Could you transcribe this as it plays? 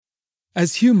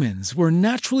As humans, we're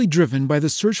naturally driven by the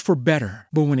search for better.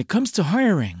 But when it comes to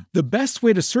hiring, the best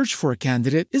way to search for a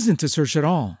candidate isn't to search at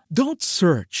all. Don't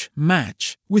search,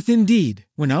 match with Indeed.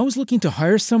 When I was looking to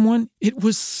hire someone, it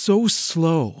was so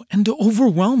slow and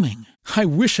overwhelming. I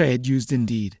wish I had used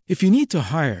Indeed. If you need to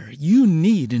hire, you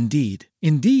need Indeed.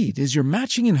 Indeed is your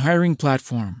matching and hiring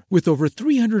platform with over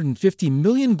 350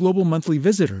 million global monthly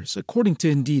visitors, according to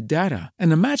Indeed data,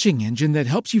 and a matching engine that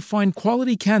helps you find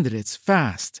quality candidates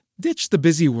fast. Ditch the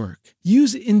busy work.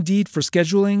 Use Indeed for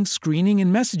scheduling, screening,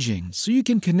 and messaging so you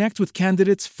can connect with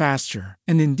candidates faster.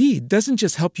 And Indeed doesn't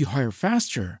just help you hire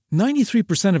faster.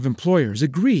 93% of employers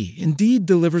agree Indeed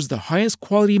delivers the highest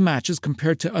quality matches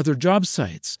compared to other job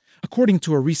sites, according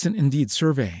to a recent Indeed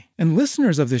survey. And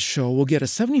listeners of this show will get a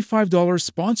 $75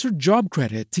 sponsored job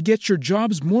credit to get your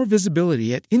jobs more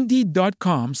visibility at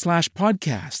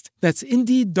Indeed.com/podcast. That's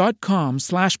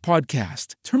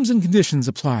Indeed.com/podcast. Terms and conditions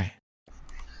apply.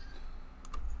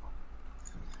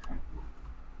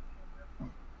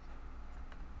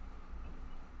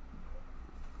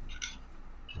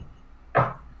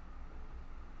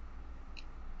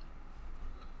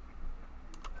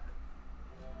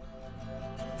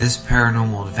 This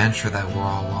paranormal adventure that we're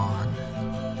all on,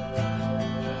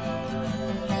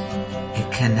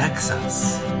 it connects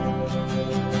us.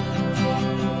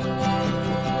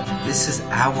 This is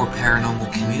our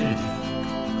paranormal community.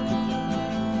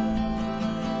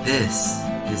 This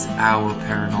is our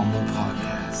paranormal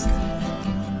podcast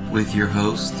with your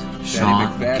host,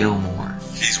 Sean Gilmore.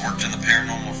 He's worked in the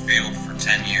paranormal field for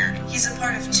 10 years. He's a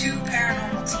part of 2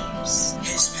 paranormal teams.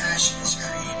 His passion is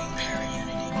creating para-unity.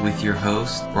 With your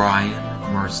host, Brian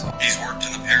Mersel. He's worked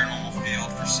in the paranormal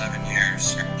field for 7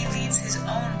 years. He leads his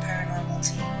own paranormal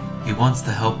team. He wants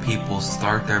to help people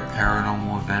start their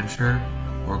paranormal adventure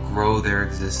or grow their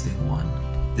existing one.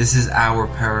 This is our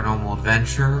paranormal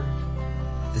adventure.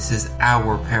 This is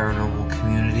our paranormal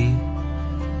community.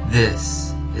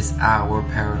 This is our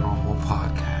paranormal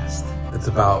podcast. It's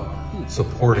about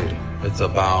supporting. It's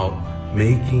about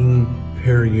making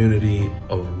para-unity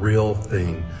a real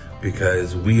thing,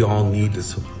 because we all need to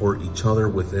support each other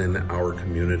within our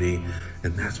community,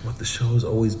 and that's what the show has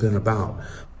always been about.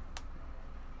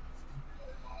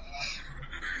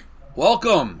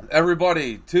 Welcome,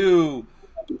 everybody, to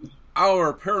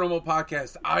our paranormal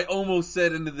podcast. I almost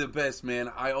said Into the Abyss,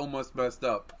 man. I almost messed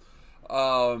up.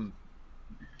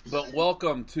 But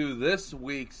welcome to this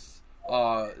week's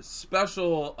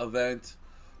special event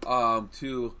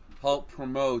to help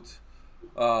promote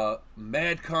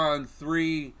MadCon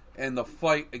 3 and the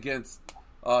fight against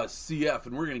CF.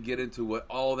 And we're going to get into what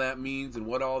all that means and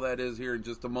what all that is here in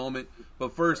just a moment.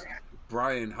 But first,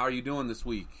 Brian, how are you doing this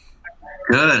week?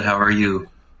 Good, how are you?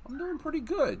 I'm doing pretty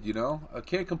good, you know. I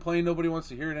can't complain. Nobody wants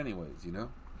to hear it anyways, you know.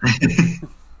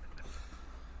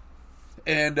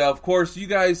 And, of course, you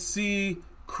guys see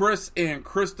Chris and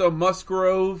Krista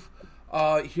Musgrove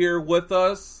here with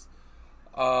us.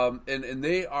 And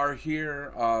they are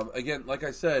here, again, like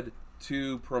I said,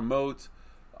 to promote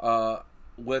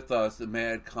with us the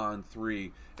MadCon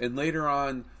 3. And later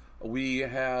on, we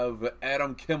have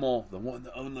Adam Kimmel, the one,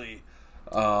 the only.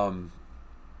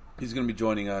 He's going to be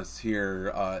joining us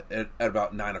here at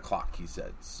about 9 o'clock, he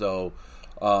said. So,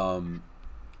 I'm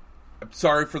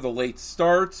sorry for the late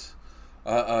start.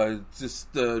 Just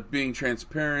being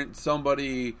transparent,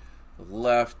 somebody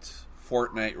left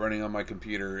Fortnite running on my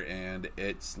computer, and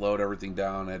it slowed everything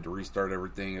down. I had to restart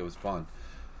everything. It was fun.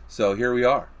 So here we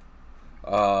are.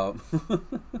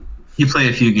 You play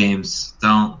a few games.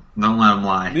 Don't let him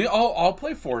lie. I mean, I'll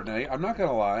play Fortnite. I'm not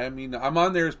gonna lie. I mean, I'm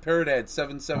on there as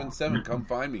Paradad777. Come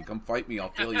find me. Come fight me. I'll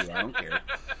kill you. I don't care.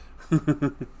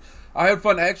 I had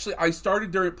fun. Actually, I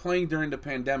started playing during the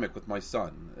pandemic with my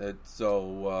son. And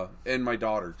my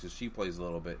daughter, because she plays a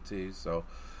little bit too. So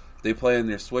they play on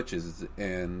their Switches,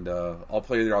 and I'll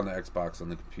play there on the Xbox on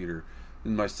the computer.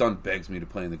 And my son begs me to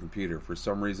play on the computer. For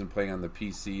some reason, playing on the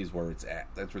PC is where it's at.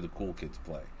 That's where the cool kids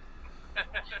play.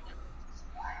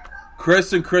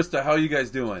 Chris and Krista, how are you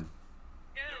guys doing?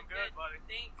 Good, buddy.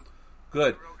 Thanks.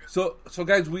 Good. So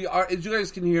guys, we are, as you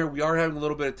guys can hear, we are having a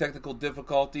little bit of technical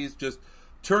difficulties. Just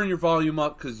turn your volume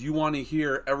up because you want to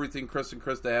hear everything Chris and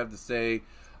Krista have to say.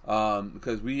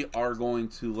 Because we are going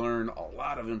to learn a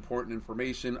lot of important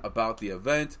information about the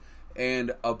event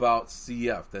and about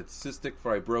CF, that's cystic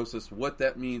fibrosis, what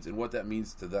that means and what that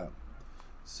means to them.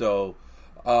 So,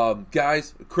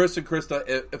 guys, Chris and Krista,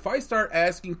 if I start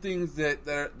asking things that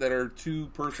are too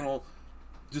personal,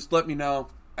 just let me know.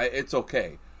 It's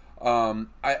okay.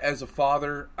 As a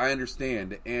father, I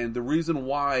understand, and the reason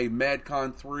why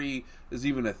MadCon 3 is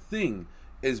even a thing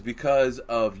is because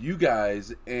of you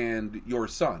guys and your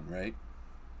son, right?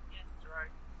 Yes,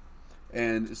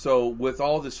 And so with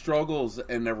all the struggles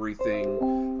and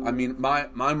everything, I mean, my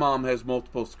mom has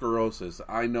multiple sclerosis.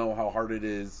 I know how hard it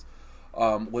is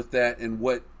with that,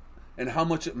 and how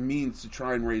much it means to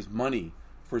try and raise money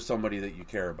for somebody that you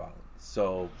care about.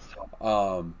 So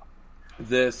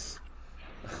this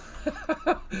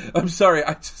I'm sorry,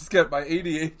 I just got my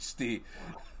ADHD.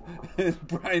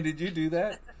 Brian, did you do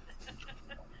that?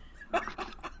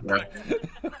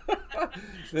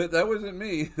 That wasn't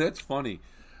me. That's funny.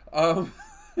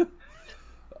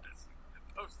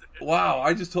 Wow,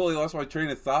 I just totally lost my train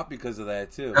of thought because of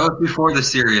that too. That was before the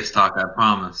serious talk, I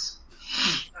promise.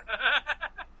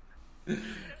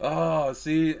 Oh,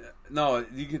 see, no,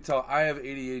 you can tell I have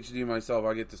ADHD myself.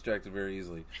 I get distracted very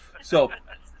easily. So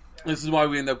this is why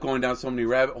we end up going down so many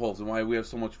rabbit holes and why we have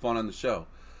so much fun on the show.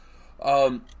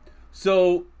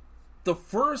 So the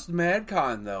first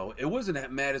MadCon, though, it wasn't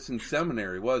at Madison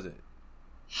Seminary, was it?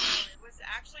 It was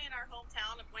actually in our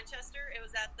hometown of Winchester. It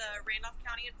was at the Randolph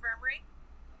County Infirmary.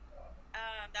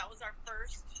 That was our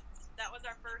first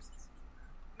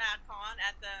MadCon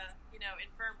at the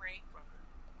infirmary,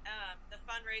 the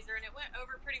fundraiser, and it went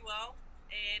over pretty well.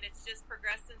 And it's just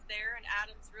progressed since there. And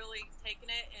Adam's really taken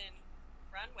it and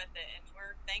run with it, and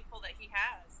we're thankful that he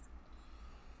has.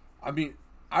 I mean,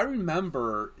 I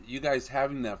remember you guys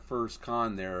having that first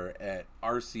con there at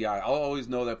RCI. I'll always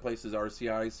know that place is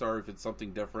RCI. Sorry if it's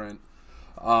something different.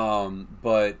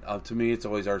 But to me, it's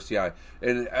always RCI.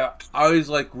 And I was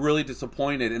like really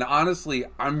disappointed. And honestly,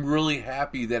 I'm really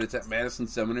happy that it's at Madison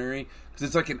Seminary because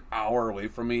it's like an hour away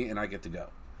from me and I get to go.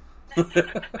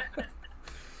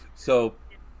 So,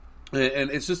 and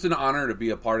it's just an honor to be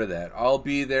a part of that. I'll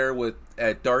be there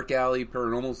at Dark Alley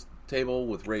Paranormal's table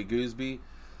with Ray Gooseby.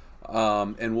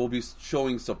 And we'll be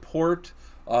showing support.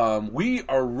 We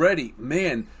are ready.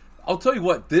 Man, I'll tell you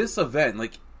what, this event,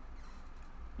 like,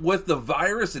 with the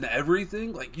virus and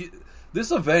everything, like,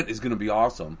 this event is going to be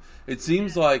awesome. It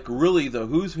seems like really the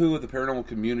who's who of the paranormal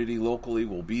community locally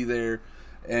will be there.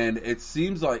 And it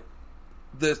seems like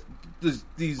these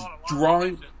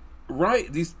drawing,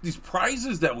 right, these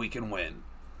prizes that we can win.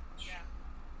 Yeah.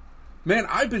 Man,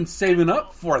 I've been saving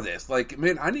up for this. Like,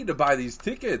 man, I need to buy these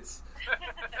tickets.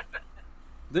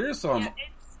 There's some. Yeah,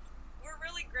 we're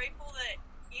really grateful that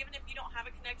even if you don't have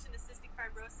a connection to cystic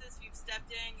fibrosis, you've stepped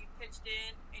in, you've pitched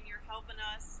in, and you're helping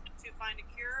us to find a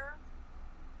cure.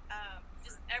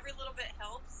 Just every little bit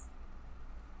helps.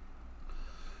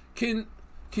 Can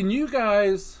you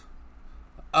guys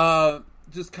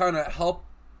just kind of help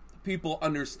people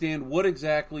understand what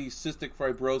exactly cystic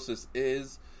fibrosis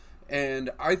is? And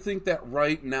I think that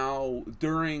right now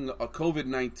during a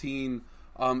COVID-19.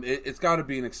 It's got to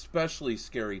be an especially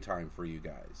scary time for you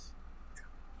guys.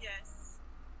 Yes.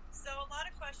 So a lot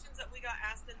of questions that we got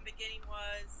asked in the beginning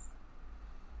was,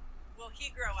 will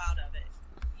he grow out of it?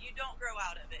 You don't grow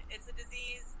out of it. It's a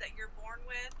disease that you're born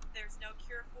with. There's no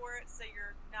cure for it, so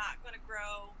you're not going to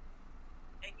grow,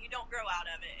 and you don't grow out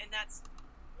of it. And that's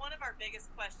one of our biggest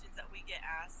questions that we get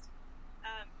asked.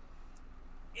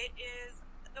 It is,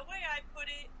 the way I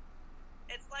put it,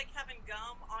 it's like having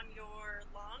gum on your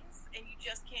lungs and you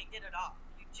just can't get it off.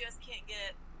 You just can't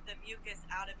get the mucus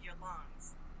out of your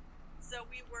lungs. So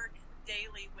we work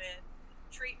daily with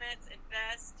treatments and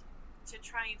vests to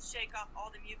try and shake off all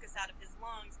the mucus out of his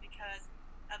lungs because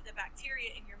of the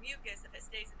bacteria in your mucus. If it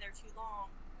stays in there too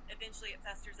long, eventually it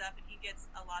festers up and he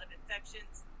gets a lot of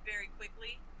infections very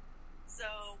quickly.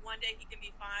 So one day he can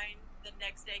be fine, the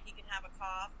next day he can have a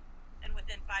cough, and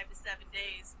within 5 to 7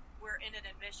 days we're in an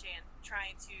admission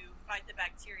trying to fight the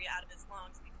bacteria out of his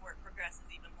lungs before it progresses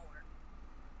even more.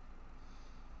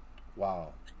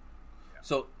 Wow.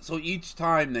 So each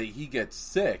time that he gets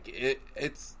sick,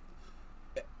 it's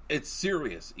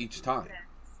serious each time.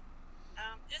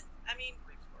 Yes.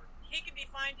 He can be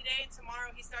fine today and tomorrow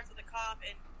he starts with a cough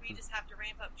and we just have to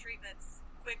ramp up treatments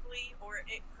quickly or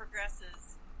it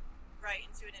progresses right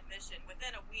into an admission.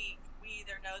 Within a week, we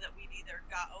either know that we've either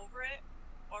got over it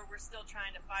or we're still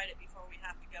trying to fight it before we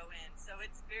have to go in. So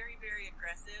it's very, very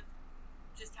aggressive,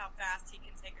 just how fast he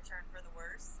can take a turn for the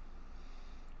worse.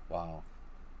 Wow.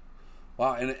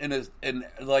 And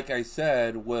like I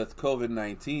said, with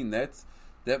COVID-19,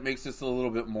 that makes this a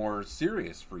little bit more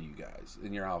serious for you guys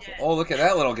in your household. Yes. Oh, look at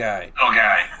that little guy.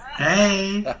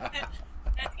 Hey.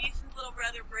 That's Easton's little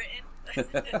brother, Britton.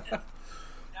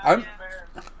 I'm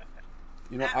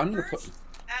At gonna put.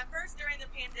 At first, during the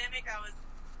pandemic, I was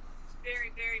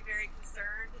very, very, very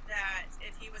concerned that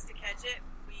if he was to catch it,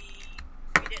 we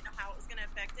didn't know how it was going to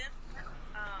affect him.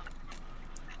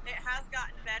 It has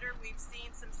gotten better. We've seen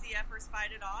some CFers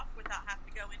fight it off without having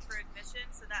to go in for admission,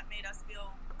 so that made us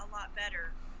feel a lot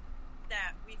better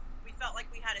that we felt like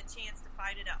we had a chance to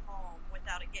fight it at home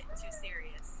without it getting too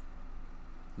serious.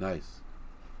 Nice.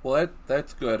 Well,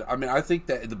 that's good. I mean, I think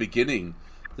that at the beginning,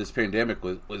 this pandemic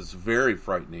was very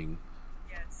frightening.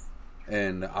 Yes.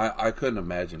 And I couldn't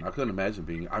imagine. I couldn't imagine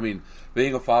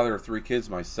being a father of 3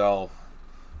 kids myself.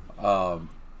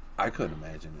 I couldn't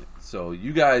imagine it. So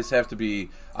you guys have to be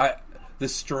the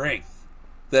strength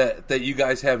that you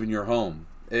guys have in your home.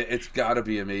 It's got to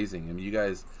be amazing. I mean, you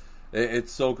guys,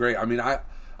 it's so great. I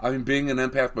mean, being an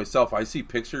empath myself, I see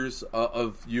pictures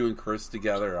of you and Chris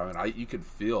together. I mean, you can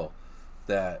feel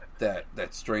that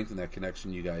strength and that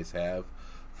connection you guys have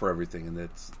for everything, and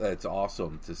that's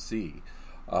awesome to see.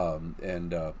 As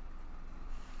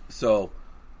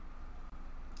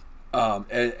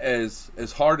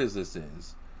hard as this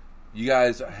is, you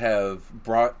guys have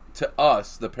brought to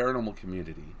us, the paranormal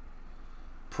community,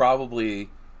 probably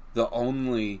the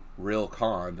only real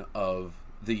con of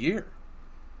the year.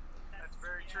 That's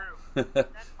very true. That's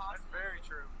very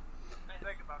true. I didn't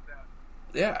think about that.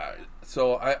 Yeah,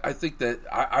 so I think that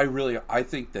I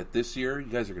think that this year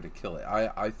you guys are going to kill it.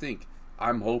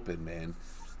 I'm hoping, man.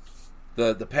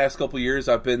 The past couple years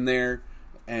I've been there,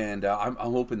 and I'm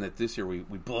hoping that this year we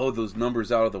blow those numbers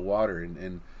out of the water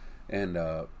and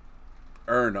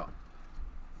earn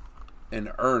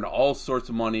all sorts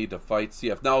of money to fight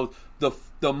CF. Now,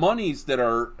 the monies that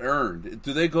are earned,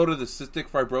 do they go to the Cystic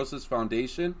Fibrosis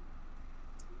Foundation?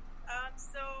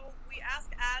 So we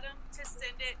asked Adam to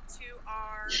send it to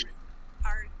our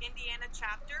Indiana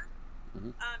chapter,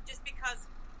 just because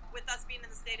with us being in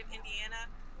the state of Indiana,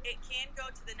 it can go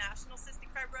to the National Cystic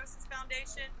Fibrosis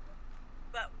Foundation,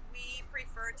 but we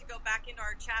prefer to go back into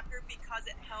our chapter because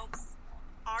it helps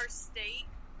our state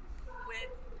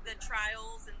with the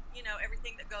trials and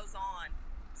everything that goes on.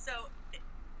 So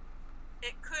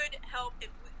it could help if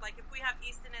we have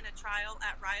Easton in a trial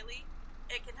at Riley,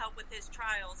 it can help with his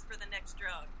trials for the next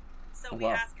drug. So we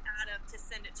asked Adam to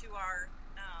send it to our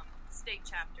state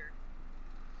chapter.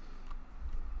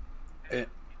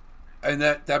 And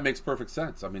that makes perfect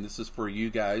sense. I mean, this is for you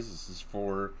guys. This is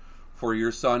for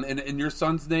your son. And your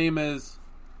son's name is?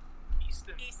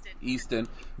 Easton.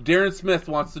 Darren Smith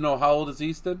wants to know, how old is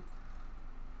Easton?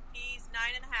 He's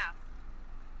 9.5.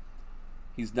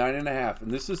 He's 9.5.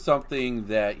 And this is something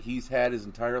that he's had his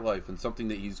entire life and something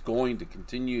that he's going to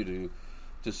continue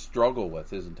to struggle with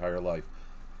his entire life.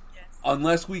 Yes.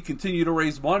 Unless we continue to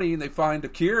raise money and they find a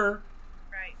cure.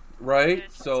 Right?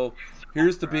 Yes. So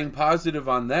here's to being positive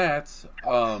on that.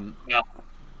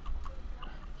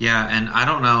 Yeah, and I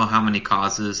don't know how many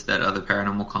causes that other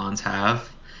paranormal cons have,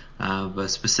 but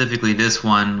specifically this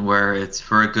one where it's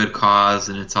for a good cause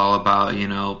and it's all about,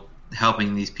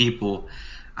 helping these people.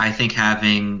 I think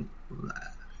I'd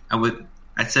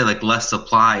say less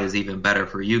supply is even better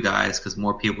for you guys because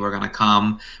more people are going to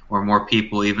come, or more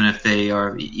people, even if they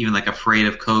are even afraid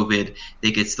of COVID,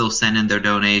 they could still send in their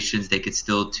donations. They could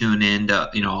still tune in to,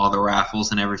 all the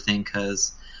raffles and everything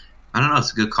because, I don't know,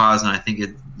 it's a good cause, and I think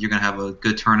you're going to have a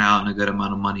good turnout and a good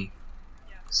amount of money.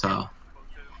 Yeah. So,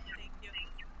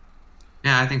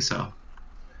 yeah, I think so.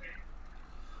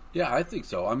 Yeah, I think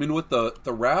so. I mean, with the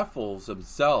raffles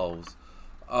themselves,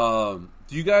 do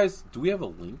we have a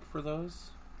link for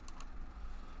those?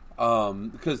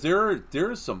 Because there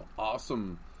are some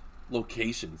awesome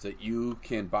locations that you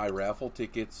can buy raffle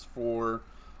tickets for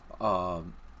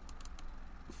from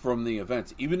the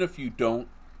events, even if you don't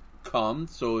come.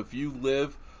 So if you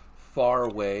live far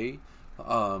away,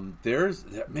 there's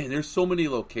so many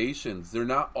locations. They're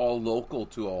not all local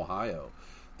to Ohio.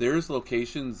 There's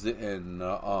locations in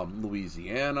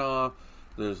Louisiana.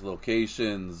 There's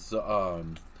locations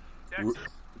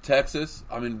Texas.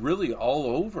 I mean, really all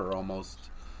over almost.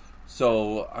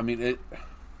 So, I mean, it.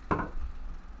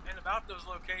 And about those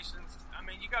locations, I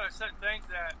mean, you got to think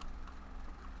that,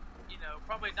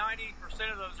 probably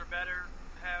 90% of those are better,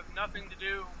 have nothing to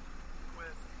do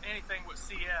with anything with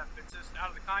CF. It's just out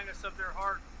of the kindness of their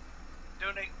heart,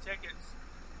 donating tickets.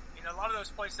 A lot of those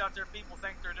places out there, people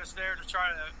think they're just there to try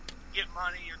to get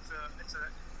money. It's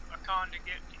a con to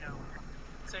get,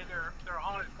 say they're a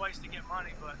haunted place to get money,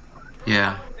 but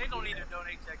yeah, they don't need to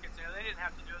donate tickets. They didn't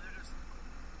have to do it.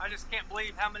 I just can't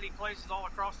believe how many places all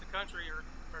across the country are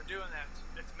doing that.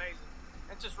 It's amazing.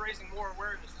 It's just raising more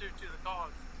awareness to the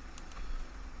cause.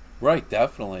 Right,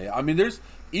 definitely. I mean, there's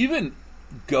even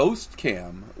Ghost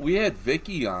Cam. We had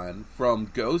Vicky on from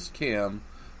Ghost Cam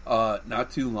not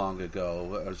too long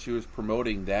ago. She was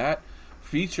promoting that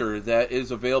feature that is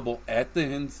available at the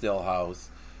Hinsdale House.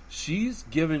 She's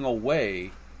giving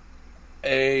away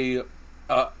 8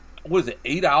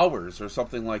 hours or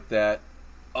something like that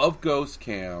of Ghost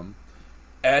Cam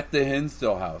at the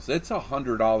Hinsdale House. It's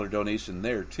 $100 donation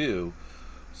there too.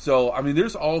 So I mean,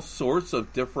 there's all sorts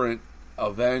of different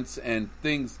events and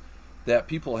things that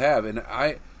people have, and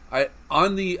I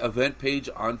on the event page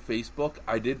on Facebook,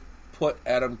 I did put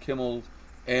Adam Kimmel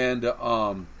and it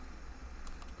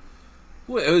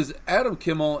was Adam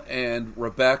Kimmel and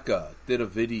Rebecca did a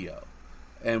video,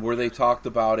 and where they talked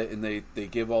about it, and they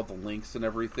give all the links and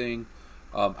everything.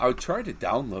 I would try to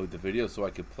download the video so I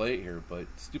could play it here, but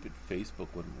stupid Facebook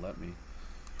wouldn't let me.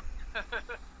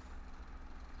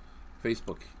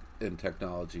 Facebook and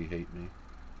technology hate me.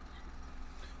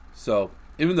 So,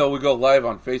 even though we go live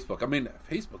on Facebook, I mean,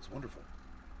 Facebook's wonderful.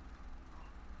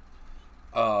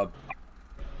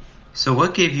 So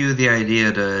what gave you the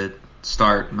idea to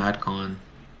start MadCon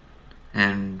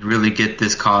and really get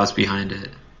this cause behind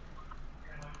it?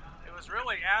 It was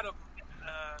really Adam,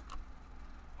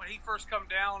 when he first come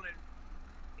down and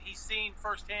he's seen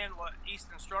firsthand what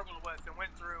Easton struggled with and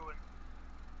went through, and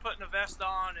putting a vest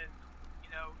on, and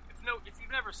if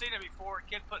you've never seen it before, a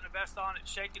kid putting a vest on and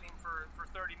shaking him for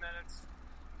 30 minutes,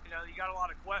 you got a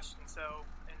lot of questions. So,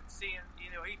 and seeing,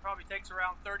 he probably takes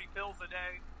around 30 pills a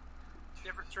day,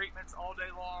 different treatments all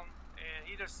day long, and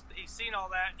he's seen all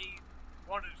that. He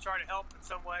wanted to try to help in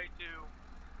some way to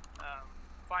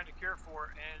find a cure for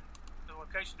it, and the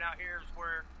location out here is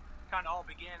where it kind of all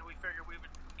began. We figured we would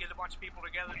get a bunch of people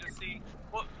together to see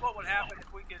what would happen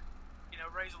if we could,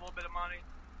 raise a little bit of money.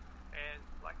 And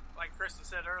like Krista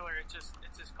said earlier, it just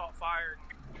caught fire, and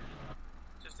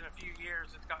just in a few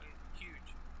years, it's gotten huge.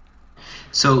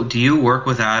 So, do you work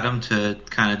with Adam to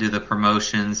kind of do the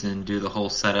promotions and do the whole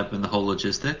setup and the whole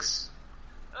logistics?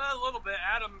 A little bit.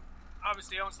 Adam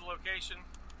obviously owns the location,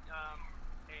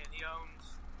 and he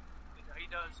owns.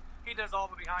 He does all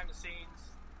the behind the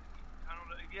scenes. I don't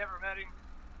know. Have you ever met him?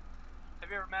 Have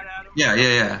you ever met Adam? Yeah.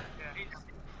 Yeah,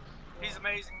 he's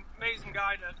amazing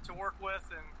guy to work with,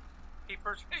 and he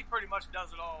pretty much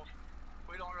does it all.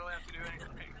 We don't really have to do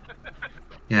anything.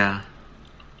 Yeah.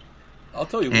 I'll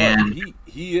tell you what,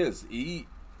 he is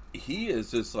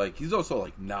just like, he's also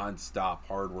like nonstop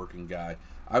hardworking guy.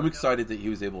 I'm excited that he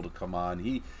was able to come on.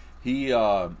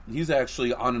 He's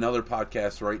actually on another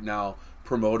podcast right now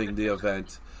promoting the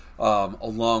event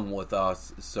along with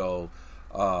us. So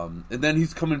and then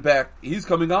he's coming back. He's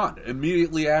coming on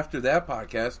immediately after that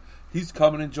podcast. He's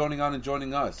coming and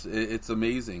joining us. It's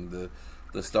amazing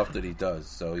the stuff that he does.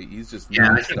 So he's just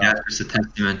I think that's just a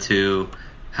testament to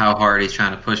how hard he's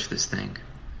trying to push this thing.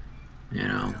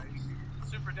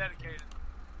 Super dedicated.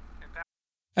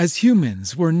 As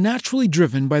humans, we're naturally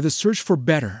driven by the search for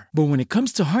better. But when it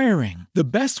comes to hiring, the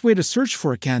best way to search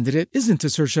for a candidate isn't to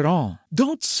search at all.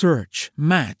 Don't search,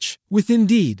 match with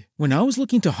Indeed. When I was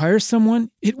looking to hire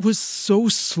someone, it was so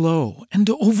slow and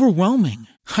overwhelming.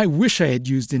 I wish I had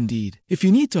used Indeed. If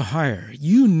you need to hire,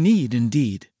 you need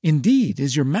Indeed. Indeed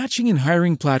is your matching and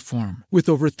hiring platform with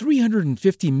over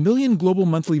 350 million global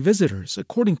monthly visitors,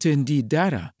 according to Indeed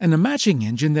data, and a matching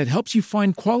engine that helps you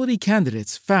find quality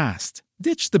candidates fast.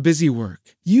 Ditch the busy work.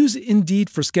 Use Indeed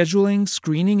for scheduling,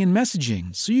 screening, and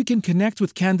messaging so you can connect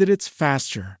with candidates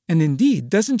faster. And Indeed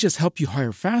doesn't just help you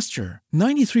hire faster.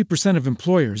 93% of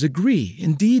employers agree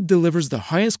Indeed delivers the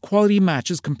highest quality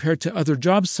matches compared to other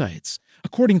job sites,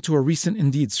 according to a recent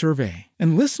Indeed survey.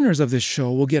 And listeners of this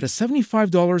show will get a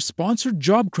 $75 sponsored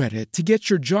job credit to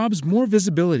get your jobs more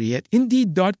visibility at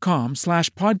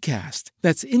Indeed.com/podcast.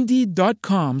 That's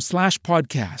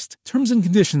Indeed.com/podcast. Terms and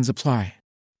conditions apply.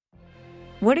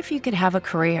 What if you could have a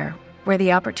career where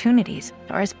the opportunities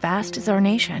are as vast as our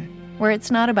nation, where it's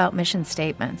not about mission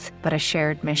statements, but a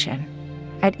shared mission?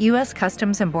 At U.S.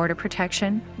 Customs and Border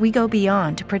Protection, we go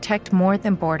beyond to protect more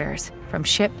than borders. From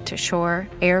ship to shore,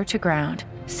 air to ground,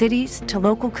 cities to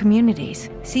local communities,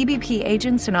 CBP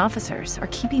agents and officers are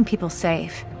keeping people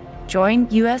safe. Join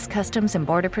U.S. Customs and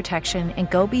Border Protection and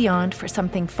go beyond for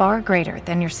something far greater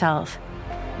than yourself.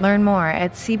 Learn more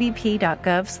at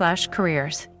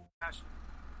cbp.gov/careers.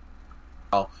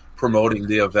 Promoting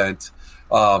the event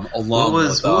along with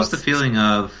us. What was the feeling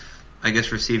of, I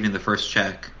guess, receiving the first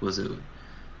check? Was it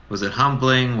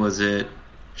humbling? Was it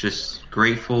just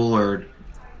grateful, or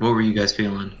what were you guys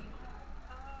feeling?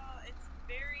 It's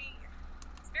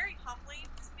very humbling,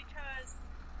 just because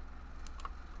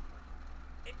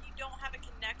if you don't have a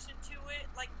connection to it,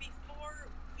 like before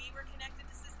we were connected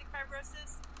to cystic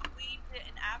fibrosis, we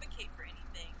didn't advocate for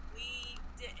anything. We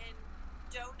didn't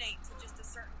donate to just a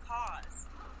certain cause.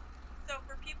 So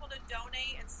for people to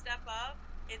donate and step up,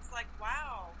 it's like,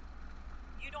 wow,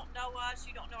 you don't know us,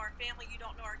 you don't know our family, you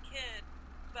don't know our kid,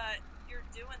 but you're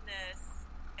doing this.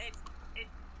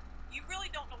 You really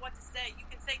don't know what to say. You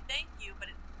can say thank you, but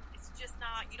it's just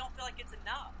not, you don't feel like it's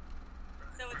enough.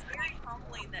 So it's very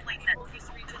humbling that people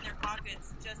just reach in their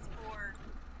pockets just for,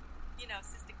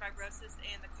 cystic fibrosis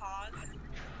and the cause.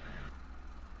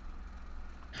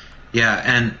 Yeah,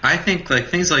 and I think like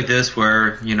things like this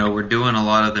where, we're doing a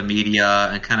lot of the media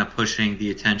and kind of pushing the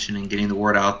attention and getting the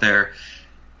word out there.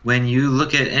 When you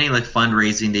look at any like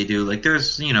fundraising they do, like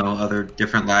there's, other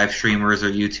different live streamers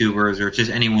or YouTubers or just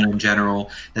anyone in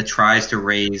general that tries to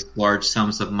raise large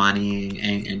sums of money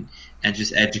and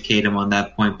just educate them on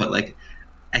that point. But like,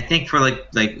 I think for like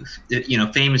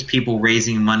famous people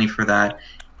raising money for that,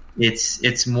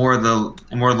 it's more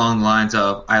along the lines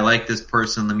of, I like this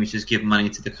person, let me just give money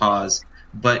to the cause.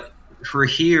 But for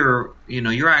here,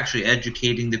 you're actually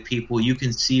educating the people. You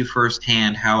can see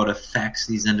firsthand how it affects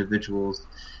these individuals,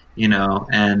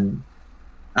 and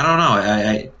I don't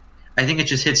know. I think it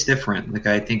just hits different. Like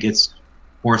I think it's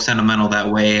more sentimental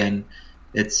that way, and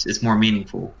it's more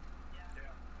meaningful.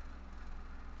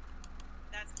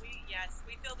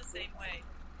 We feel the same way.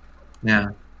 Yeah.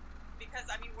 Because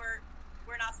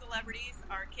we're not celebrities.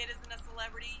 Our kid isn't a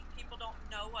celebrity. People don't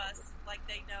know us like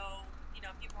they know,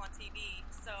 people on TV.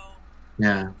 So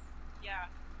yeah. Yeah.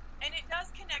 And it does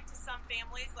connect to some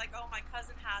families, like, oh, my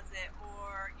cousin has it,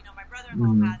 or, my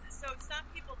brother-in-law has it. So some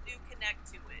people do connect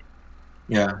to it.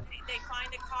 Yeah. They find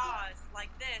a cause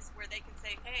like this where they can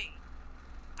say, hey,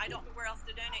 I don't know where else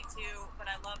to donate to, but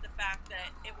I love the fact that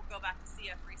it will go back to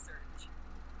CF research.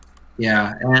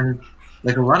 Yeah, and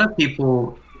like a lot of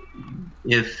people,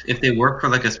 if they work for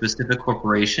like a specific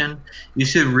corporation, you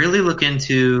should really look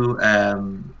into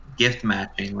gift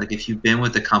matching. Like if you've been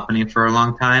with the company for a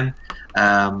long time,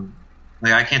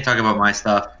 like I can't talk about my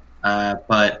stuff,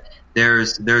 but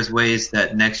there's ways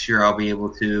that next year I'll be able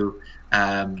to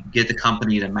get the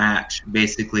company to match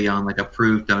basically on like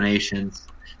approved donations.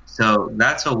 So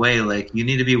that's a way, like you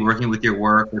need to be working with your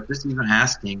work or just even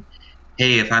asking,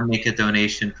 hey, if I make a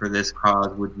donation for this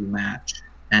cause, would you match?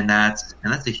 And that's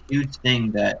a huge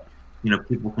thing that,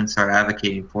 people can start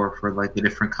advocating for like the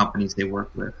different companies they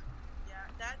work with. Yeah,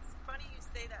 that's funny you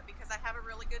say that because I have a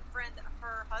really good friend,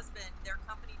 her husband, their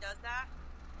company does that.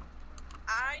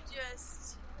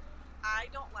 I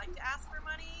don't like to ask for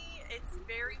money. It's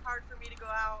very hard for me to go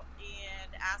out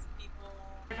and ask people.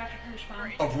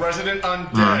 Of Resident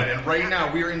Undead, and right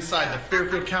now we are inside the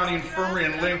Fairfield County Infirmary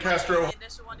in Lancaster, Ohio. The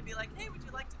initial one to be like, hey, would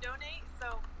you like to donate?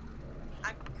 So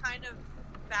I'm kind of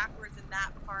backwards in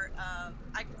that part of,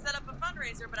 I can set up a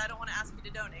fundraiser, but I don't want to ask you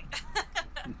to donate.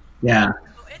 Yeah.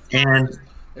 And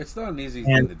it's not an easy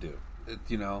thing to do.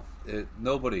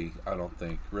 Nobody, I don't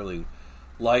think, really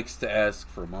likes to ask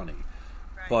for money.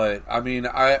 Right. But I mean,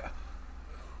 I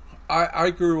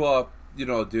grew up,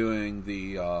 doing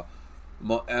the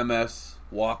MS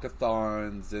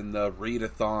walkathons and the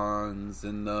readathons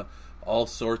and the all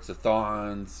sorts of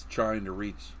thons trying to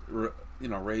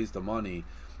raise the money.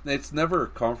 It's never a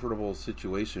comfortable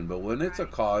situation, but when it's a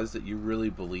cause that you really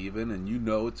believe in and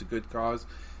it's a good cause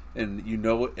and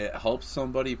it helps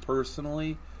somebody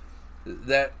personally,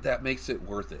 that makes it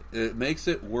worth it. It makes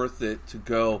it worth it to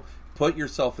go put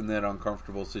yourself in that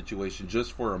uncomfortable situation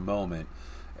just for a moment,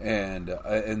 and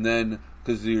then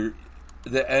because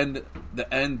the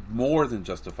end more than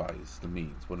justifies the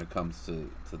means when it comes to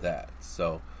that.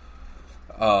 So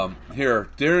here,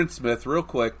 Darren Smith, real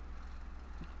quick.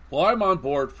 Well, I'm on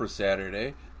board for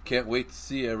Saturday. Can't wait to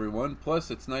see everyone.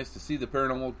 Plus, it's nice to see the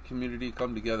paranormal community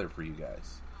come together for you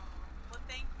guys. Well,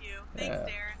 thank you. Thanks,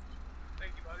 Darren.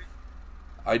 Thank you, buddy.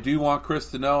 I do want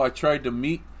Chris to know I tried to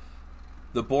meet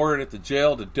the board at the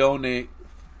jail to donate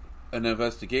an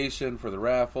investigation for the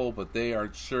raffle, but they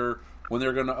aren't sure when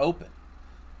they're going to open.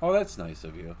 Oh, that's nice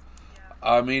of you. Yeah.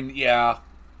 I mean, yeah,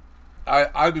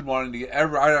 I've been wanting to get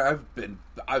I've been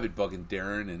bugging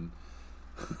Darren, and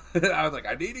I was like,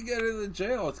 I need to get into the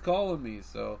jail. It's calling me.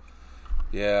 So,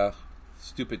 yeah,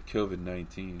 stupid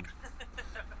COVID-19.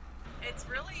 It's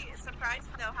really surprising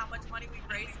though how much money we've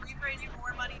raised. We've raised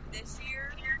more money this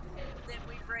year than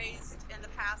we've raised in the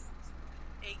past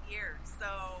 8 years. So,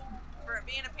 for it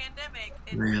being a pandemic,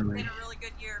 it's been a really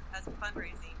good year as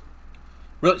fundraising.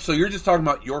 Really? So you're just talking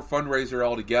about your fundraiser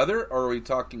altogether, or are we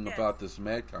talking about this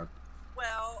MadCon?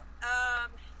 Well,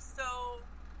 so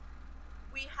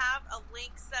we have a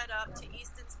link set up to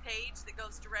Easton's page that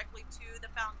goes directly to the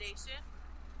foundation.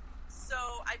 So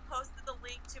I posted the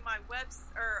link to my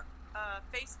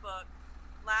Facebook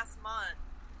last month,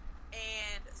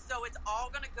 and so it's all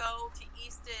going to go to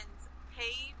Easton's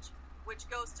page, which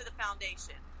goes to the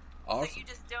foundation. Awesome. So you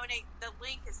just donate. The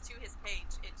link is to his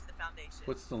page into the foundation.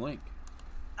 What's the link?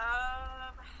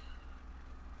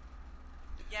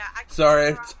 Yeah.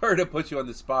 Sorry to put you on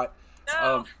the spot.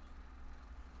 No.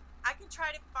 I can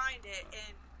try to find it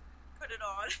and put it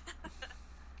on.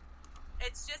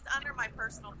 It's just under my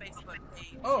personal Facebook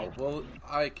page. Oh, well,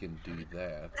 I can do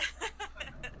that.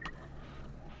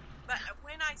 But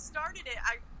when I started it,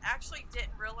 I actually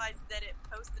didn't realize that it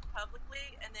posted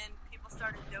publicly, and then people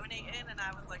started donating, and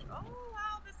I was like, oh,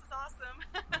 wow, this is awesome.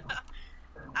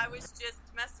 I was just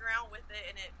messing around with it,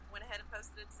 and it went ahead and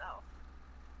posted itself.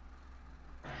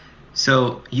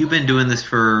 So you've been doing this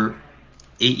for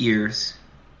 8 years.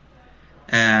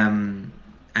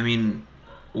 I mean,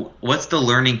 what's the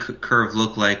learning curve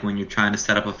look like when you're trying to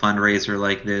set up a fundraiser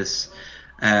like this?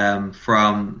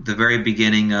 From the very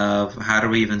beginning of how do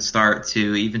we even start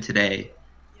to even today?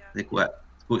 Yeah. Like what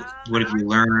have you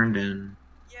learned? And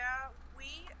yeah,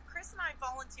 Chris and I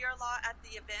volunteer a lot at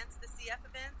the events, the CF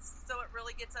events, so it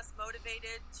really gets us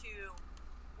motivated to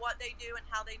what they do and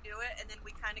how they do it, and then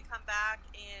we kind of come back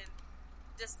and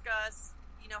discuss,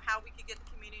 how we could get the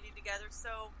community together.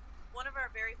 So one of our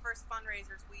very first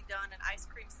fundraisers, we done an ice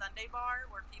cream sundae bar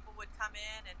where people would come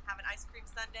in and have an ice cream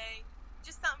sundae.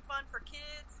 Just something fun for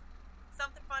kids,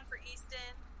 something fun for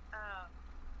Easton.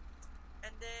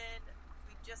 And then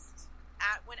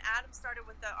when Adam started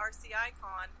with the RCI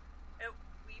Con,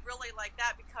 we really liked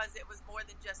that because it was more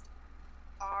than just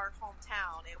our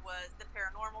hometown. It was the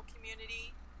paranormal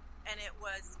community, and it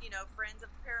was, friends of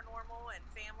the paranormal and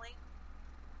family.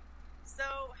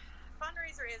 So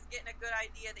fundraiser is getting a good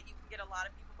idea that you can get a lot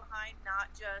of people behind,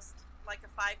 not just like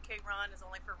a 5K run is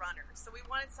only for runners. So we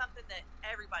wanted something that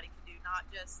everybody could do, not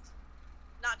just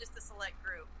a select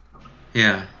group.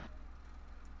 Yeah.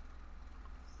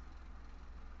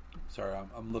 Sorry,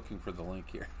 I'm looking for the link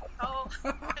here. Oh.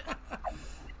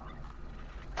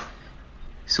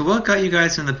 So what got you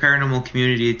guys in the paranormal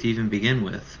community to even begin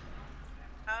with?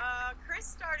 Chris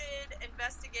started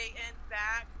investigating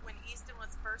back when Easton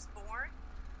was first born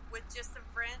with just some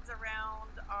friends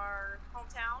around our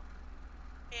hometown.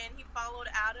 And he followed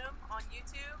Adam on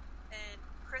YouTube, and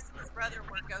Chris and his brother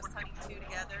were ghost hunting too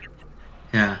together.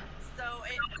 Yeah. So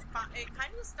it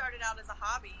kind of started out as a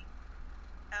hobby.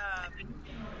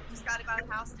 Just got about a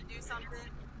house to do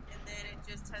something, and then it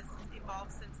just has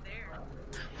evolved since there.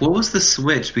 What was the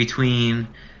switch between,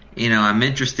 I'm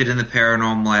interested in the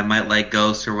paranormal, I might like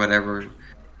ghosts or whatever.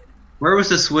 Where was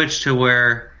the switch to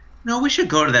where, no, we should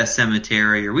go to that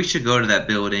cemetery, or we should go to that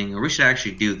building, or we should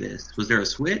actually do this? Was there a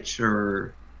switch,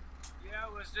 or? Yeah,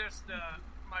 it was just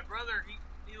my brother.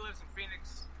 He lives in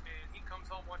Phoenix, and he comes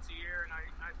home once a year. And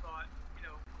I thought,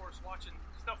 of course, watching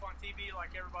stuff on TV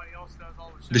like everybody else does,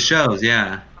 all the shows. The shows,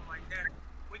 yeah. I'm like, heck,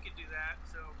 we could do that.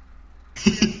 So,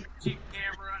 cheap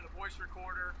camera and a voice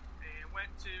recorder, and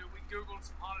we Googled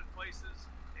some haunted places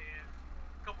and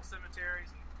a couple cemeteries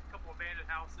and a couple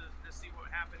abandoned houses to see what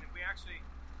happened. And we actually,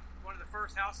 one of the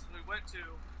first houses we went to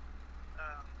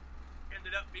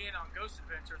ended up being on Ghost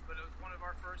Adventures, but it was one of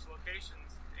our first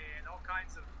locations, and all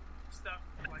kinds of stuff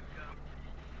like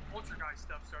poltergeist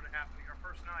stuff started happening our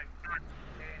first night.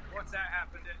 And once that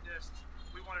happened,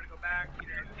 we wanted to go back. You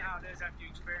know how it is after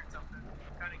you experience something,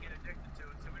 you kind of get addicted to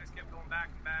it. So we just kept going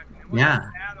back and back. And we went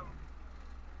with Adam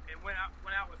and went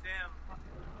out with him.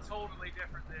 Totally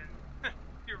different than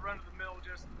your run of the mill,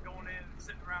 just going in and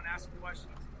sitting around asking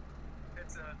questions.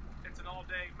 It's an all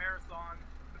day marathon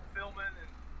with filming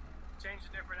and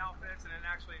changing different outfits and then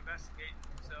actually investigating.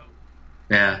 So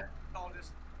yeah,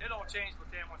 it all changed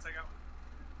with him once I got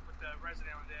with the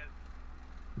Resident Undead.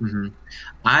 Mm-hmm.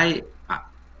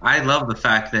 I love the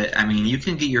fact that, you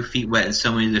can get your feet wet in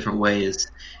so many different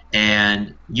ways,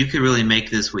 and you could really make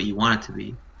this what you want it to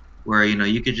be. Where,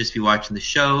 you could just be watching the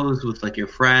shows with like your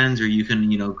friends, or you can,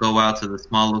 go out to the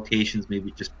small locations,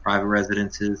 maybe just private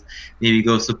residences, maybe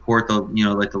go support the,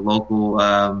 like the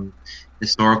local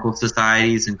historical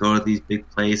societies and go to these big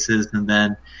places. And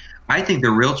then I think the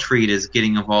real treat is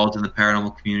getting involved in the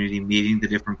paranormal community, meeting the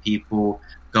different people,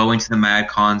 going to the mad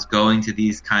cons, going to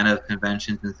these kind of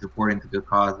conventions and supporting the good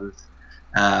causes.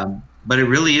 But it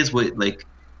really is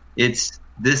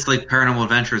this paranormal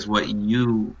adventure is what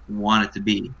you want it to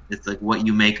be. It's like what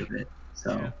you make of it.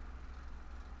 So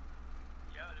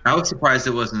yeah, I was surprised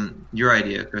it wasn't your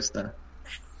idea, Krista.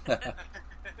 It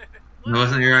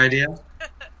wasn't your idea?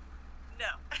 No.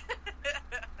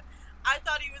 I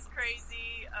thought he was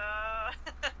crazy.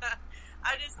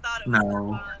 I just thought it was for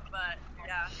fun, but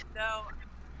yeah, no.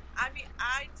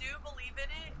 I do believe in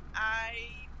it.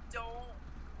 I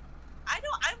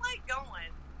like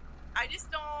going. I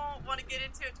just don't want to get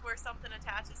into it to where something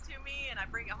attaches to me and I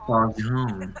bring it home.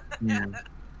 Yeah.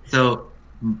 So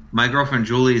my girlfriend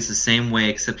Julie is the same way,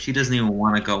 except she doesn't even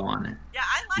want to go on it. Yeah,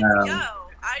 I like to go.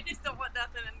 I just don't want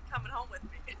nothing coming home with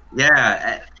me.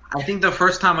 Yeah, I think the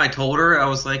first time I told her, I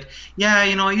was like, yeah,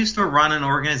 you know, I used to run an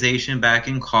organization back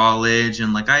in college,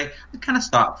 and like I kind of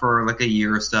stopped for like a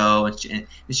year or so, and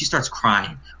she starts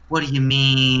crying. What do you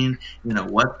mean? You know,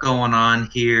 what's going on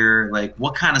here? Like,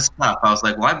 what kind of stuff? I was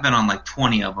like, well, I've been on like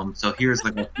 20 of them, so here's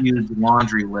like a huge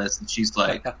laundry list. And she's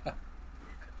like,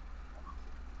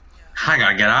 I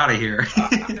gotta get out of here.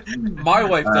 My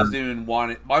wife doesn't even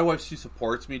want it. My wife, she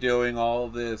supports me doing all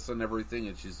of this and everything,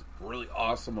 and she's really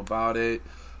awesome about it.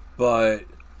 But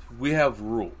we have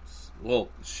rules. Well,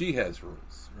 she has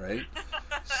rules, right?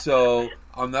 So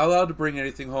I'm not allowed to bring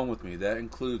anything home with me. That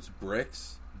includes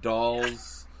bricks,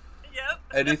 dolls. Yep.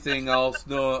 Anything else?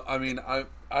 No, I mean, I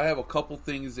have a couple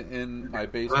things in my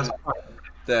basement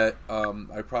that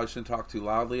I probably shouldn't talk too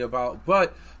loudly about.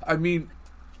 But I mean,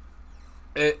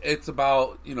 it's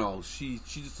about, you know, she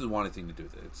just doesn't want anything to do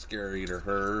with it. It's scary to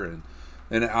her,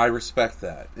 and I respect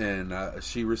that, and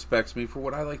she respects me for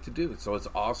what I like to do. So it's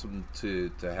awesome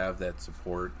to have that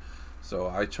support. So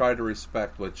I try to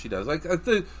respect what she does. Like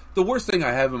the worst thing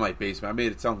I have in my basement, I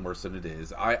made it sound worse than it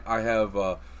is. I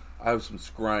have some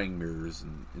scrying mirrors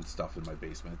and stuff in my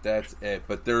basement. That's it.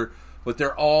 But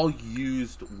they're all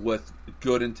used with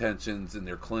good intentions, and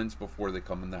they're cleansed before they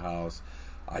come in the house.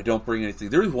 I don't bring anything.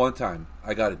 There was one time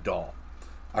I got a doll.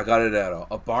 I got it at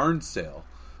a barn sale.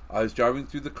 I was driving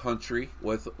through the country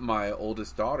with my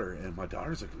oldest daughter, and my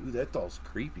daughter's like, ooh, that doll's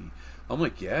creepy. I'm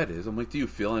like, yeah, it is. I'm like, do you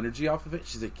feel energy off of it?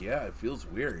 She's like, yeah, it feels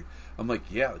weird. I'm like,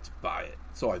 yeah, let's buy it.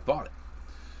 So I bought it.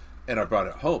 And I brought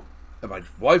it home. And my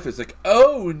wife is like,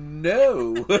 oh,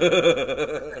 no.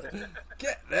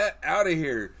 Get that out of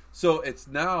here. So it's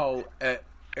now at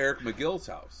Eric McGill's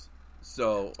house.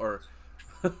 So for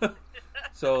the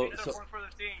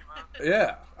team, huh?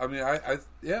 Yeah. I mean,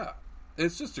 yeah.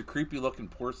 It's just a creepy looking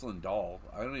porcelain doll.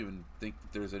 I don't even think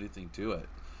that there's anything to it.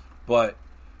 But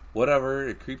whatever,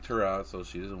 it creeped her out, so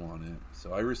she doesn't want it.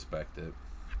 So I respect it.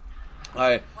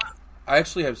 I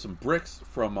actually have some bricks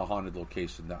from a haunted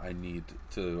location that I need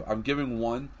to. I'm giving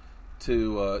one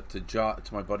to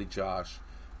my buddy Josh,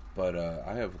 but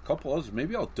I have a couple others.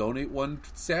 Maybe I'll donate one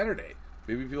Saturday.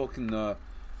 Maybe people can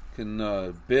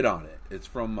bid on it. It's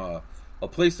from a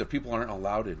place that people aren't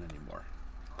allowed in anymore,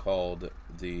 called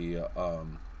the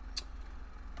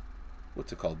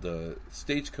what's it called? The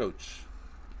Stagecoach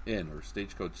Inn or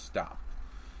Stagecoach Stop.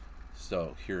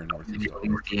 So here in Northeast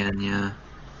yeah.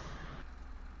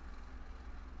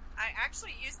 I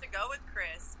actually used to go with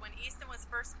Chris. When Easton was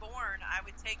first born, I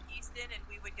would take Easton and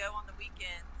we would go on the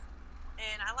weekends.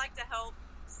 And I like to help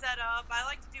set up. I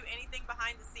like to do anything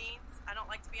behind the scenes. I don't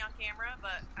like to be on camera,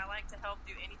 but I like to help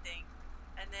do anything.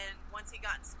 And then once he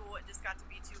got in school, it just got to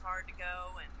be too hard to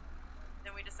go. And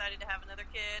then we decided to have another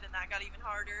kid, and that got even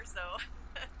harder. So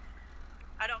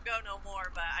I don't go no more,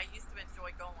 but I used to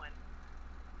enjoy going.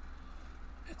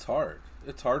 It's hard.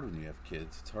 It's hard when you have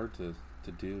kids. It's hard to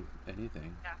do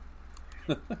anything. Yeah.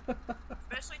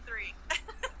 Especially 3.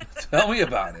 Tell me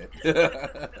about it.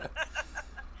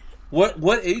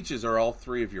 What ages are all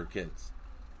 3 of your kids?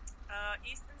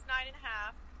 Easton's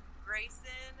 9.5.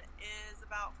 Grayson is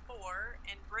about 4,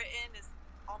 and Britton is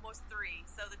almost 3.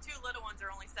 So the 2 little ones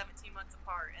are only 17 months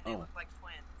apart, and they look like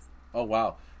twins. Oh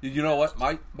wow! You know what?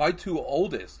 My 2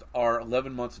 oldest are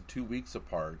 11 months and 2 weeks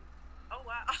apart. Oh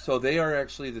wow! So they are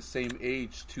actually the same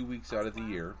age 2 weeks out of the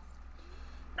year.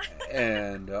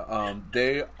 And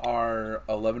they are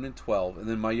 11 and 12, and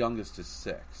then my youngest is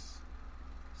 6.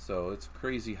 So it's a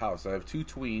crazy house. I have 2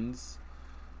 tweens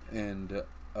and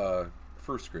a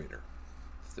first grader.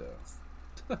 So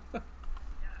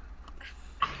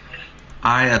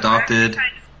I adopted.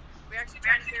 We're actually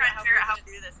trying to figure out how we're going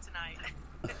to do this tonight.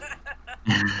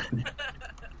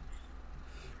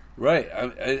 Right.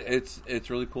 It's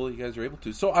really cool that you guys are able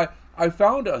to. So I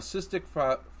found a Cystic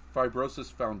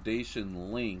Fibrosis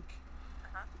Foundation link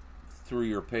through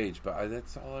your page, but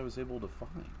that's all I was able to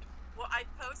find. Well, I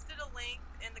posted a link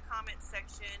in the comments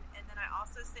section, and then I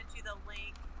also sent you the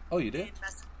link. Oh, you did?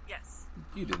 Yes.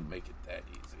 You didn't make it that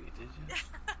easy, did you?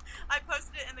 I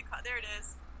posted it in the... There it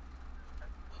is.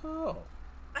 Oh.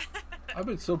 I've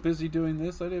been so busy doing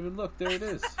this, I didn't even look. There it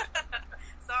is.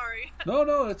 Sorry.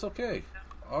 No, it's okay.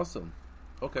 Awesome.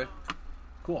 Okay.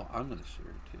 Cool. I'm going to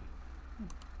share it too.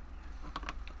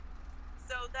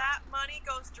 So that money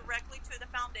goes directly to the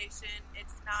foundation.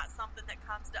 It's not something that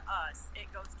comes to us.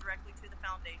 It goes directly to the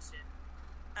foundation.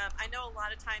 I know a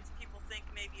lot of times people think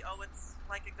maybe, it's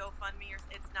like a GoFundMe, or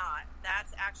it's not.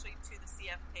 That's actually to the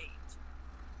CF page.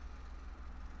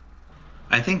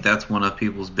 I think that's one of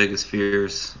people's biggest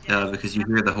fears, because you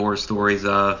hear the horror stories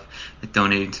of like,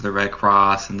 donating to the Red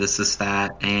Cross and this,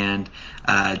 that, and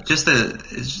just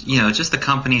the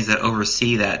companies that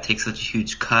oversee that take such a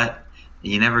huge cut.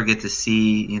 You never get to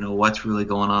see, what's really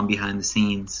going on behind the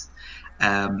scenes,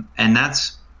 and I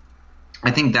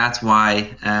think that's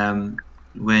why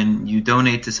when you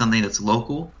donate to something that's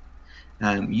local,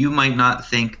 you might not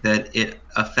think that it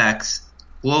affects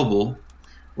global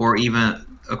or even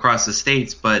across the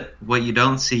states, but what you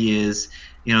don't see is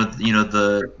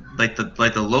the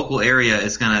local area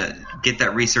is going to get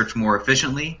that research more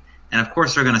efficiently, and of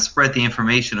course they're going to spread the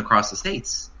information across the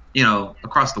states,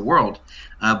 across the world,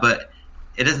 but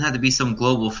it doesn't have to be some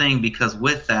global thing, because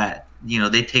with that,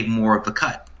 they take more of the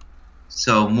cut.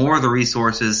 So more of the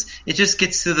resources, it just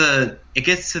gets to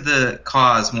the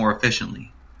cause more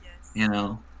efficiently.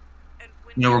 Yes.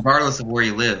 Regardless of where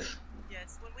you live.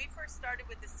 Yes. When we first started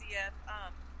with the CF,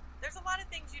 there's a lot of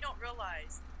things you don't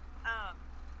realize.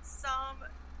 Some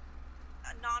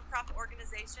nonprofit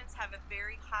organizations have a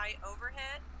very high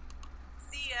overhead.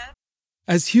 CF.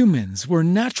 As humans, we're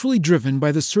naturally driven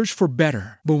by the search for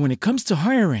better. But when it comes to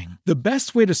hiring, the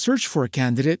best way to search for a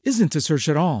candidate isn't to search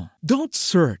at all. Don't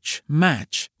search,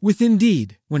 match with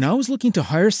Indeed. When I was looking to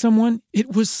hire someone,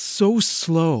 it was so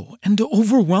slow and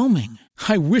overwhelming.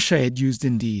 I wish I had used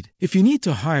Indeed. If you need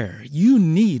to hire, you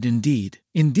need Indeed.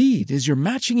 Indeed is your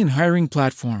matching and hiring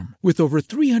platform with over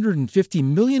 350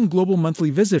 million global monthly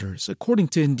visitors, according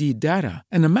to Indeed data,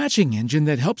 and a matching engine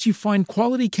that helps you find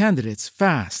quality candidates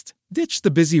fast. Ditch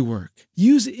the busy work.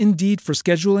 Use Indeed for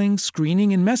scheduling,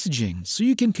 screening, and messaging so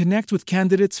you can connect with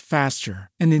candidates faster.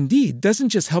 And Indeed doesn't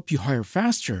just help you hire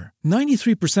faster.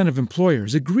 93% of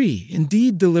employers agree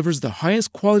Indeed delivers the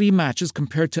highest quality matches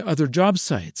compared to other job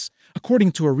sites,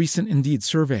 according to a recent Indeed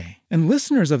survey. And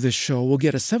listeners of this show will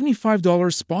get a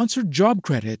 $75 sponsored job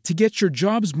credit to get your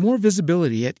jobs more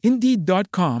visibility at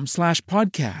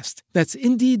Indeed.com/podcast. That's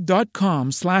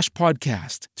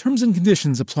Indeed.com/podcast. Terms and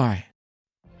conditions apply.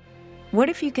 What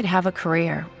if you could have a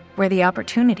career where the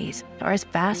opportunities are as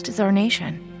vast as our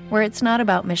nation, where it's not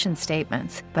about mission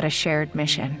statements, but a shared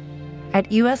mission? At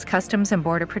U.S. Customs and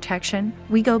Border Protection,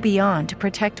 we go beyond to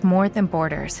protect more than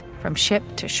borders. From ship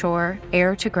to shore,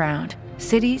 air to ground,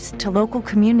 cities to local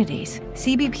communities,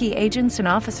 CBP agents and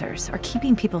officers are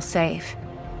keeping people safe.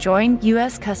 Join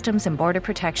U.S. Customs and Border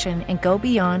Protection and go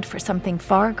beyond for something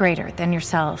far greater than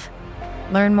yourself.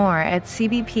 Learn more at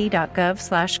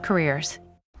cbp.gov/careers.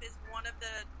 Is one of the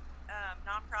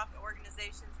nonprofit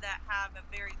organizations that have a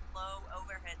very low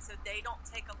overhead, so they don't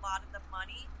take a lot of the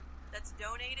money that's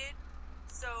donated.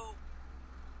 So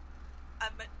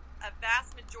a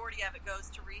vast majority of it goes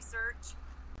to research.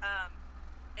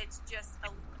 It's just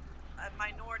a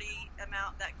minority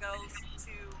amount that goes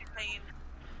to paying,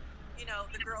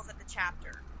 the girls at the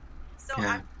chapter. So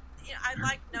I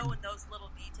like knowing those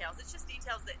little details. It's just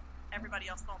details that everybody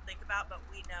else don't think about, but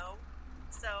we know.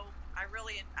 So I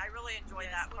really enjoy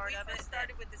that part of it.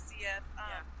 Started with the CF.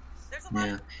 There's a lot.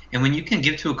 Yeah, and when you can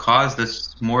give to a cause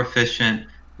that's more efficient,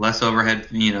 less overhead,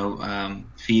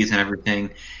 fees and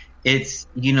everything, it's,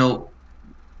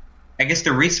 I guess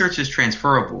the research is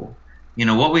transferable.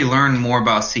 What we learn more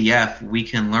about CF, we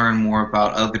can learn more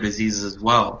about other diseases as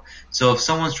well. So if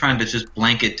someone's trying to just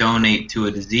blanket donate to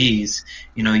a disease,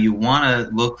 you want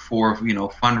to look for,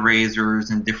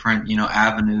 fundraisers and different,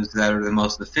 avenues that are the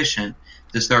most efficient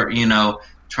to start,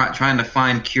 trying to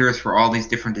find cures for all these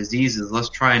different diseases. Let's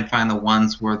try and find the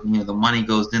ones where, the money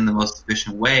goes in the most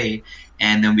efficient way.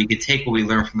 And then we could take what we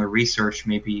learned from the research,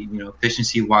 maybe,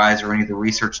 efficiency-wise or any of the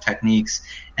research techniques,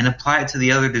 and apply it to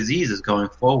the other diseases going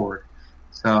forward.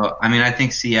 So, I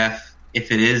think CF,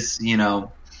 if it is,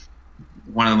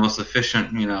 one of the most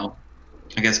efficient,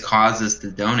 causes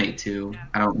to donate to,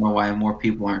 I don't know why more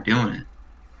people aren't doing it.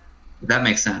 But that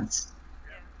makes sense.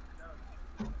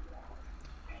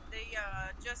 They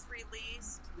just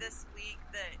released this week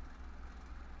that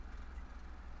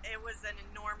it was an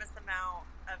enormous amount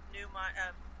of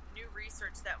new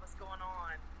research that was going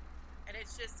on, and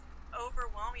it's just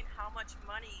overwhelming how much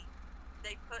money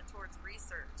they put towards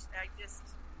research.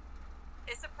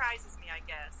 It surprises me, I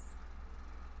guess.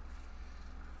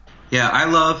 Yeah, I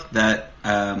love that.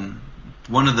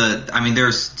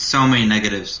 There's so many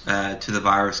negatives to the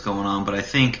virus going on, but I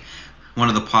think one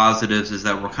of the positives is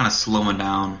that we're kind of slowing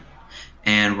down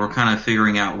and we're kind of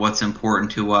figuring out what's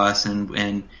important to us,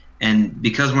 and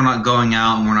because we're not going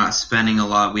out and we're not spending a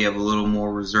lot, we have a little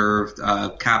more reserved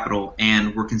capital,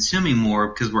 and we're consuming more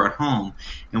because we're at home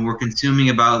and we're consuming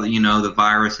about the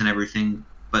virus and everything.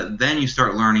 But then you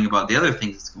start learning about the other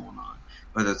things that's going on,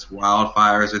 whether it's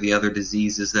wildfires or the other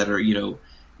diseases that are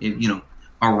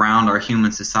around our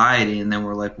human society. And then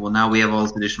we're like, well, now we have all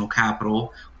this additional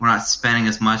capital. We're not spending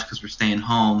as much because we're staying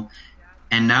home.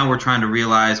 And now we're trying to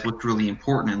realize what's really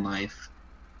important in life.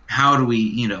 How do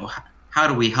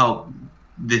we help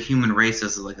the human race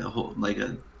as like a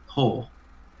whole?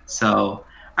 So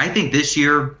I think this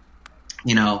year,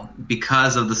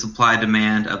 because of the supply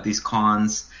demand of these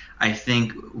cons, I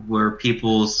think where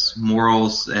people's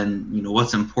morals and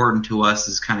what's important to us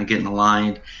is kind of getting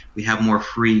aligned. We have more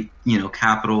free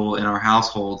capital in our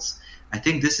households. I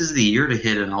think this is the year to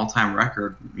hit an all-time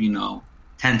record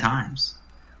 10 times.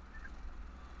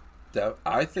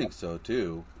 I think so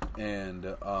too.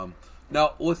 And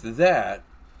now with that,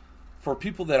 for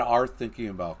people that are thinking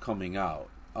about coming out,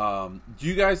 do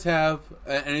you guys have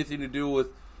anything to do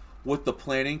with the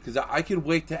planning? Because I can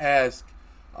wait to ask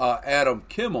Adam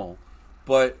Kimmel,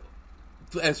 but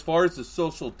as far as the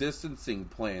social distancing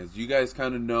plans, you guys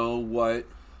kind of know what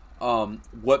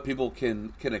people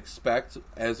can expect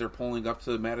as they're pulling up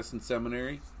to Madison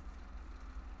Seminary?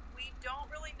 We don't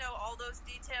really know all those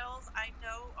details. I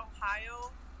know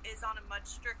Ohio is on a much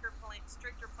stricter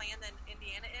plan than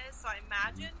Indiana is, so I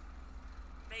imagine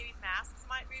maybe masks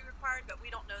might be required, but we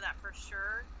don't know that for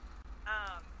sure.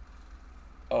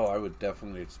 I would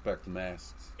definitely expect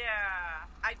masks. Yeah,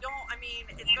 it's going to be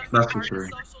hard to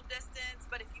social distance,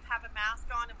 but if you have a mask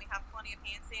on and we have plenty of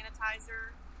hand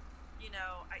sanitizer,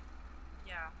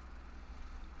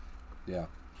 Yeah.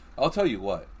 I'll tell you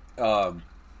what,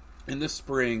 in the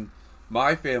spring,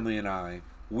 my family and I,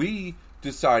 we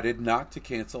decided not to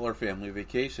cancel our family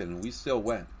vacation, and we still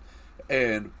went.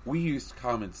 And we used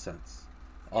common sense.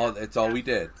 That's all we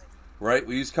did. Right?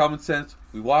 We used common sense.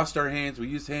 We washed our hands. We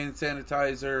used hand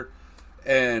sanitizer.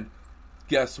 And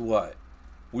guess what?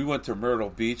 We went to Myrtle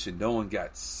Beach and no one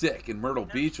got sick. And Myrtle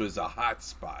Beach was a hot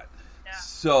spot. Yeah.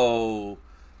 So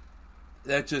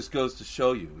that just goes to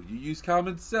show you. You use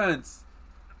common sense.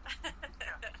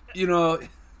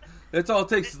 That's all it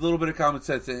takes is a little bit of common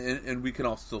sense. And we can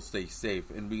all still stay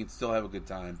safe. And we can still have a good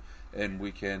time. And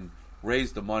we can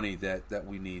raise the money that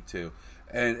we need to.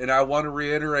 And I want to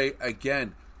reiterate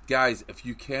again, guys, if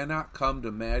you cannot come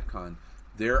to MadCon,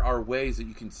 there are ways that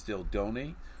you can still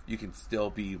donate. You can still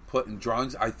be put in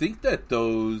drawings. I think that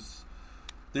there's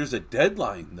a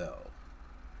deadline though.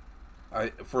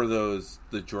 For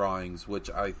the drawings, which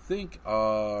I think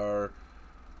are,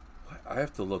 I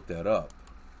have to look that up.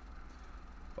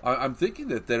 I'm thinking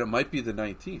that it might be the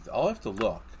 19th. I'll have to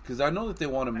look because I know that they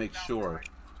want to make sure.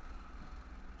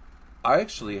 I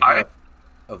actually have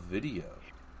a video.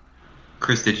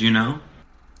 Chris, did you know?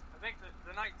 I think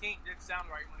the 19th did sound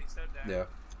right when he said that. Yeah.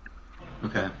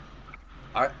 Okay.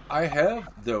 I have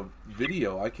the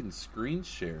video. I can screen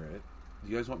share it.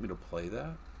 Do you guys want me to play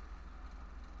that?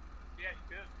 Yeah, you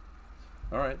could.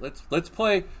 All right, let's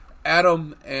play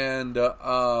Adam and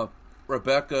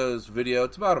Rebecca's video.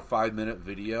 It's about a 5-minute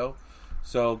video.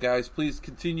 So, guys, please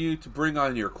continue to bring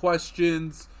on your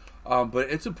questions. But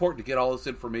it's important to get all this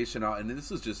information out, and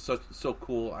this is just so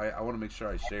cool. I want to make sure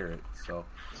I share it. So,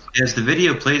 as the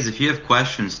video plays, if you have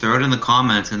questions, throw it in the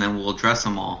comments, and then we'll address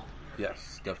them all.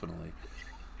 Yes, definitely.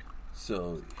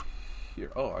 So,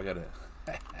 here. Oh, I gotta.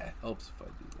 It helps if I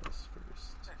do this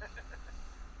first.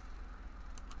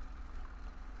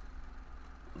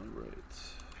 All right.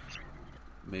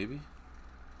 Maybe.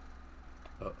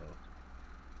 Uh-oh.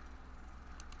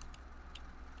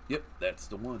 Yep, that's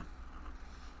the one.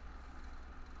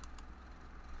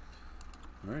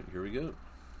 All right, here we go.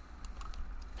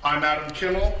 I'm Adam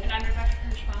Kimmel. And I'm Rebecca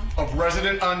Kirschbaum. Of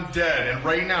Resident Undead. And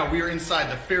right now we are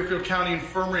inside the Fairfield County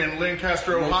Infirmary in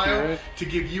Lancaster, Ohio to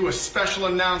give you a special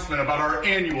announcement about our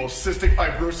annual cystic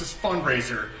fibrosis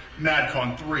fundraiser,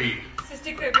 MadCon 3.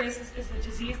 Cystic fibrosis is a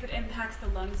disease that impacts the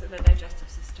lungs and the digestive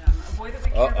system. A boy that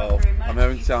we care about very much, I'm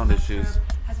having sound issues.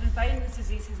 Has been fighting this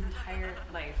disease his entire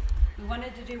life. We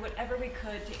wanted to do whatever we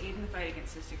could to aid in the fight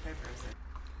against cystic fibrosis.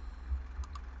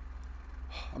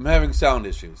 I'm having sound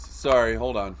issues. Sorry,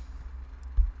 hold on.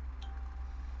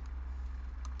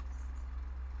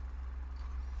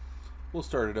 We'll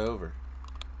start it over.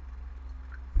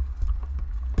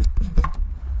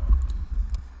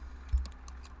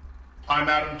 I'm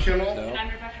Adam Kimmel. And I'm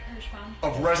Rebecca Kirschbaum.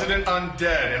 Of Resident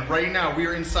Undead. And right now we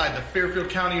are inside the Fairfield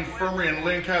County Infirmary in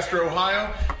Lancaster,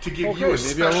 Ohio to give you a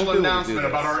special announcement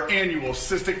about our annual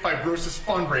cystic fibrosis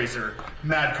fundraiser,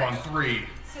 MadCon 3.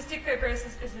 Cystic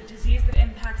fibrosis is a disease that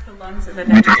impacts the lungs and the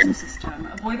digestive system.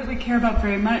 A boy that we care about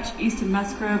very much, Easton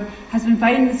Musgrove, has been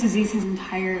fighting this disease his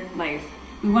entire life.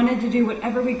 We wanted to do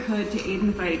whatever we could to aid in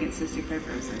the fight against cystic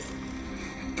fibrosis.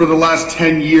 For the last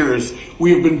 10 years,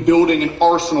 we have been building an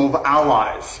arsenal of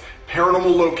allies,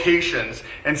 paranormal locations,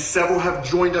 and several have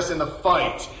joined us in the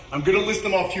fight. I'm going to list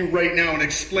them off to you right now and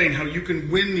explain how you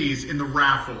can win these in the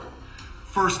raffle.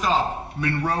 First up,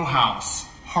 Monroe House,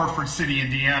 Hartford City,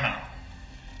 Indiana.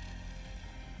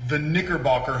 The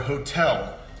Knickerbocker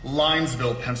Hotel,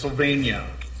 Linesville, Pennsylvania.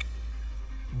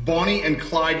 Bonnie and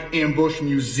Clyde Ambush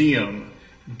Museum,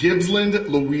 Gibbsland,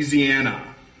 Louisiana.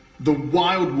 The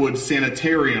Wildwood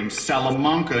Sanitarium,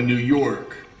 Salamanca, New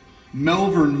York.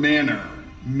 Melvern Manor,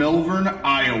 Melvern,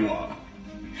 Iowa.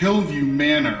 Hillview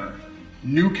Manor,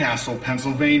 Newcastle,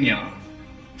 Pennsylvania.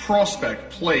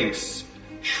 Prospect Place,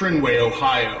 Trinway,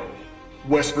 Ohio.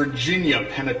 West Virginia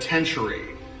Penitentiary,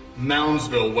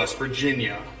 Moundsville, West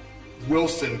Virginia.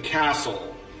 Wilson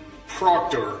Castle,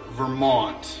 Proctor,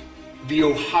 Vermont. The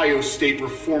Ohio State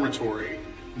Reformatory,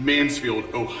 Mansfield,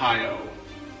 Ohio.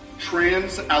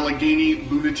 Trans-Allegheny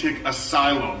Lunatic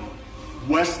Asylum,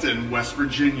 Weston, West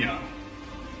Virginia.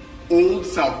 Old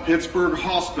South Pittsburgh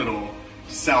Hospital,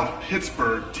 South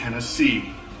Pittsburgh,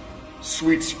 Tennessee.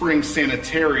 Sweet Springs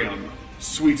Sanitarium,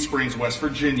 Sweet Springs, West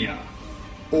Virginia.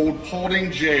 Old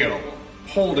Paulding Jail,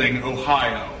 Paulding,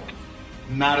 Ohio.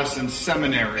 Madison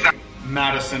Seminary,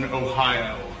 Madison,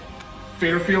 Ohio.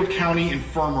 Fairfield County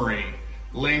Infirmary,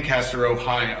 Lancaster,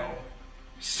 Ohio.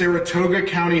 Saratoga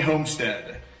County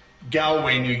Homestead,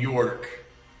 Galway, New York.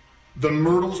 The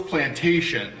Myrtles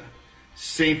Plantation,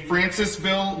 St.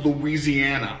 Francisville,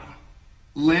 Louisiana.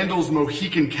 Landell's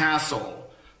Mohican Castle,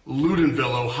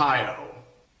 Ludenville, Ohio.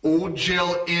 Old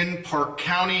Jail Inn, Park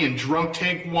County and Drunk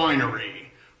Tank Winery,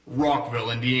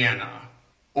 Rockville, Indiana.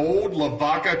 Old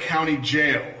Lavaca County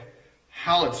Jail,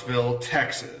 Hallettsville,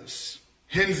 Texas.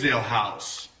 Hinsdale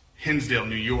House, Hinsdale,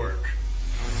 New York.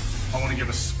 I want to give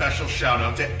a special shout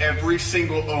out to every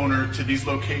single owner to these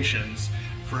locations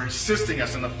for assisting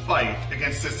us in the fight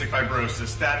against cystic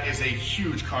fibrosis. That is a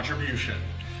huge contribution.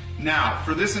 Now,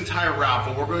 for this entire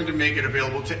raffle, we're going to make it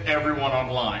available to everyone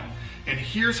online. And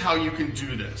here's how you can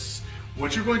do this.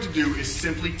 What you're going to do is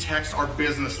simply text our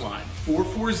business line,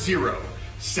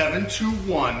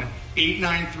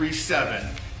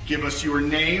 440-721-8937. Give us your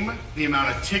name, the amount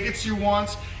of tickets you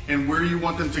want, and where you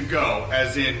want them to go,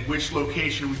 as in which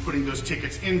location we're putting those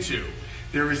tickets into.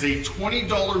 There is a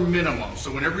 $20 minimum,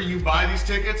 so whenever you buy these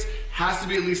tickets, has to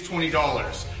be at least $20.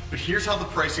 But here's how the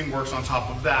pricing works on top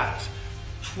of that.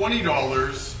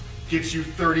 $20 gets you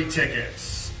 30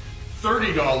 tickets.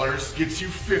 $30 gets you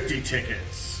 50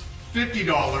 tickets.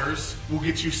 $50 will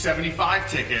get you 75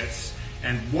 tickets.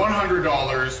 And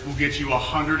 $100 will get you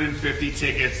 150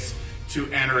 tickets to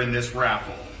enter in this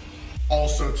raffle.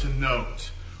 Also to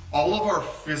note, all of our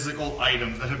physical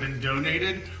items that have been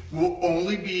donated will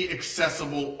only be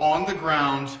accessible on the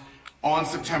ground on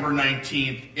September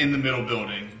 19th in the middle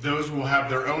building. Those will have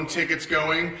their own tickets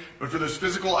going, but for those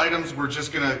physical items, we're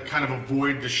just gonna kind of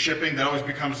avoid the shipping. That always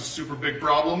becomes a super big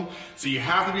problem. So you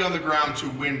have to be on the ground to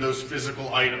win those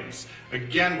physical items.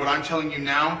 Again, what I'm telling you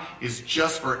now is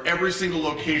just for every single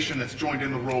location that's joined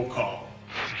in the roll call.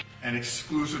 And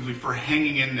exclusively for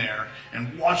hanging in there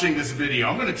and watching this video.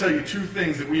 I'm going to tell you two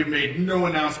things that we have made no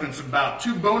announcements about,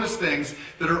 two bonus things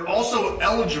that are also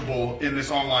eligible in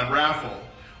this online raffle.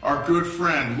 Our good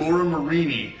friend, Laura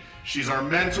Marini, she's our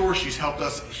mentor. She's helped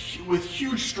us with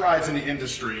huge strides in the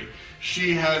industry.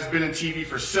 She has been in TV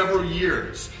for several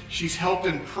years. She's helped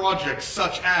in projects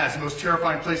such as Most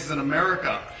Terrifying Places in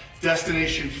America,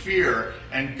 Destination Fear,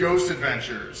 and Ghost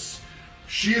Adventures.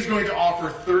 She is going to offer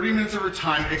 30 minutes of her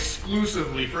time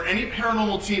exclusively for any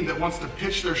paranormal team that wants to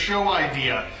pitch their show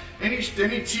idea, any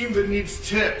team that needs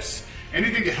tips,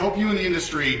 anything to help you in the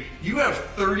industry. You have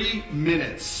 30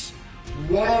 minutes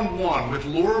one-on-one with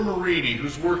Laura Marini,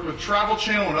 who's worked with Travel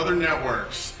Channel and other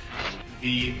networks.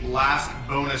 The last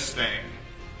bonus thing.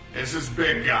 This is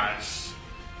big, guys.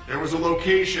 There was a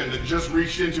location that just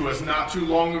reached into us not too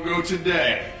long ago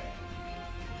today.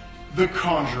 The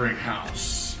Conjuring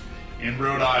House in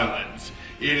Rhode Island.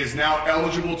 It is now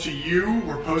eligible to you.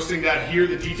 We're posting that here.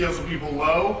 The details will be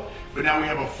below. But now we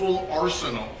have a full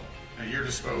arsenal at your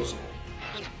disposal.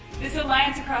 This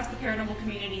alliance across the paranormal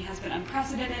community has been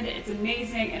unprecedented. It's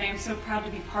amazing, and I am so proud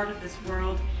to be part of this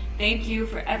world. Thank you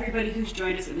for everybody who's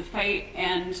joined us in the fight,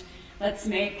 and let's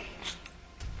make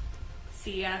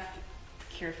CF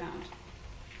Cure Found.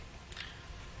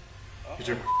 You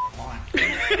took my line. I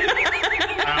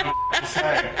don't know what to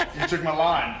say. You took my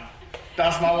line.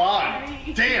 That's my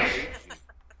line. Damn.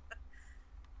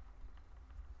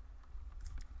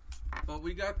 Well,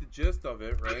 we got the gist of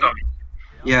it, right?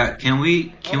 Yeah. Can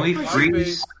we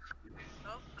freeze?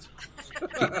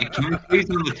 Can we freeze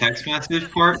on the text message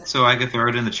part so I can throw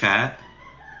it in the chat?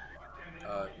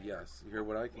 Yes. Here,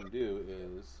 what I can do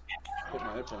is put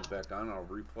my headphones back on. I'll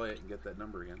replay it and get that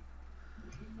number again.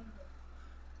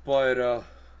 But,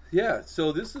 yeah,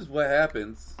 so this is what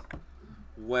happens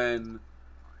when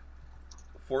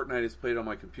Fortnite is played on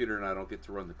my computer and I don't get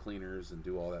to run the cleaners and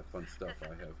do all that fun stuff. I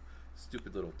have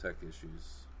stupid little tech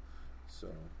issues. So,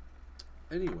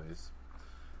 anyways.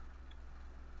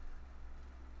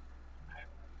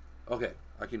 Okay,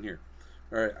 I can hear.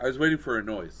 Alright, I was waiting for a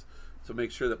noise to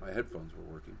make sure that my headphones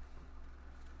were working.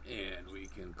 And we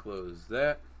can close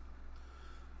that.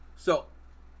 So,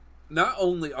 not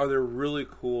only are there really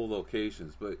cool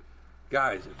locations, but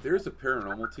guys, if there's a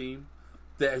paranormal team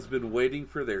that has been waiting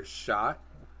for their shot,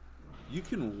 you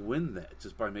can win that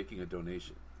just by making a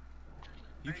donation.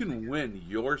 You can win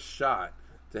your shot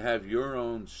to have your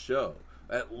own show.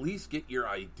 At least get your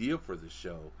idea for the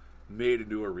show made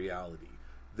into a reality.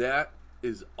 That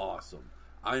is awesome.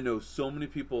 I know so many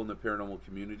people in the paranormal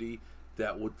community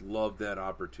that would love that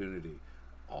opportunity.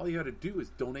 All you got to do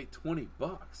is donate $20,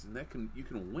 and you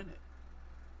can win it.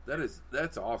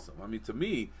 That's awesome. I mean, to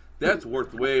me, that's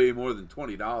worth way more than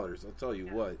 $20. I'll tell you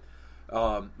what.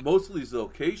 Most of these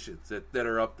locations that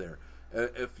are up there,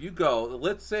 if you go,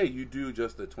 let's say you do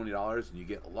just the $20 and you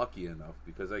get lucky enough,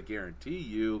 because I guarantee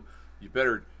you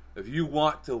better, if you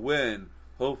want to win,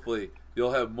 hopefully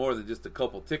you'll have more than just a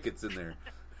couple tickets in there.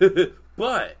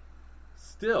 But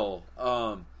still,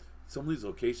 some of these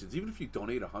locations, even if you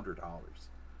donate $100,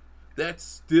 that's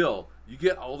still, you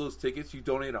get all those tickets, you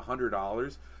donate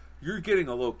 $100, you're getting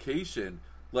a location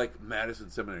like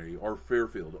Madison Seminary or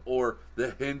Fairfield or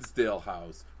the Hinsdale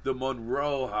House, the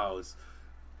Monroe House.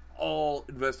 All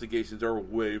investigations are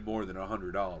way more than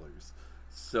 $100.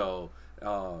 So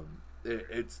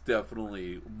it's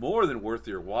definitely more than worth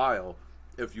your while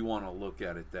if you want to look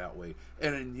at it that way.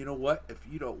 And you know what? If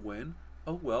you don't win,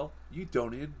 oh well, you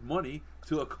donated money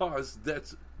to a cause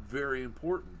that's very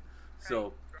important.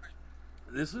 So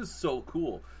this is so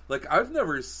cool. Like, I've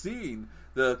never seen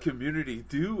the community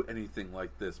do anything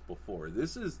like this before.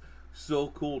 This is so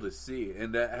cool to see,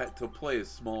 and to play a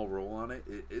small role on it,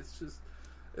 it's just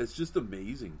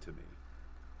amazing to me.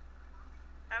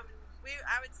 I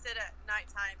would sit at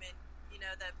nighttime, and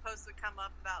the posts would come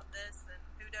up about this and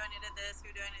who donated this,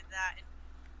 who donated that, and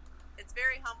it's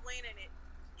very humbling, and it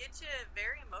gets you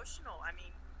very emotional. I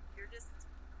mean, you're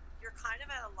kind of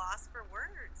at a loss for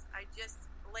words.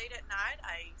 Late at night,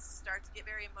 I start to get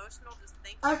very emotional just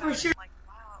thinking about it. Like,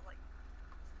 wow, like,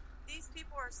 these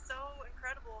people are so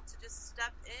incredible to just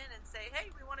step in and say,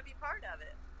 hey, we want to be part of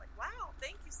it. Like, wow,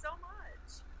 thank you so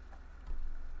much.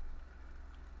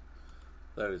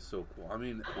 That is so cool. I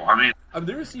mean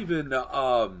there's even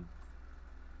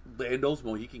Lando's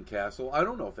Mohican Castle. I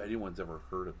don't know if anyone's ever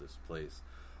heard of this place.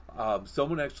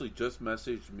 Someone actually just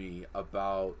messaged me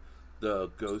about the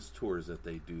ghost tours that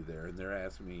they do there, and they're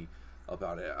asking me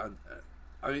about it.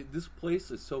 I mean, this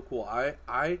place is so cool. I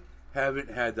haven't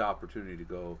had the opportunity to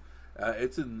go.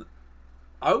 It's in,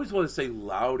 I always want to say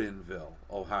Loudonville,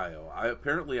 Ohio.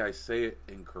 Apparently I say it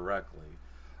incorrectly,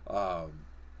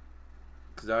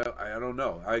 because I don't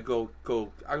know. I go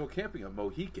camping at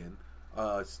Mohican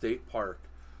State Park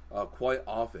quite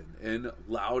often in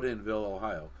Loudonville,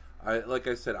 Ohio. Like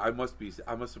I said, I must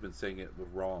have been saying it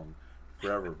wrong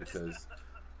forever, because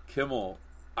Kimmel,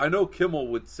 I know Kimmel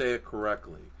would say it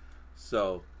correctly.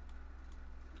 So,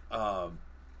 but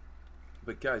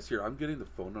guys, here, I'm getting the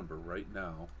phone number right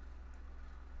now.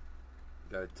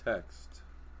 Got a text.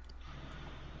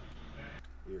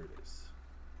 Here it is.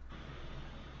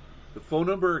 The phone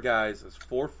number, guys, is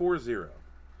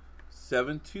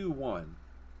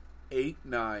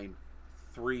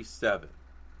 440-721-8937.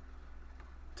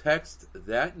 Text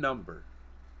that number,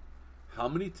 how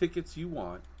many tickets you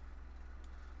want,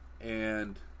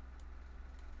 and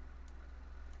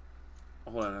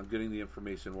hold on, I'm getting the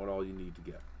information, what all you need to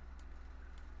get.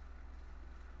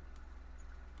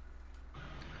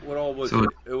 What all was it?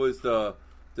 It was the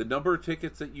number of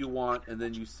tickets that you want, and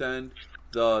then you send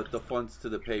the funds to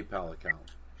the PayPal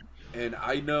account. And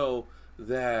I know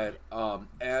that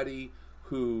Addie,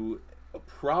 who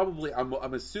probably,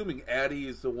 I'm assuming Addie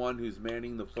is the one who's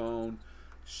manning the phone,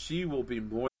 she will be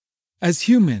more. As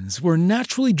humans, we're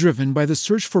naturally driven by the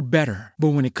search for better.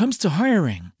 But when it comes to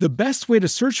hiring, the best way to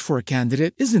search for a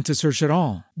candidate isn't to search at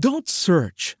all. Don't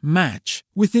search, match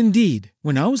with Indeed.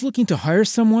 When I was looking to hire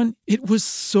someone, it was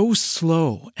so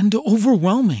slow and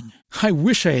overwhelming. I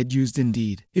wish I had used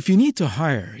Indeed. If you need to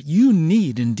hire, you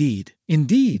need Indeed.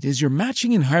 Indeed is your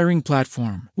matching and hiring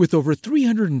platform with over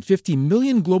 350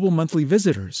 million global monthly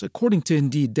visitors, according to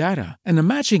Indeed data, and a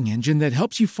matching engine that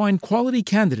helps you find quality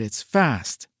candidates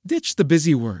fast. Ditch the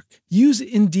busy work. Use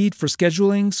Indeed for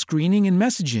scheduling, screening, and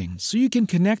messaging so you can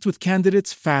connect with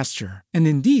candidates faster. And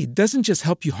Indeed doesn't just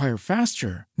help you hire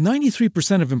faster.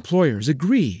 93% of employers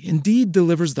agree Indeed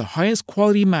delivers the highest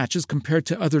quality matches compared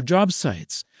to other job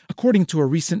sites, according to a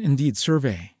recent Indeed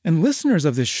survey. And listeners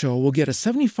of this show will get a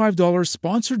 $75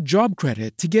 sponsored job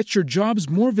credit to get your jobs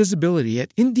more visibility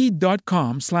at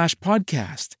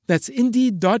Indeed.com/podcast. That's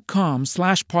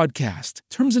Indeed.com/podcast.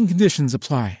 Terms and conditions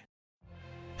apply.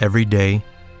 Every day,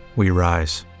 we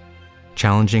rise,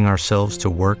 challenging ourselves to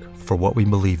work for what we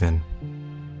believe in.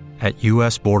 At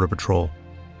U.S. Border Patrol,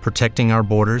 protecting our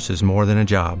borders is more than a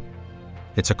job.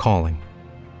 It's a calling.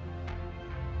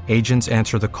 Agents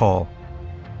answer the call,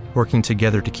 working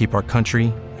together to keep our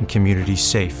country and communities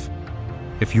safe.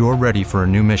 If you're ready for a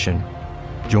new mission,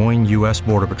 join U.S.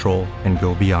 Border Patrol and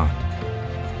go beyond.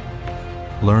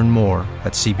 Learn more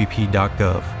at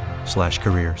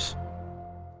cbp.gov/careers.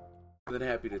 Then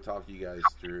happy to talk you guys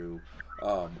through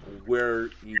where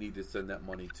you need to send that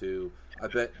money to. I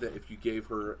bet that if you gave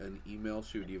her an email,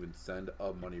 she would even send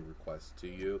a money request to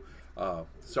you.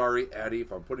 Sorry, Addie,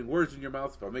 if I'm putting words in your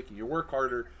mouth, if I'm making you work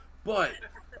harder, but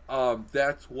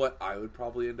that's what I would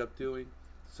probably end up doing.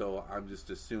 So I'm just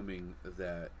assuming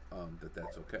that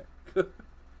that's okay.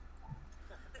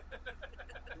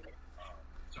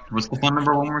 What's the phone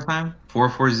number one more time?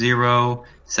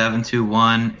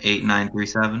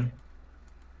 440-721-8937.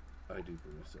 I do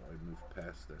believe so. I moved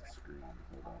past that screen.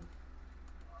 Hold on.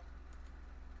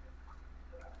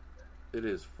 It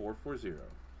is 440.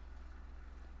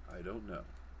 I don't know.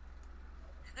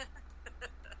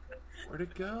 Where'd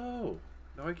it go?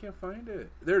 No, I can't find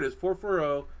it. There it is.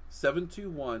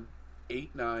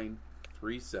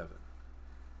 440-721-8937.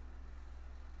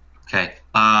 Okay.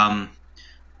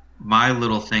 My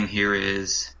little thing here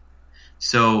is,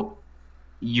 so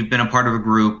you've been a part of a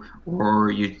group,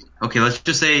 or let's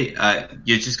just say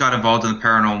you just got involved in the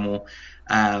paranormal,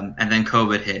 and then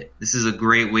COVID hit. This is a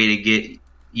great way to get,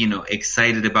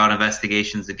 excited about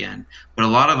investigations again. But a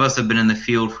lot of us have been in the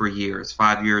field for years,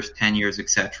 5 years, 10 years,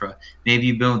 etc. Maybe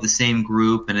you've been with the same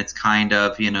group, and it's kind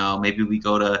of, maybe we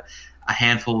go to a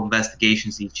handful of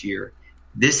investigations each year.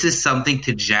 This is something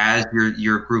to jazz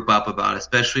your group up about,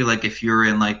 especially like if you're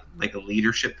in like a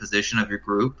leadership position of your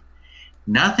group.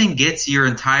 Nothing gets your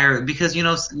entire, because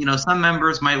some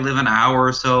members might live an hour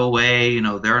or so away.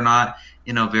 They're not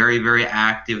very, very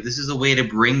active. This is a way to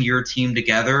bring your team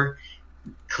together,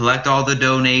 collect all the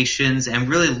donations, and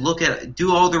really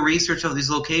do all the research of these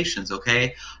locations.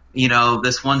 Okay,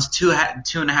 this one's two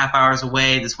and a half hours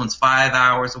away. This one's 5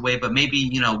 hours away, but maybe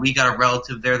we got a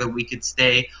relative there that we could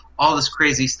stay. All this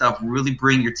crazy stuff. Really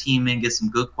bring your team in, get some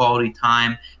good quality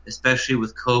time, especially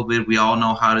with COVID. We all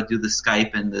know how to do the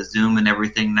Skype and the Zoom and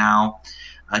everything now.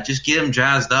 Just get them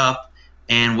jazzed up.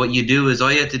 And what you do is,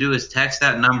 all you have to do is text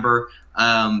that number.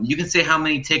 You can say how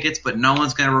many tickets, but no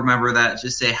one's going to remember that.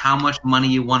 Just say how much money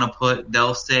you want to put.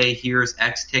 They'll say, here's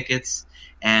X tickets,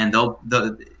 and they'll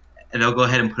go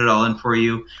ahead and put it all in for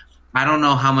you. I don't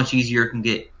know how much easier it can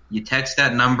get. You text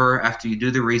that number after you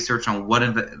do the research on what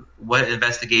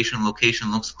investigation location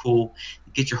looks cool.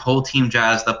 You get your whole team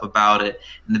jazzed up about it.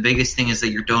 And the biggest thing is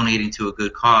that you're donating to a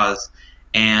good cause.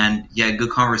 And you had good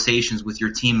conversations with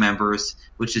your team members,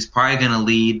 which is probably going to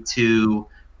lead to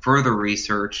further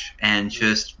research, and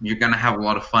just you're going to have a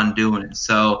lot of fun doing it.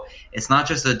 So it's not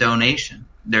just a donation.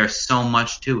 There's so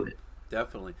much to it.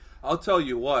 Definitely. I'll tell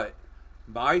you what,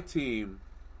 my team,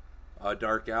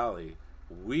 Dark Alley,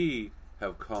 we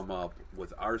have come up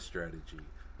with our strategy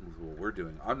and what we're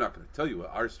doing. I'm not going to tell you what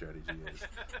our strategy is,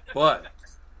 but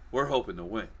we're hoping to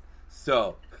win.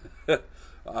 So,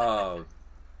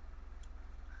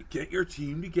 get your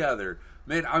team together.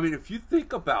 Man, I mean, if you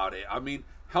think about it, I mean,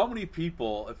 how many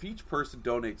people, if each person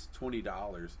donates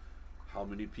 $20, how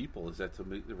many people is that to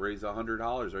raise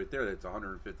 $100 right there? That's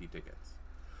 150 tickets.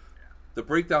 The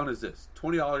breakdown is this.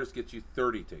 $20 gets you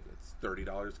 30 tickets.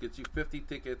 $30 gets you 50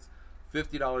 tickets.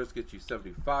 $50 gets you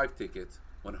 75 tickets.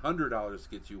 $100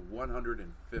 gets you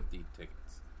 150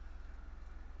 tickets.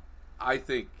 I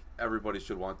think everybody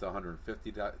should want the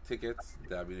 150 tickets.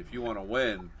 I mean, if you want to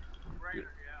win,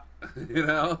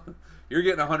 you're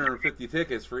getting 150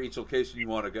 tickets for each location you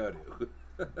want to go to.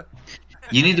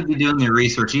 You need to be doing your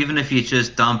research, even if you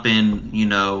just dump in,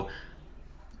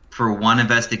 for one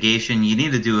investigation, you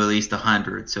need to do at least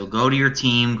 100. So go to your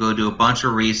team, go do a bunch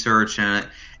of research, and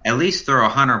at least throw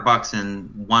 $100 in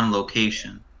one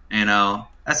location.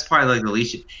 That's probably like the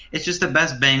least. It's just the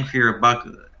best bang for your buck,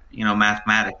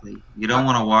 mathematically. You don't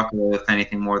want to walk away with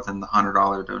anything more than the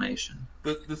 $100 donation.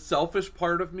 The selfish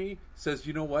part of me says,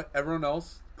 you know what? Everyone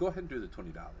else, go ahead and do the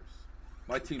 $20.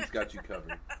 My team's got you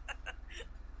covered.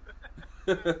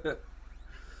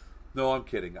 No, I'm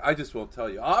kidding. I just won't tell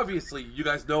you. Obviously, you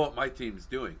guys know what my team's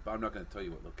doing, but I'm not going to tell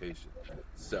you what location.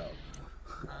 So,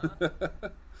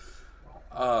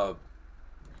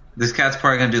 this cat's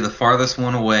probably going to do the farthest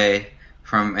one away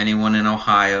from anyone in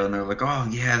Ohio, and they're like, "Oh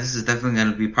yeah, this is definitely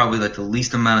going to be probably like the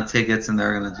least amount of tickets," and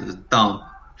they're going to just dump.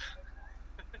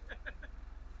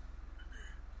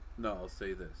 No, I'll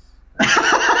say this.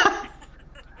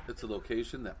 It's a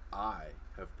location that I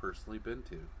have personally been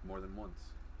to more than once.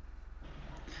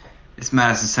 It's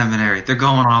Madison Seminary. They're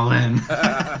going all in.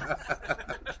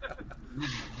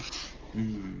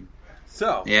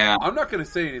 So, yeah. I'm not going to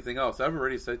say anything else. I've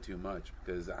already said too much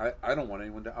because I don't want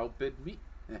anyone to outbid me.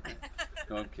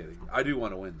 No, I'm kidding. I do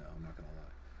want to win, though. I'm not going to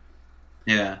lie.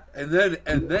 Yeah. And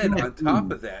then on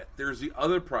top of that, there's the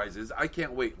other prizes. I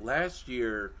can't wait. Last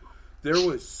year, there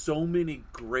was so many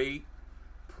great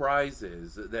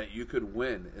prizes that you could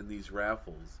win in these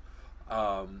raffles.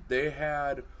 They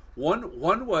had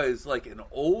one was like an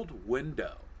old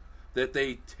window that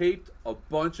they taped a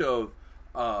bunch of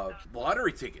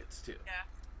lottery tickets to.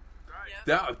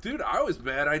 Dude, I was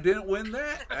mad I didn't win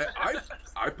that.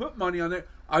 I put money on that.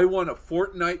 I won a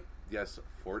Fortnite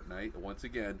once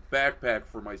again backpack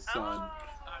for my son.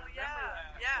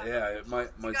 Yeah, my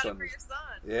son. For your son.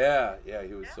 Yeah,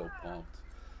 he was so pumped.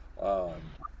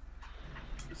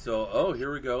 So,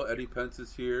 here we go. Eddie Pence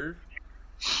is here.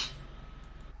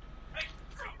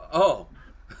 Oh,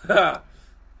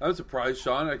 I'm surprised,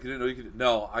 Sean. I didn't know you could.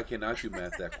 No, I cannot do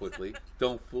math that quickly.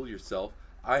 Don't fool yourself.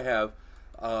 I have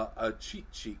a cheat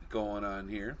sheet going on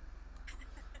here.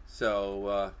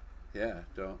 So,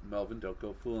 Melvin, don't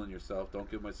go fooling yourself. Don't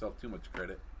give myself too much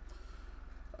credit.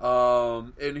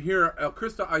 And here,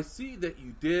 Krista, I see that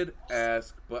you did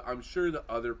ask, but I'm sure the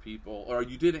other people, or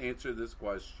you did answer this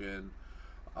question,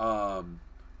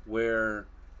 where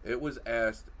it was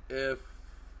asked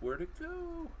where'd it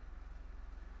go?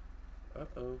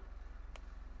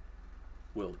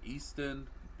 Will Easton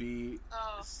be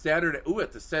Saturday? Ooh,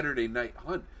 at the Saturday night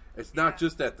hunt. It's not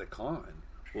just at the con.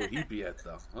 Will he be at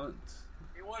the hunt?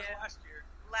 He was last year.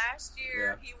 Last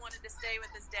year, he wanted to stay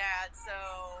with his dad, so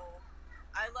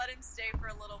I let him stay for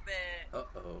a little bit.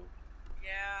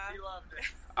 Yeah. He loved it.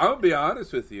 I'm going to be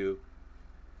honest with you.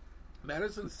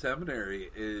 Madison Seminary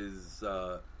is,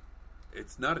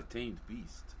 it's not a tamed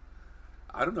beast.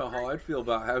 I don't know how I'd feel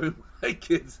about having my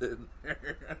kids in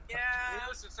there. Yeah.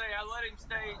 Needless to say, I let him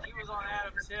stay. He was on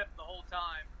Adam's hip the whole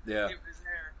time. Yeah. He was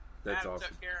there. That's Adam awesome.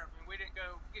 took care of him. We didn't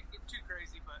go get too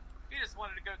crazy, but he just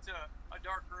wanted to go to a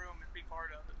dark room and be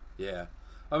part of it. Yeah.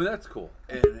 I mean, that's cool.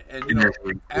 And you know,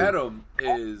 Adam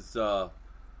is,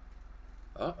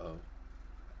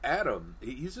 Adam,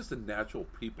 he's just a natural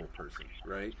people person,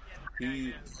 right?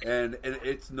 And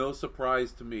it's no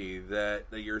surprise to me that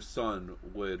your son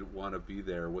would want to be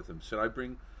there with him. What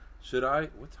time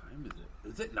is it?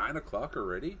 Is it 9:00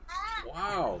 already?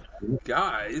 Wow.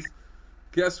 Guys,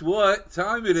 guess what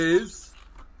time it is?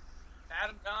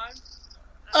 Adam time?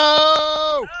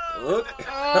 Oh! Look.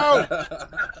 Oh!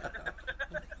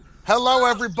 Hello,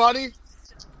 everybody.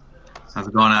 How's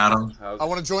it going, Adam? I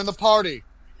want to join the party.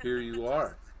 Here you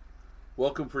are.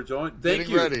 Welcome for joining.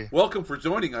 Getting ready. Welcome for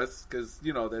joining us, because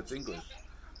that's English.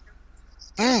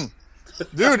 Dude,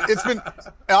 it's been.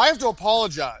 I have to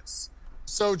apologize.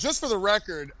 So, just for the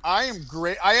record, I am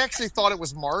great. I actually thought it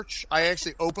was March. I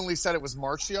actually openly said it was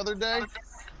March the other day.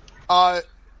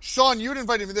 Sean, you'd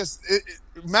invited me to this.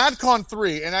 MadCon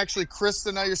 3, and actually,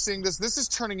 Krista, now you're seeing this. This is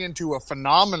turning into a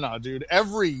phenomena, dude,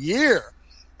 every year.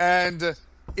 And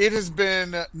it has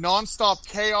been nonstop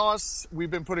chaos. We've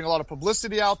been putting a lot of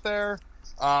publicity out there.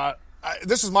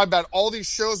 This is my bad. All these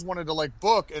shows wanted to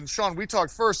book, and Sean, we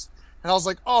talked first, and I was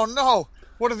like, "Oh no,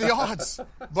 what are the odds?"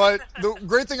 But the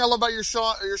great thing I love about your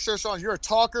show, Sean, is you're a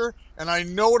talker, and I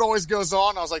know what always goes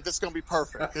on. I was like, "This is gonna be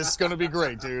perfect. This is gonna be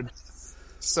great, dude."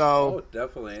 So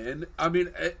definitely, and I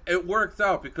mean, it works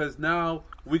out because now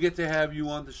we get to have you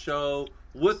on the show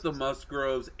with the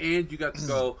Musgroves, and you got to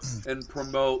go and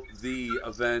promote the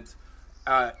event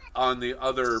on the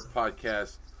other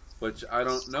podcast, which I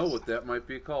don't know what that might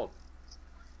be called.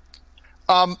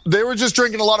 They were just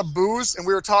drinking a lot of booze, and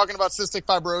we were talking about cystic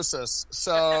fibrosis.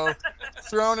 So,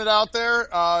 throwing it out there.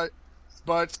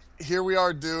 But here we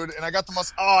are, dude. And I got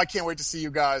the I can't wait to see you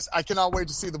guys. I cannot wait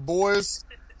to see the boys.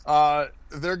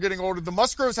 They're getting older. The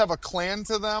Musgroves have a clan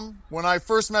to them. When I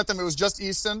first met them, it was just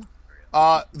Easton.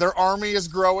 Their army is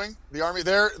growing. The army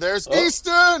there's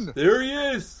Easton. There he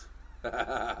is.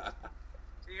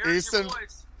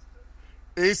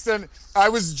 Easton. I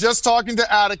was just talking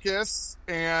to Atticus,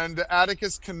 and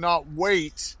Atticus cannot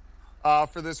wait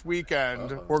for this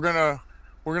weekend. We're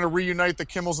We're going to reunite the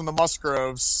Kimmels and the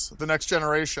Musgroves, the next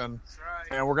generation. That's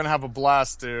right. And we're going to have a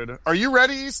blast, dude. Are you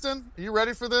ready, Easton? Are you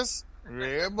ready for this?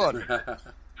 Yeah, buddy. He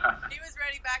was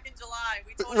ready back in July.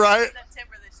 We told him right? in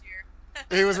September this year.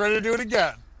 He was ready to do it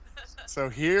again. So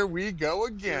here we go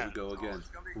again.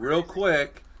 Real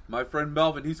quick, my friend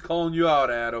Melvin, he's calling you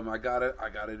out, Adam. I gotta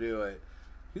do it.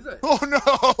 He's like, oh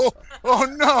no,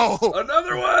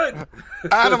 another one.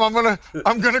 Adam, I'm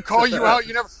gonna call you out.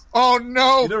 You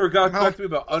never got back to me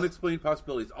about unexplained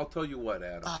possibilities. I'll tell you what,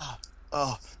 Adam.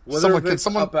 Whether it's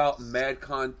about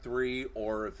MadCon 3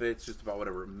 or if it's just about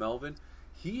whatever, Melvin,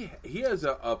 he has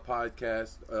a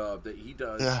podcast that he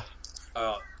does.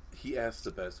 Yeah. He asks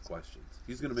the best questions.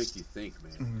 He's gonna make you think,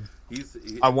 man.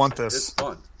 I want this.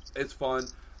 It's fun.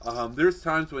 There's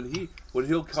times when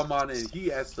he'll come on and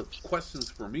he asks the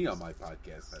questions for me on my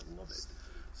podcast. I love it.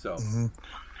 So,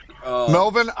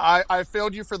 Melvin, I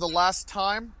failed you for the last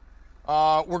time.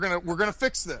 We're gonna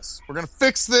fix this. We're gonna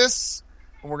fix this,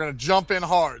 and we're gonna jump in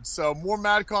hard. So more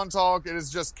MadCon talk. It is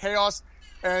just chaos.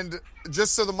 And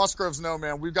just so the Musgroves know,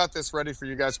 man, we've got this ready for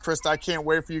you guys. Chris, I can't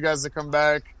wait for you guys to come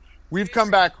back. We've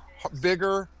come back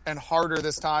bigger and harder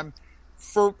this time.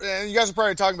 And you guys are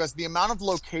probably talking about this, the amount of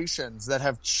locations that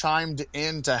have chimed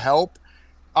in to help.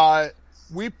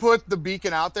 We put the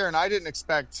beacon out there, and I didn't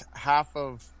expect half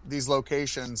of these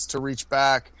locations to reach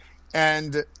back,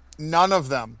 and none of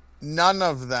them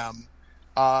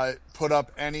put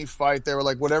up any fight. They were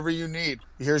like, whatever you need,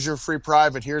 here's your free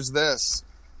private, here's this.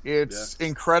 It's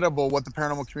incredible what the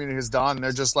paranormal community has done.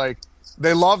 They're just like,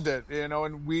 they loved it,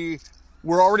 and we're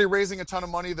already raising a ton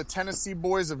of money. The Tennessee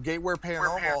boys of Gateway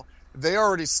Paranormal, they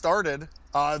already started.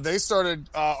 They started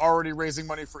already raising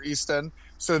money for Easton.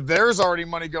 So there's already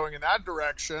money going in that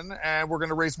direction, and we're going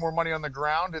to raise more money on the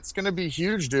ground. It's going to be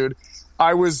huge, dude.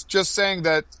 I was just saying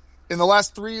that in the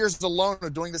last 3 years alone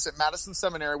of doing this at Madison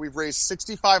Seminary, we've raised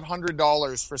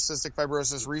 $6,500 for cystic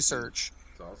fibrosis research.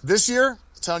 Awesome. This year,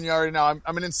 I'm telling you already now,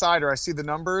 I'm an insider. I see the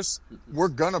numbers. We're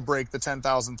going to break the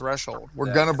 10,000 threshold.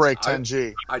 We're going to break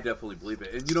 10G. I definitely believe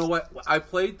it. And you know what? I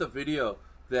played the video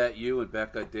that you and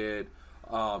Becca did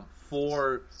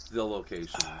for the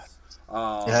locations.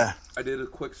 I did a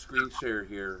quick screen share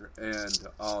here, and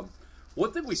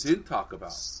one thing we didn't talk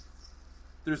about,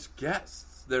 there's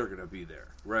guests that are going to be there,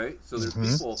 right? So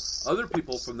there's other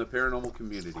people from the paranormal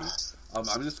community.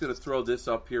 I'm just going to throw this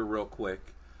up here real quick.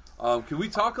 Can we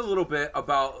talk a little bit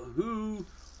about who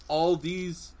all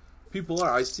these people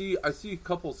are? I see a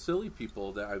couple silly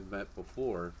people that I've met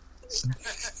before.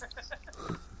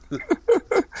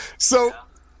 So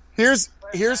here's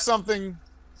something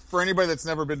for anybody that's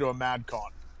never been to a MadCon.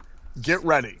 Get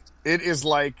ready. It is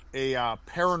like a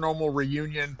paranormal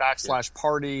reunion /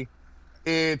 party.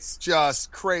 It's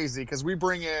just crazy because we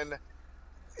bring in,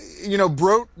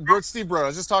 Steve Broad. I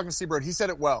was just talking to Steve Broad. He said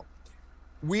it well.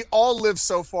 We all live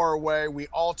so far away. We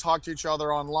all talk to each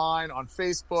other online, on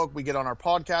Facebook. We get on our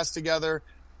podcast together.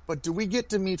 But do we get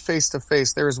to meet face to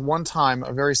face? There is one time,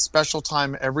 a very special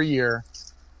time every year,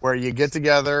 where you get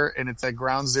together, and it's at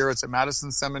Ground Zero. It's at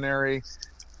Madison Seminary.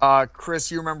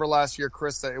 Chris, you remember last year,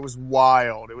 Chris, that it was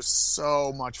wild. It was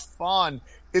so much fun.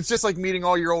 It's just like meeting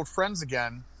all your old friends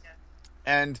again. Yeah.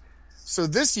 And so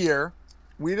this year,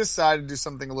 we decided to do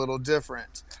something a little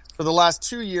different. For the last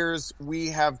 2 years, we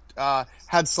have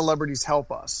had celebrities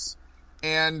help us.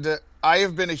 And I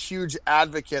have been a huge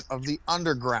advocate of the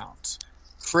underground.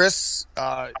 Chris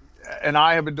and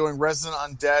I have been doing Resident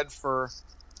Undead for,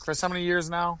 Chris, how many years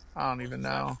now? I don't even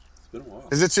know. It's been a while.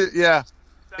 Is it? Yeah.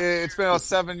 It's been about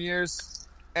 7 years.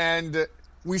 And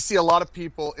we see a lot of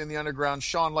people in the underground.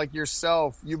 Sean, like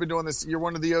yourself, you've been doing this. You're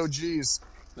one of the OGs.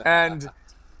 And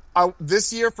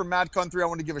this year for MadCon 3, I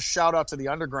want to give a shout out to the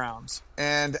underground.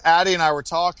 And Addie and I were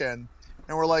talking,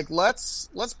 and we're like, let's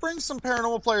bring some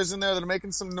paranormal players in there that are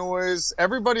making some noise.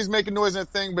 Everybody's making noise in a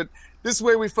thing, but this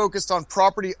way we focused on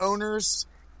property owners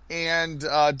and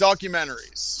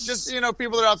documentaries. Just,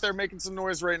 people that are out there making some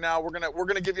noise right now. We're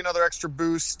gonna give you another extra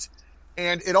boost,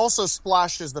 and it also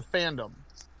splashes the fandom.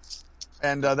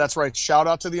 And that's right. Shout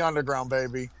out to the underground,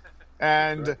 baby.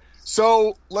 And right.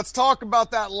 So let's talk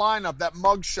about that lineup, that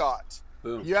mugshot.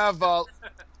 Boom. You have.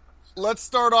 Let's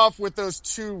start off with those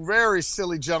two very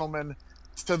silly gentlemen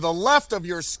to the left of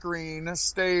your screen,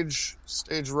 stage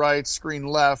right, screen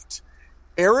left.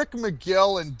 Eric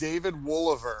McGill and David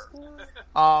Wooliver.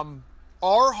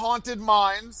 Our Haunted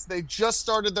Minds. They just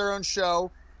started their own show.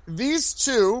 These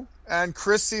two, and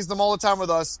Chris sees them all the time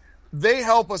with us, they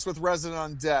help us with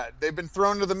Resident Undead. They've been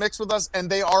thrown into the mix with us, and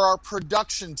they are our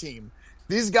production team.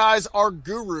 These guys are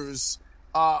gurus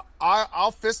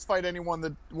I'll fist fight anyone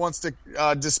that wants to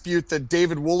dispute that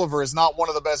David Wooliver is not one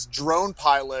of the best drone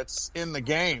pilots in the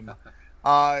game.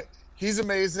 He's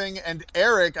amazing. And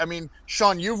Eric, I mean,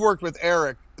 Sean, you've worked with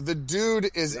Eric. The dude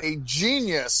is a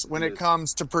genius when it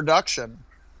comes to production.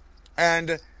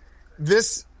 And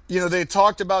this, they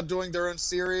talked about doing their own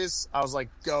series. I was like,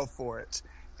 go for it.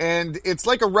 And it's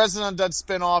like a Resident Undead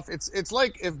spinoff. It's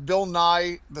like if Bill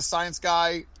Nye, the science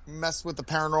guy, messed with the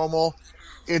paranormal.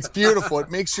 It's beautiful. It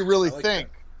makes you really think.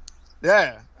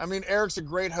 Yeah. I mean, Eric's a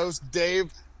great host.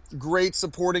 Dave, great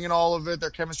supporting in all of it. Their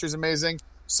chemistry is amazing.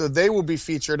 So they will be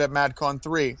featured at MadCon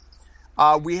 3.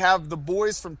 We have the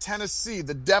boys from Tennessee,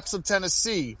 the depths of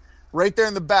Tennessee, right there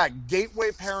in the back,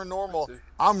 Gateway Paranormal.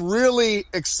 I'm really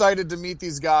excited to meet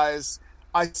these guys.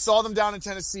 I saw them down in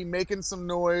Tennessee making some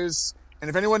noise. And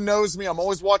if anyone knows me, I'm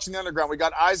always watching the underground. We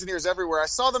got eyes and ears everywhere. I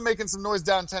saw them making some noise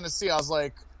down in Tennessee. I was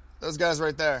like, those guys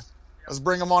right there. Let's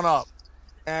bring them on up.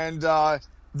 And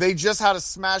they just had a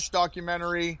Smash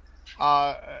documentary,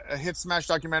 a hit Smash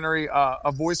documentary,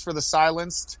 A Voice for the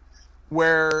Silenced,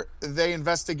 where they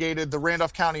investigated the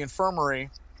Randolph County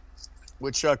Infirmary,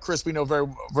 which, Chris, we know very,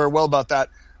 very well about that.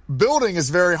 Building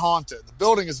is very haunted. The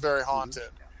building is very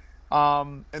haunted.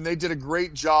 And they did a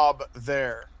great job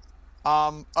there.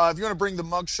 If you want to bring the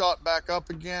mugshot back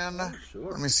up again. Oh,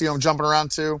 sure. Let me see who I'm jumping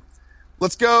around to.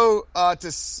 Let's go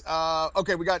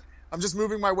okay, I'm just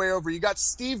moving my way over. You got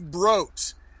Steve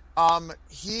Brote.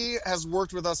 He has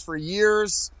worked with us for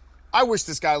years. I wish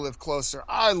this guy lived closer.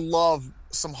 I love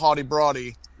some haughty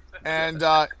brawdy. And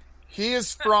he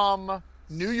is from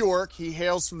New York. He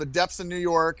hails from the depths of New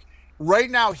York. Right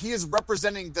now, he is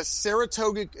representing the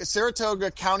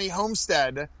Saratoga County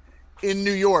Homestead in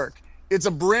New York. It's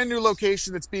a brand new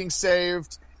location that's being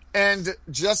saved. And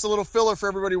just a little filler for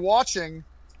everybody watching,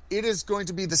 it is going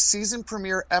to be the season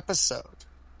premiere episode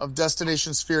of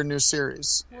Destination Sphere new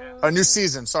series. New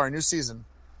season.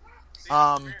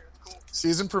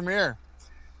 Season premiere.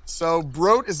 So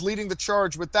Brote is leading the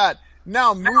charge with that.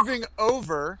 Now, moving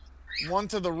over, one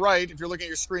to the right, if you're looking at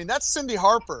your screen, that's Cindy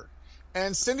Harper.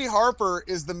 And Cindy Harper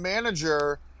is the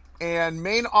manager and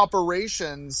main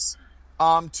operations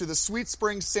to the Sweet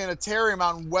Springs Sanitarium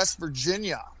out in West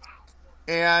Virginia.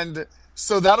 And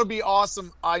so that'll be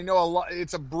awesome. I know a lot.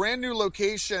 It's a brand new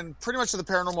location, pretty much to the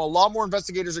paranormal. A lot more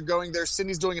investigators are going there.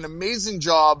 Cindy's doing an amazing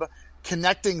job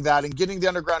connecting that and getting the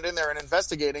underground in there and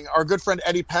investigating. Our good friend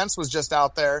Eddie Pence was just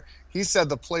out there. He said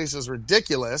the place is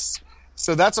ridiculous.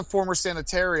 So that's a former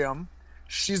sanitarium.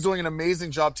 She's doing an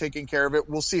amazing job taking care of it.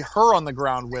 We'll see her on the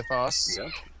ground with us.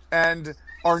 Yep. And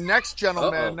our next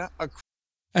gentleman...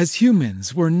 As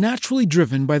humans, we're naturally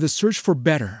driven by the search for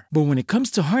better. But when it comes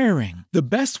to hiring, the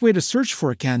best way to search for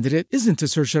a candidate isn't to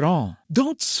search at all.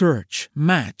 Don't search,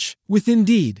 match with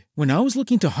Indeed. When I was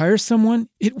looking to hire someone,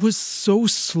 it was so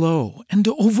slow and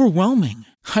overwhelming.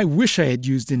 I wish I had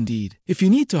used Indeed. If you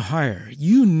need to hire,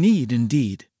 you need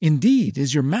Indeed. Indeed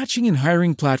is your matching and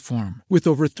hiring platform with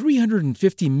over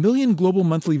 350 million global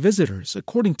monthly visitors,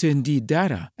 according to Indeed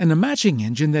data, and a matching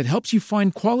engine that helps you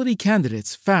find quality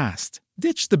candidates fast.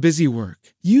 Ditch the busy work.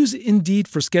 Use Indeed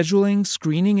for scheduling,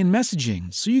 screening, and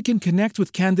messaging so you can connect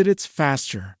with candidates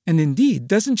faster. And Indeed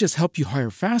doesn't just help you hire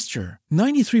faster.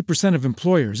 93% of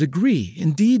employers agree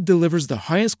Indeed delivers the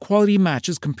highest quality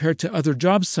matches compared to other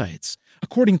job sites,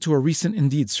 according to a recent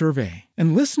Indeed survey.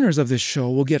 And listeners of this show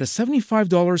will get a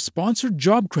 $75 sponsored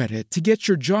job credit to get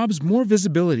your jobs more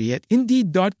visibility at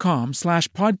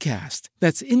Indeed.com/podcast.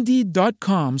 That's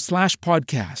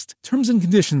Indeed.com/podcast. Terms and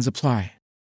conditions apply.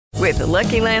 With the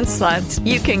Lucky Land Slots,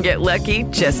 you can get lucky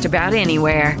just about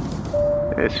anywhere.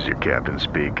 This is your captain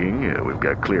speaking. We've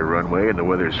got clear runway and the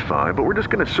weather's fine, but we're just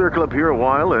going to circle up here a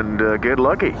while and get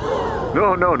lucky.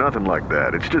 No, nothing like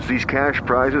that. It's just these cash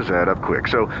prizes add up quick.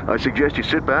 So I suggest you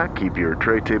sit back, keep your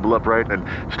tray table upright, and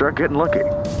start getting lucky.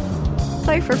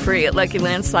 Play for free at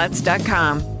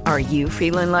LuckyLandSlots.com. Are you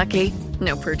feeling lucky?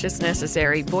 No purchase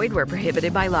necessary. Void where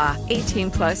prohibited by law.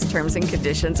 18+ terms and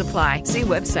conditions apply. See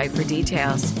website for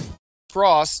details.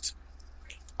 Frost.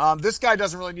 This guy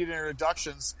doesn't really need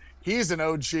introductions. He's an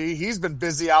OG. He's been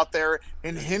busy out there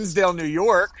in Hinsdale, New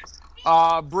York,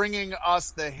 bringing us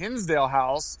the Hinsdale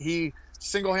House. He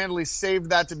single-handedly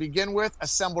saved that to begin with,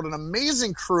 assembled an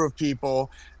amazing crew of people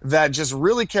that just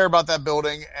really care about that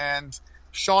building. And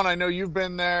Sean, I know you've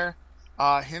been there.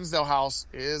 Hinsdale House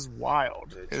is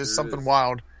wild. It is something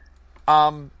wild.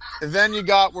 Then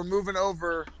we're moving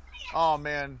over. Oh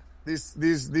man, these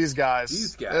guys.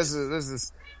 These guys.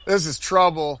 This is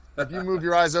trouble. If you move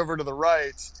your eyes over to the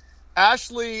right,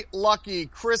 Ashley Lucky,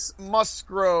 Chris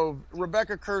Musgrove,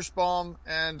 Rebecca Kirschbaum,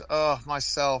 and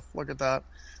myself. Look at that.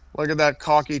 Look at that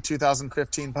cocky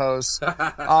 2015 pose.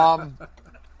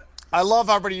 I love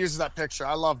how everybody uses that picture.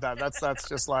 I love that. That's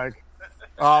just like,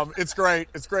 it's great.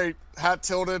 It's great. Hat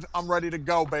tilted. I'm ready to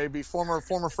go, baby. Former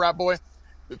frat boy.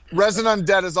 Resident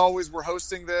Undead, as always, we're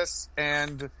hosting this.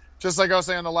 And just like I was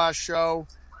saying on the last show,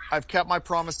 I've kept my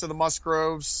promise to the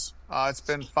Musgroves. It's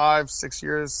been 5-6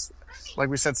 years. Like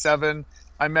we said, 7.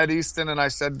 I met Easton and I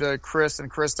said to Chris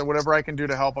and Krista, whatever I can do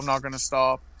to help, I'm not going to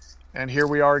stop. And here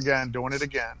we are again, doing it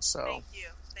again. So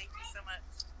Thank you so much.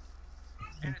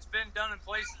 And it's been done in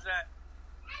places that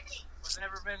was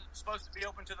never been supposed to be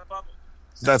open to the public.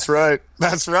 That's right.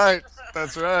 That's right.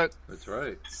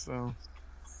 So,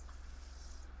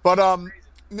 but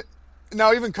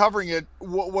now even covering it,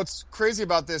 what's crazy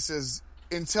about this is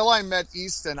until I met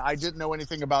Easton, I didn't know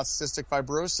anything about cystic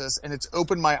fibrosis, and it's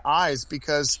opened my eyes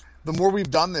because the more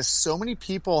we've done this, so many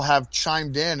people have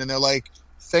chimed in and they're like,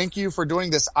 thank you for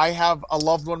doing this. I have a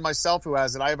loved one myself who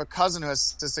has it. I have a cousin who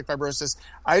has cystic fibrosis.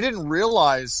 I didn't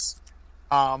realize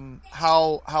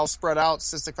how spread out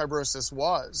cystic fibrosis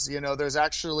was. You know, there's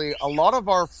actually a lot of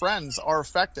our friends are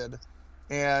affected,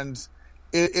 and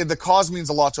the cause means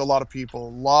a lot to a lot of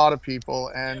people.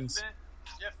 And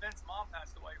Jeff Finn's mom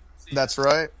passed away from CF. That's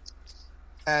right.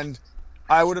 And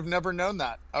I would have never known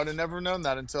that. I would have never known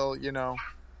that until,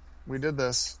 we did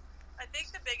this. I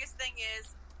think the biggest thing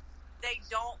is they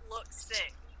don't look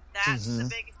sick. That's the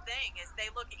biggest thing is they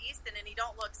look at Easton and he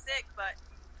don't look sick, but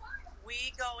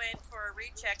we go in for a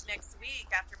recheck next week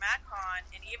after MadCon,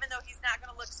 and even though he's not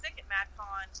going to look sick at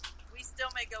MadCon, we still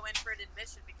may go in for an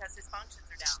admission because his functions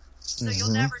are down. So you'll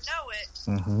never know it,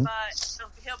 but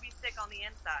he'll be sick on the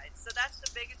inside. So that's the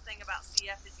biggest thing about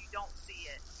CF is you don't see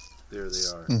it. There they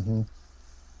are.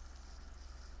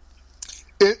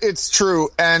 It's true.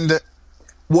 And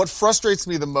what frustrates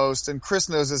me the most, and Chris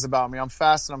knows this about me, I'm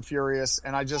fast and I'm furious,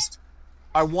 and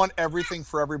I want everything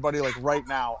for everybody like right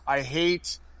now. I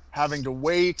hate having to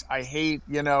wait. I hate,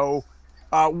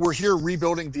 we're here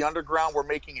rebuilding the underground. We're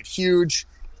making it huge.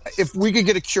 If we could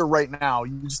get a cure right now,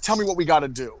 you just tell me what we got to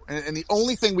do. And the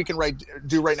only thing we can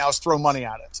do right now is throw money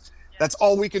at it. That's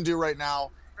all we can do right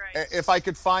now. Right. If I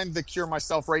could find the cure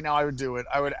myself right now, I would do it.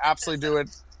 I would absolutely do it.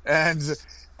 And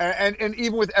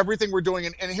even with everything we're doing,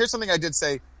 and here's something I did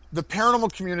say, the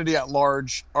paranormal community at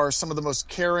large are some of the most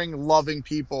caring, loving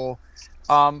people.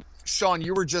 Sean,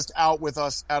 you were just out with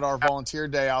us at our volunteer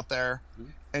day out there,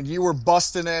 and you were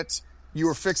busting it. You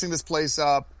were fixing this place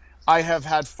up. I have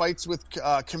had fights with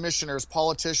commissioners,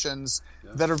 politicians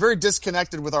that are very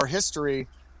disconnected with our history.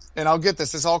 And I'll get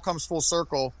this all comes full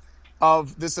circle,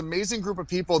 of this amazing group of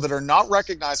people that are not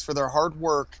recognized for their hard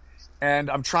work. And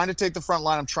I'm trying to take the front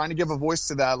line. I'm trying to give a voice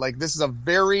to that. Like, this is a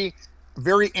very,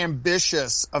 very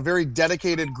ambitious, a very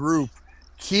dedicated group.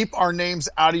 Keep our names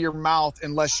out of your mouth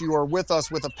unless you are with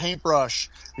us with a paintbrush.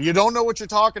 You don't know what you're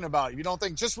talking about. You don't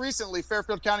think just recently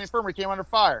Fairfield County Infirmary came under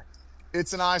fire.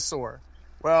 It's an eyesore.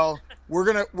 Well, we're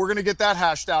gonna get that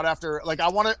hashed out after. Like, I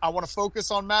want to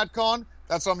focus on MadCon.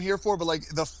 That's what I'm here for. But like,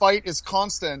 the fight is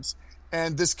constant,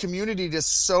 and this community does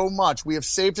so much. We have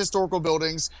saved historical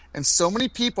buildings, and so many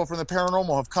people from the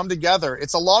paranormal have come together.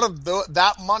 It's a lot of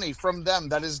that money from them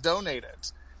that is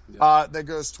donated. That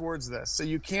goes towards this. So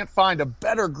you can't find a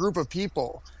better group of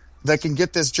people that can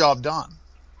get this job done.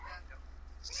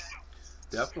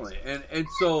 Definitely. And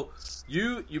so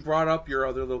you brought up your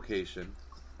other location.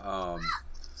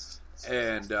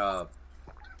 Is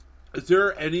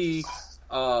there any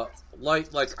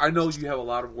like I know you have a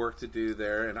lot of work to do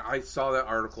there, and I saw that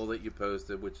article that you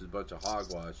posted, which is a bunch of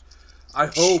hogwash. I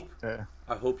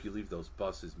hope you leave those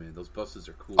buses, man. Those buses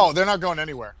are cool. Oh, they're not going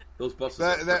anywhere. Those buses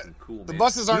are freaking cool, man. The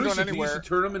buses aren't going anywhere. You should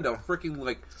turn them into freaking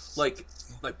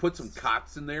like put some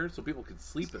cots in there so people can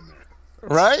sleep in there.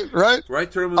 Right.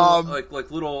 Turn them into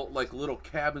like little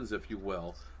cabins, if you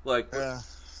will.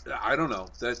 I don't know.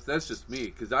 That's just me,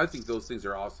 because I think those things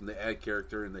are awesome. They add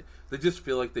character, and they just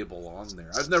feel like they belong there.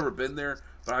 I've never been there,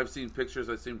 but I've seen pictures,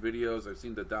 I've seen videos, I've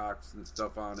seen the docs and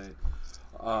stuff on it.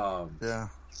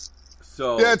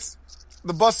 So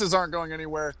the buses aren't going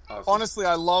anywhere. Awesome. Honestly,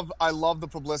 I love the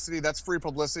publicity. That's free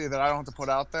publicity that I don't have to put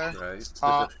out there. Right.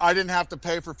 I didn't have to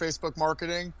pay for Facebook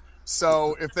marketing.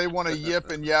 So if they want to yip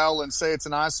and yell and say it's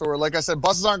an eyesore, like I said,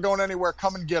 buses aren't going anywhere.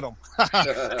 Come and get them.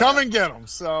 Come and get them.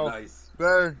 So nice.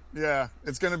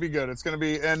 It's going to be good. It's going to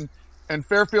be, and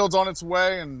Fairfield's on its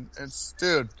way, and it's,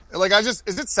 dude, like is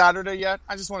it Saturday yet?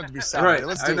 I just want it to be Saturday. Right.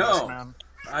 Let's do this, man.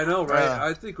 I know, right?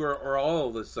 I think we're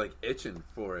all just like itching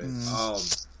for it.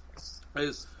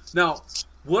 Now,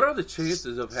 what are the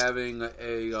chances of having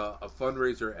a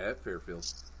fundraiser at Fairfield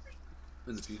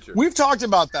in the future? We've talked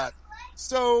about that.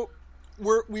 So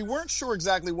we weren't sure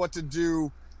exactly what to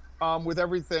do with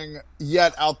everything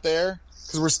yet out there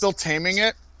because we're still taming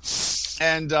it.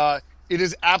 And it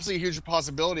is absolutely a huge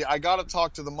possibility. I got to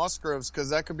talk to the Musgroves because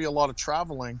that could be a lot of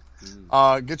traveling.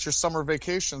 Get your summer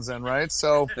vacations in, right?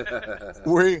 So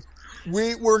we're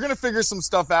going to figure some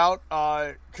stuff out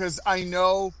because I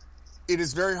know it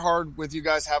is very hard with you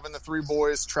guys having the 3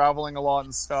 boys traveling a lot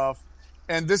and stuff.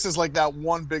 And this is like that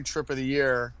one big trip of the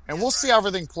year. And we'll see how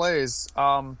everything plays.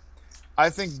 I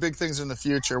think big things in the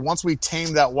future. Once we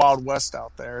tame that Wild West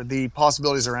out there, the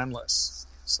possibilities are endless.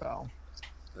 So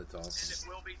that's awesome.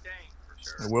 And it will be tamed, for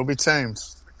sure. It will be tamed.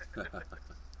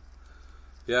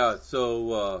 Yeah,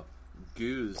 so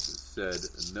Goose said,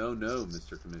 no,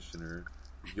 Mr. Commissioner,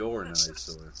 you're an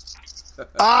eyesore.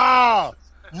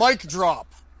 Mic drop.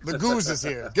 The Goose is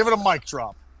here. Give it a mic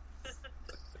drop.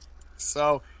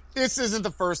 So this isn't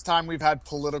the first time we've had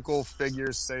political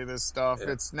figures say this stuff.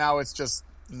 Yeah. It's just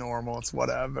normal. It's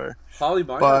whatever. Holly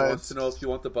Meyer wants to know if you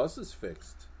want the buses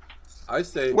fixed. I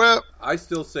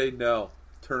still say no.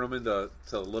 Turn them into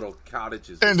little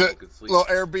cottages and where people can sleep. Little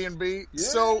Airbnb. Yeah.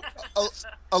 So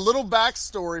a little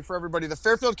backstory for everybody. The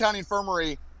Fairfield County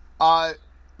Infirmary,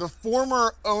 the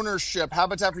former ownership,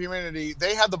 Habitat for Humanity,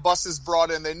 they had the buses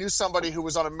brought in. They knew somebody who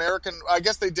was on American, I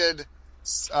guess they did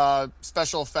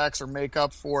special effects or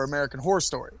makeup for American Horror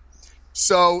Story.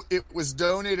 So it was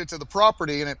donated to the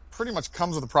property, and it pretty much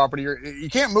comes with the property. You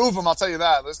can't move them, I'll tell you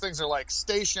that. Those things are like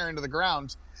stationary into the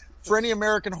ground. For any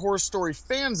American Horror Story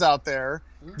fans out there,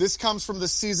 this comes from the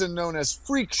season known as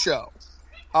Freak Show.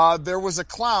 There was a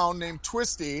clown named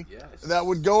Twisty that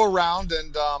would go around,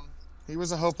 and he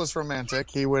was a hopeless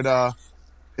romantic. He would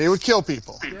kill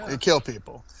people. He'd kill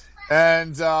people.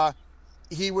 And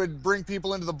he would bring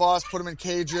people into the bus, put them in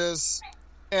cages.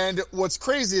 And what's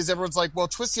crazy is everyone's like, well,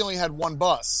 Twisty only had one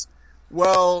bus.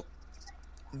 Well,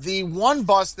 the one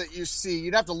bus that you see,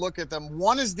 you'd have to look at them.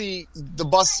 One is the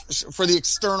bus for the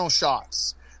external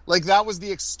shots. Like that was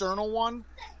the external one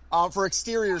for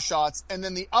exterior shots. And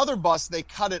then the other bus, they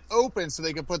cut it open so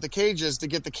they could put the cages to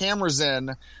get the cameras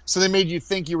in. So they made you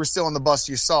think you were still in the bus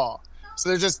you saw.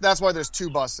 So that's why there's 2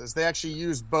 buses. They actually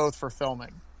use both for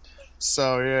filming.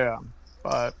 So yeah,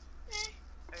 but.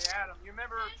 Hey Adam, you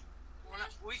remember when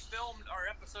we filmed our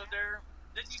episode there?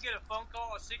 Didn't you get a phone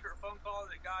call, a secret phone call,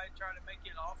 that guy trying to make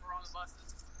you an offer on the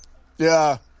buses?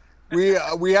 Yeah,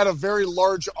 we had a very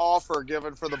large offer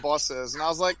given for the buses, and I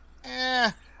was like,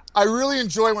 I really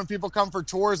enjoy when people come for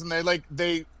tours and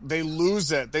they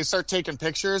lose it. They start taking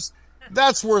pictures.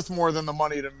 That's worth more than the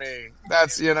money to me.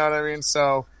 That's, you know what I mean?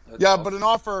 So that's awesome. But an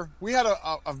offer, we had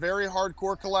a very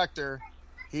hardcore collector.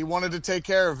 He wanted to take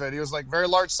care of it. He was like, very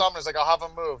large sum. He's like, I'll have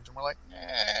him moved. And we're like,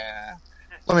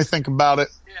 let me think about it.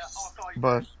 Yeah, I'll call you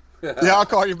back. Yeah, I'll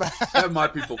call you back. Have my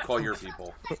people call your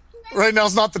people. Right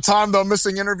now's not the time, though.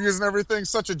 Missing interviews and everything.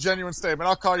 Such a genuine statement.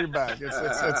 I'll call you back.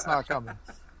 It's not coming.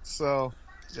 So,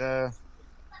 yeah.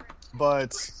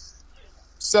 But,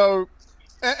 so,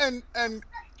 and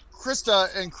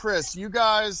Krista and Chris, you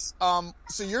guys,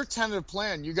 so your tentative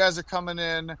plan, you guys are coming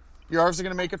in. You're obviously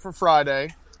going to make it for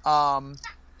Friday.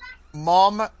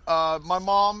 My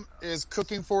mom is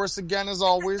cooking for us again, as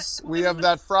always. We have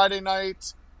that Friday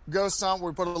night ghost hunt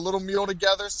where we put a little meal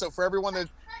together. So for everyone that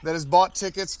has bought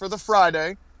tickets for the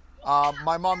Friday,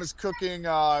 my mom is cooking,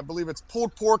 I believe it's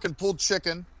pulled pork and pulled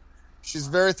chicken. She's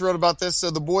very thrilled about this. So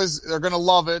the boys are going to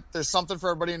love it. There's something for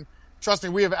everybody. And trust me,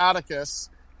 we have Atticus.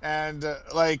 And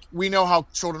we know how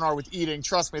children are with eating.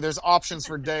 Trust me, there's options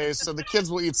for days. So the kids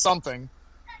will eat something.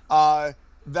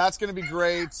 That's going to be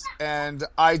great, and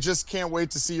I just can't wait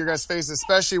to see your guys' faces,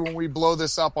 especially when we blow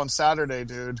this up on Saturday,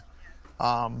 dude. It's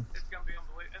going to be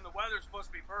unbelievable, and the weather's supposed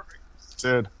to be perfect.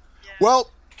 Dude. Yeah. Well,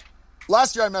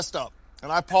 last year I messed up,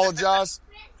 and I apologize.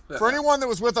 For anyone that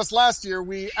was with us last year,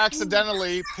 we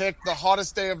accidentally picked the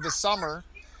hottest day of the summer,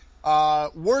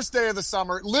 worst day of the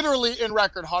summer, literally in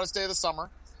record, hottest day of the summer.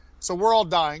 So we're all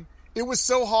dying. It was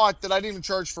so hot that I didn't even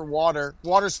charge for water.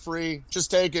 Water's free.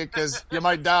 Just take it because you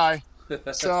might die.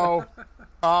 So,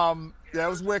 it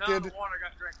was wicked. The water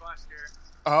got drank last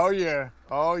year.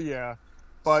 Oh yeah.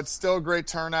 But still a great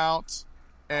turnout.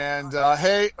 And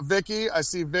hey, Vicky, I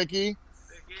see Vicky.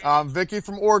 Vicky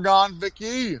from Oregon.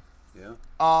 Vicky.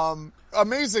 Yeah.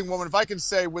 Amazing woman. If I can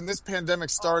say, when this pandemic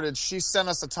started, she sent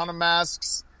us a ton of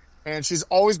masks, and she's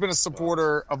always been a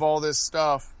supporter of all this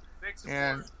stuff.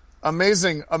 And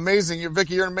amazing.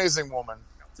 Vicky, you're an amazing woman.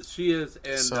 She is,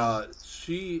 and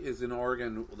she is in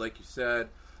Oregon, like you said,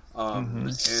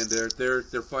 and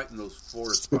they're fighting those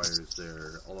forest fires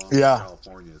there along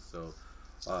California. So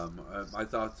my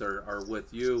thoughts are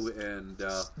with you and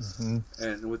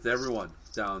with everyone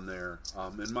down there.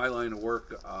 In my line of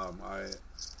work,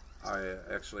 I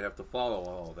actually have to follow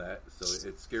all that, so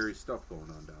it's scary stuff going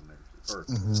on down there, or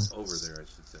over there, I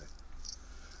should say.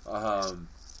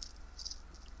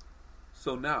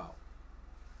 So now,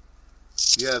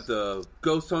 you have the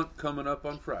Ghost Hunt coming up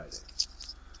on Friday.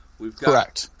 We've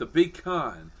got the big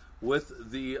con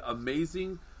with the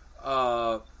amazing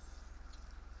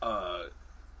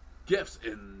gifts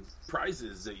and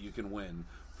prizes that you can win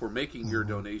for making your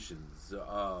donations.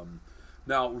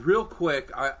 Now, real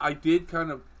quick, I did kind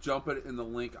of jump it in the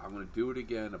link. I'm going to do it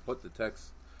again. I put the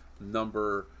text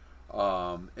number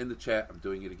in the chat. I'm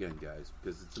doing it again, guys,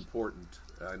 because it's important.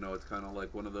 I know it's kind of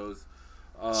like one of those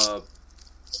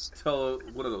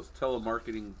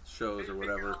telemarketing shows or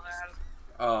whatever.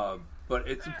 But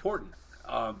it's important.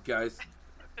 Guys,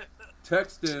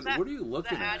 text in. What are you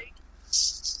looking at?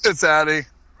 It's Addie.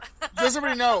 Does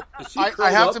everybody know? I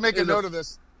have to make a note of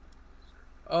this.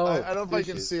 Oh, I don't know if I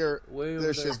can see her.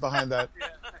 There she is behind that. Yeah,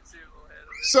 I see her head.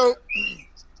 So,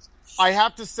 I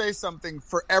have to say something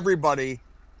for everybody.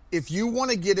 If you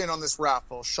want to get in on this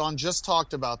raffle, Sean just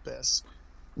talked about this.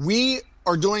 We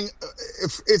are doing.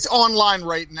 It's online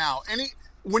right now.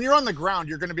 When you're on the ground,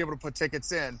 you're going to be able to put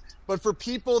tickets in. But for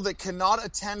people that cannot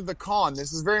attend the con,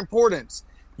 this is very important.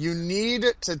 You need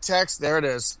to text. There it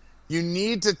is. You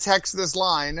need to text this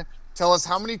line. Tell us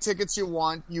how many tickets you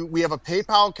want. We have a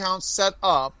PayPal account set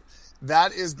up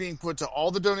that is being put to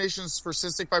all the donations for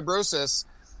cystic fibrosis.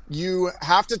 You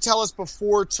have to tell us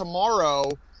before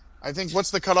tomorrow. I think,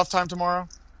 what's the cutoff time tomorrow?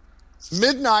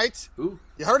 Midnight. Ooh.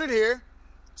 You heard it here.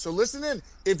 So listen in.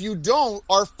 If you don't,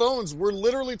 we're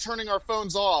literally turning our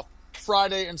phones off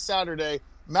Friday and Saturday.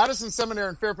 Madison Seminary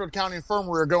and Fairfield County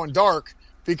Infirmary are going dark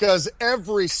because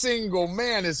every single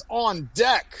man is on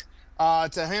deck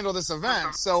to handle this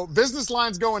event. So business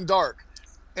line's going dark.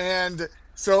 And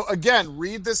so again,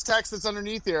 read this text that's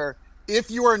underneath here. If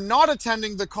you are not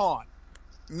attending the con,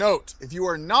 note, if you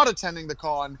are not attending the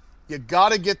con, you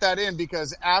got to get that in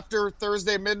because after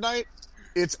Thursday midnight,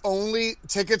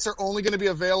 tickets are only going to be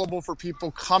available for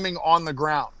people coming on the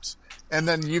ground. And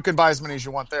then you can buy as many as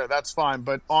you want there. That's fine.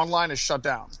 But online is shut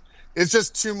down. It's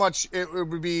just too much.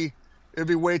 It'd be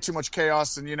way too much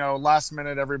chaos. And, last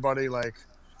minute, everybody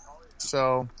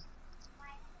so.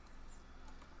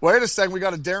 Wait a second. We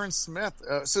got a Darren Smith.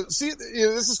 This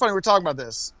is funny. We're talking about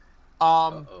this.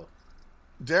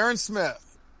 Darren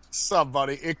Smith. Sup,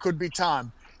 buddy? It could be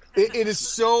time. It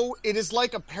is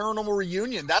like a paranormal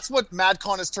reunion. That's what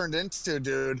MadCon has turned into,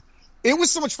 dude. It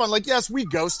was so much fun. Yes, we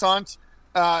ghost hunt,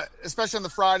 especially on the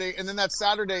Friday. And then that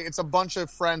Saturday, it's a bunch of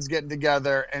friends getting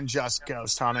together and just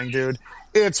ghost hunting, dude.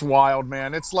 It's wild,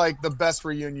 man. It's like the best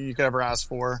reunion you could ever ask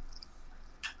for.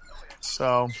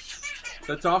 So.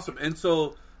 That's awesome. And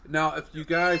so now if you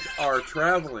guys are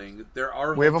traveling, there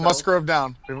are We have a Musgrove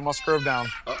down.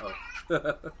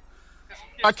 Uh-oh.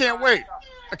 I can't wait.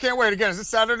 Again, is it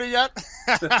Saturday yet?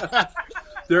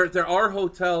 There are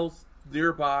hotels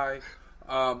nearby.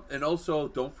 And also,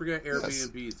 don't forget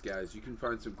Airbnbs, guys. You can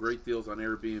find some great deals on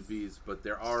Airbnbs, but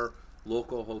there are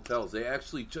local hotels. They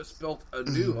actually just built a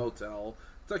new hotel.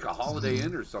 It's like a Holiday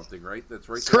Inn or something, right? That's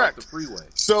right there off the freeway.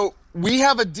 So we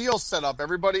have a deal set up.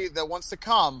 Everybody that wants to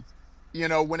come,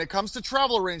 when it comes to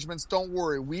travel arrangements, don't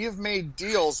worry. We have made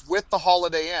deals with the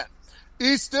Holiday Inn.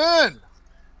 Easton!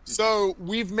 So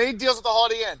we've made deals with the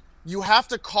Holiday Inn. You have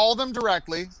to call them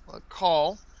directly.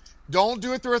 Don't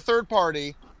do it through a third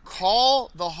party. Call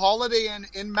the Holiday Inn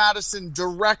in Madison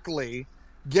directly.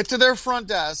 Get to their front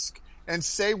desk and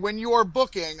say when you are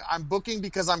booking, I'm booking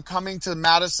because I'm coming to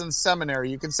Madison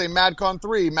Seminary. You can say MadCon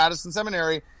 3, Madison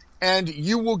Seminary, and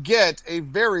you will get a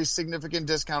very significant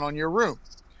discount on your room.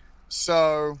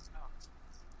 So,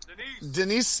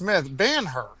 Denise Smith, ban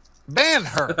her.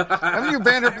 Haven't you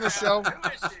banned her from the show?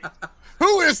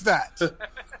 Who is that?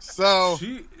 So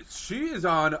she is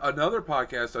on another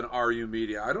podcast on RU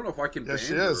Media. I don't know if I can ban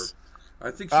she her. Is.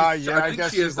 I think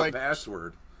she has the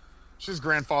password. She's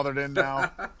grandfathered in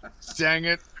now. Dang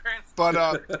it. But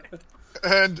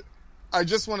and I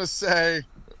just want to say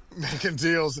making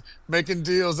deals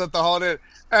at the Holiday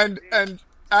Inn. And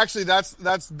actually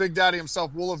that's Big Daddy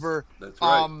himself, Wolliver. That's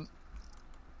right.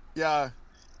 Yeah.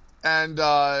 And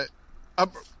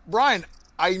Brian,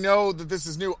 I know that this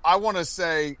is new. I want to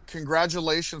say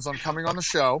congratulations on coming on the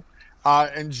show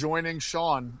and joining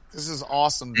Sean. This is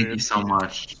awesome, dude. Thank you so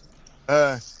much.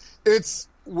 It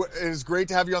is great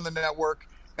to have you on the network.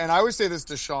 And I always say this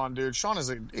to Sean, dude. Sean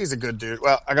he's a good dude.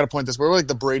 Well, I got to point this way. We're like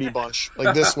the Brady Bunch,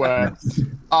 like this way.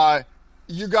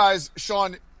 You guys,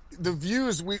 Sean, the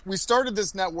views, we started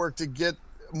this network to get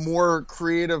more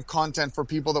creative content for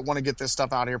people that want to get this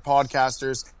stuff out here,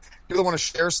 podcasters, people that want to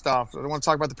share stuff, that want to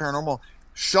talk about the paranormal.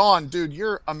 Sean, dude,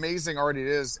 you're amazing already. It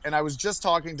is. And I was just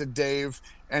talking to Dave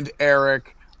and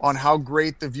Eric on how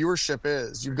great the viewership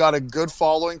is. You've got a good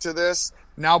following to this.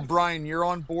 Now, Brian, you're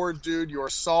on board, dude. You're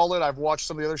solid. I've watched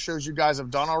some of the other shows you guys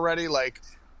have done already. Like,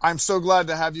 I'm so glad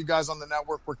to have you guys on the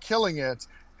network. We're killing it.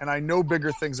 And I know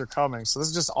bigger things are coming. So this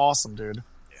is just awesome, dude.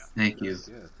 Yeah. Thank you.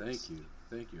 Yeah, thank you.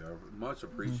 Thank you. I much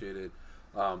appreciated.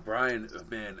 Brian,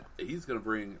 man, he's going to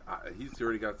bring, he's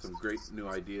already got some great new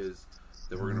ideas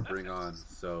that we're going to bring on.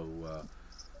 So,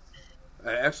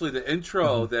 actually, the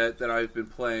intro that I've been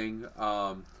playing,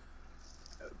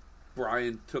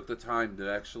 Brian took the time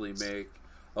to actually make.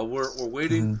 We're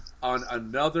waiting on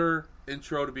another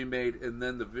intro to be made, and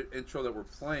then the intro that we're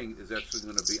playing is actually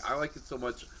going to be. I like it so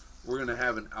much, we're going to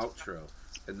have an outro,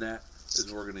 and that is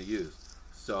what we're going to use.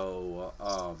 So,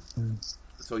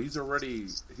 so he's already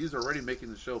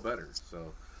making the show better.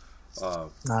 So,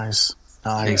 nice.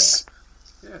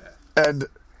 Yeah. And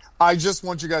I just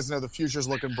want you guys to know the future's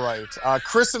looking bright.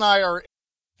 Chris and I are.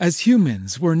 As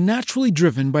humans, we're naturally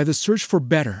driven by the search for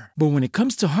better. But when it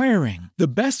comes to hiring, the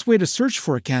best way to search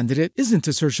for a candidate isn't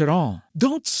to search at all.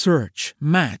 Don't search,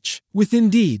 match with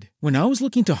Indeed. When I was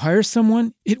looking to hire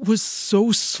someone, it was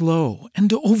so slow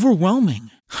and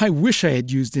overwhelming. I wish I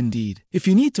had used Indeed. If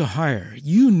you need to hire,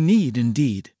 you need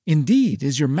Indeed. Indeed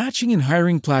is your matching and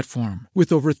hiring platform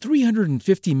with over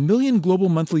 350 million global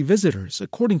monthly visitors,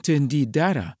 according to Indeed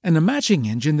data, and a matching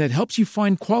engine that helps you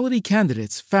find quality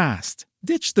candidates fast.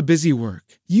 Ditch the busy work.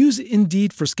 Use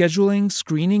Indeed for scheduling,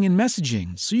 screening, and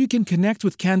messaging so you can connect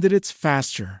with candidates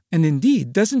faster. And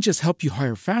Indeed doesn't just help you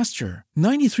hire faster.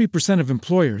 93% of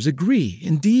employers agree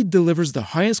Indeed delivers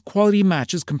the highest quality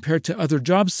matches compared to other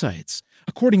job sites,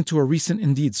 according to a recent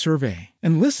Indeed survey.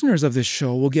 And listeners of this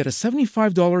show will get a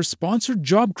 $75 sponsored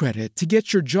job credit to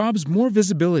get your jobs more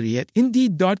visibility at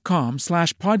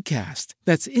Indeed.com/podcast.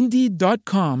 That's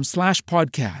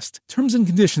Indeed.com/podcast. Terms and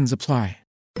conditions apply.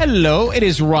 Hello, it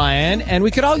is Ryan, and we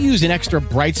could all use an extra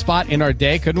bright spot in our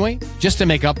day, couldn't we? Just to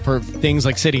make up for things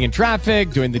like sitting in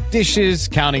traffic, doing the dishes,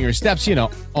 counting your steps, you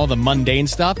know, all the mundane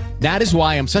stuff. That is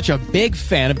why I'm such a big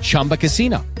fan of Chumba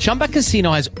Casino. Chumba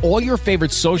Casino has all your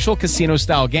favorite social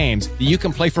casino-style games that you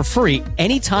can play for free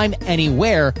anytime,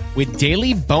 anywhere with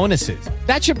daily bonuses.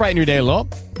 That should brighten your day a little.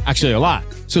 Actually, a lot.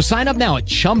 So sign up now at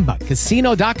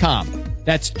ChumbaCasino.com.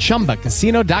 That's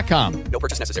ChumbaCasino.com. No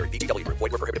purchase necessary. VGW Group.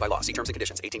 Void where prohibited by law. See terms and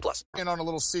conditions. 18+. And on a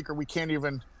little secret, we can't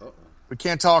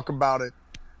talk about it.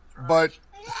 But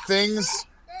things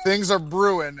are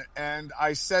brewing. And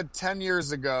I said 10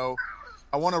 years ago,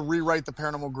 I want to rewrite the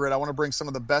Paranormal Grid. I want to bring some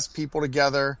of the best people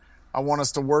together. I want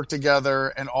us to work together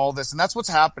and all this. And that's what's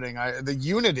happening. The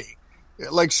unity.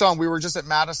 Like, Sean, we were just at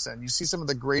Madison. You see some of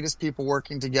the greatest people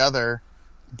working together.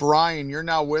 Brian, you're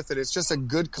now with it. It's just a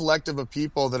good collective of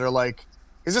people that are like,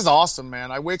 this is awesome,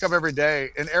 man. I wake up every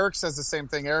day, and Eric says the same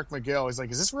thing. Eric McGill, he's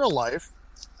like, is this real life?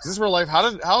 Is this real life?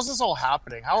 How's this all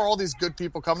happening? How are all these good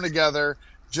people coming together,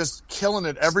 just killing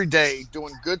it every day,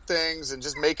 doing good things, and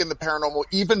just making the paranormal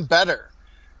even better?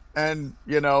 And,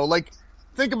 you know, like,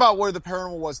 think about where the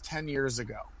paranormal was 10 years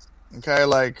ago. Okay,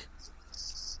 like,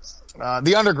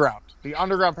 the underground. The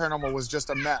underground paranormal was just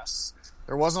a mess.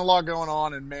 There wasn't a lot going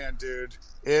on, and man, dude,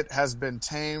 it has been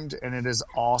tamed, and it is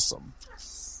awesome.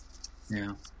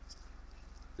 Yeah.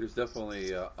 There's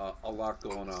definitely a lot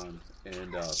going on,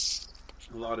 and a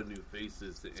lot of new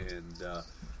faces, and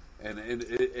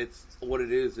it's what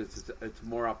it is. It's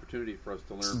more opportunity for us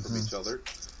to learn from each other.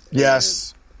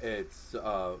 Yes. And it's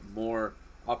more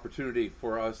opportunity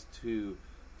for us to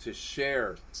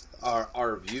share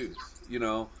our views. You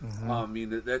know, I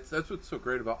mean, that's what's so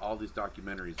great about all these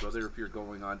documentaries. Whether if you're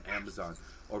going on Amazon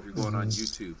or if you're going on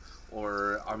YouTube,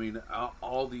 or I mean,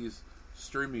 all these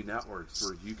streaming networks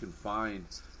where you can find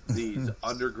these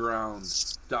underground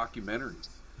documentaries,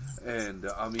 and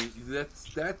I mean,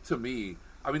 that to me.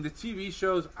 I mean, the TV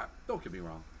shows. Don't get me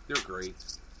wrong, they're great,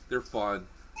 they're fun,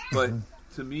 but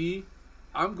to me,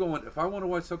 I'm going. If I want to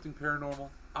watch something paranormal,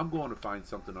 I'm going to find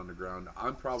something underground.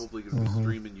 I'm probably going to be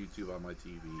streaming YouTube on my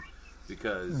TV.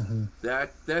 Because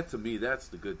that to me, that's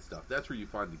the good stuff. That's where you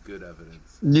find the good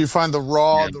evidence. You find the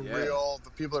raw, real,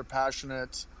 the people are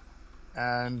passionate,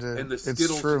 and the it's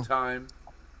Skittles true. Time.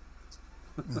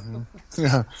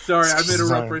 Yeah. Sorry, I made a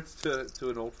reference to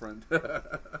an old friend.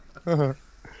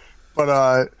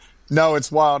 But no,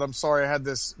 it's wild. I'm sorry, I had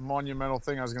this monumental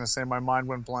thing I was going to say. My mind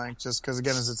went blank just because,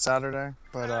 again, is it Saturday?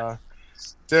 But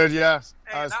dude, yeah,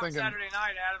 hey, I was thinking Saturday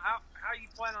night, Adam. How you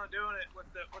plan on doing it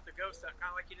with the ghost stuff,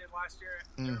 kind of like you did last year?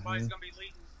 Everybody's going to be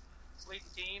leading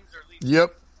teams or leading.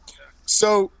 Yep.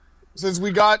 So since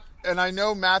we got, and I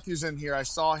know Matthew's in here, I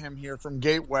saw him here from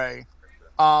Gateway.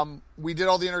 We did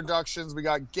all the introductions. We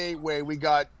got Gateway. We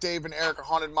got Dave and Eric at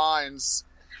Haunted Minds.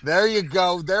 There you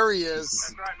go. There he is.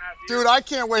 That's right, Matthew. Dude, I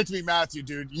can't wait to meet Matthew,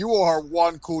 dude. You are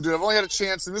one cool dude. I've only had a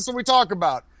chance, and this is what we talk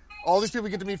about. All these people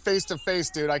get to meet face to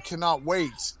face, dude. I cannot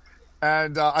wait.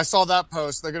 And I saw that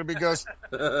post. They're going to be ghosts.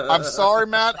 I'm sorry,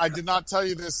 Matt. I did not tell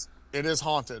you this. It is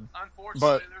haunted.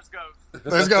 Unfortunately, there's ghosts.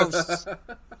 There's ghosts.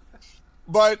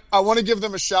 But I want to give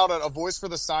them a shout out. A Voice for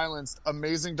the Silenced,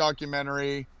 amazing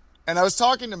documentary. And I was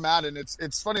talking to Matt, and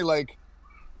it's funny. Like,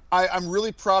 I'm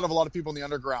really proud of a lot of people in the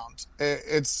underground.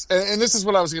 And this is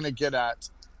what I was going to get at.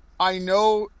 I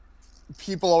know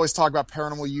people always talk about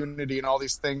paranormal unity and all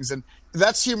these things, and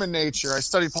that's human nature. I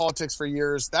studied politics for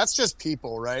years. That's just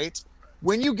people, right?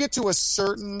 When you get to a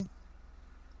certain...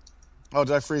 Oh,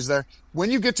 did I freeze there? When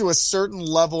you get to a certain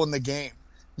level in the game,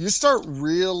 you start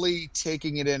really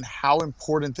taking it in how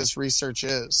important this research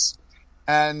is.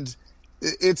 And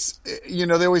it's,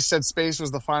 they always said space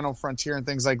was the final frontier and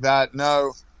things like that.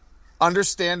 No,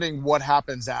 understanding what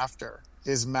happens after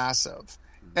is massive.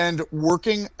 And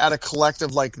working at a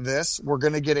collective like this, we're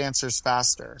going to get answers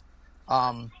faster.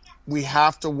 We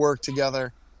have to work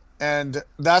together. And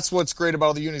that's what's great about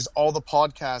all the unis, all the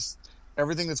podcasts,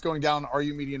 everything that's going down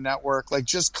RU Media Network, like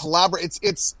just collaborate.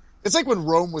 It's like when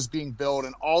Rome was being built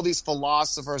and all these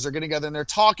philosophers are getting together and they're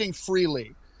talking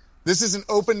freely. This is an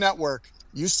open network.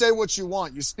 You say what you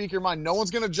want. You speak your mind. No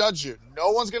one's going to judge you. No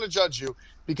one's going to judge you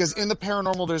because in the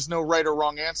paranormal, there's no right or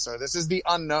wrong answer. This is the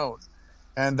unknown.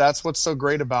 And that's what's so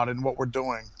great about it and what we're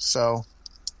doing. So,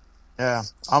 yeah,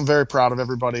 I'm very proud of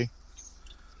everybody.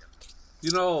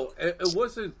 It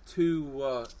wasn't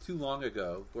too long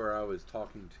ago where I was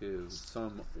talking to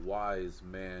some wise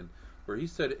man where he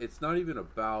said it's not even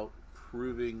about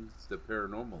proving the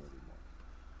paranormal anymore,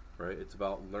 right? It's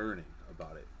about learning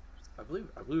about it. I believe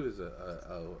it was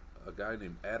a guy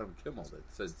named Adam Kimmel that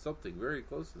said something very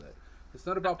close to that. It's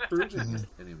not about proving it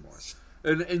anymore.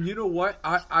 And you know what?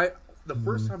 I the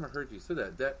first time I heard you say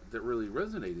that really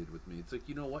resonated with me. It's like,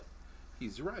 you know what?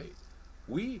 He's right.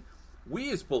 We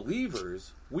as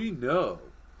believers, we know.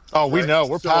 Oh, we know.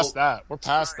 We're past that. We're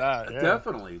past that. Yeah.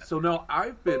 Definitely. So now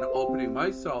I've been opening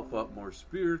myself up more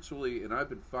spiritually, and I've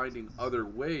been finding other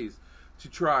ways to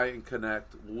try and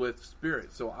connect with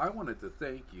spirit. So I wanted to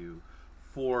thank you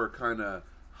for kind of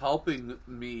helping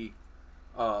me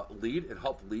help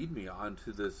lead me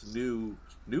onto this new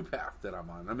path that I'm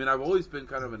on. I mean, I've always been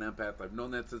kind of an empath. I've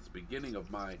known that since the beginning of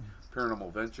my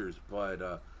paranormal ventures,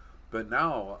 but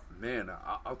now, man,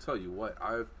 I'll tell you what,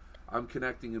 I'm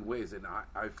connecting in ways, and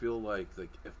I feel like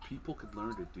if people could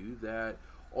learn to do that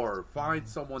or find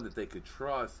someone that they could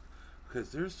trust,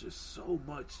 because there's just so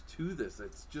much to this.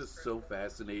 It's just so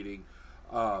fascinating.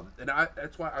 And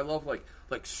that's why I love like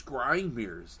scrying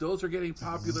mirrors. Those are getting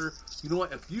popular. You know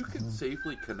what? If you can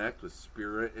safely connect with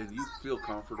spirit and you feel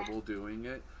comfortable doing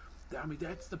it, I mean,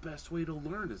 that's the best way to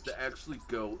learn, is to actually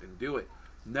go and do it.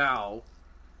 Now,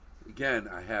 again,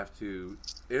 I have to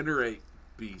iterate,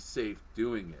 be safe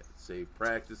doing it, safe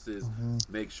practices,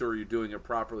 make sure you're doing it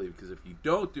properly, because if you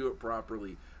don't do it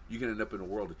properly, you can end up in a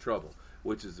world of trouble,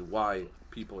 which is why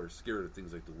people are scared of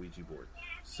things like the Ouija board.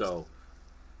 So,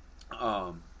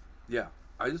 yeah,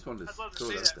 I just wanted to I'd love to throw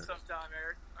see that that there. sometime,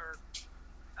 Eric. Or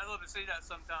I'd love to see that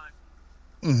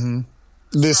sometime.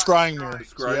 The scrying mirror. The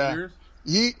scrying mirrors?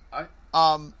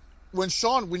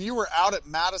 When you were out at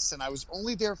Madison, I was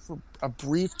only there for a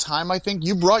brief time, I think.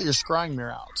 You brought your scrying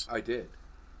mirror out. I did.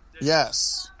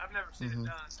 Yes. I've never seen it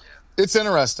done. It's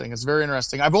interesting. It's very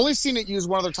interesting. I've only seen it used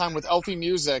one other time with Elfie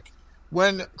Music.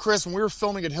 When we were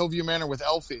filming at Hillview Manor with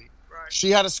Elfie,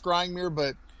 she had a scrying mirror,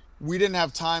 but we didn't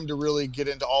have time to really get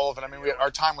into all of it. I mean,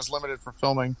 our time was limited for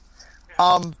filming.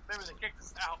 Maybe they kicked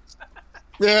us out.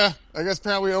 Yeah, I guess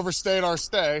apparently we overstayed our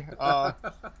stay.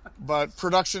 But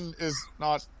production is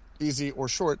not easy or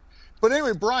short. But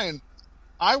anyway, Brian,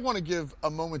 I want to give a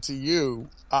moment to you.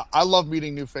 I love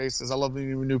meeting new faces. I love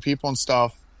meeting new people and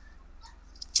stuff.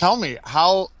 Tell me,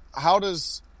 how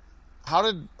does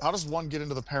one get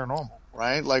into the paranormal,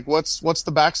 right? Like, what's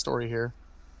the backstory here?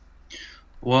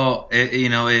 Well,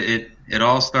 it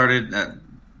all started at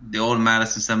the old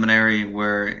Madison Seminary,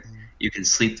 where you can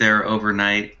sleep there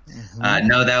overnight.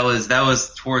 No, that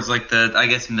was towards like the, I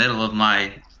guess, middle of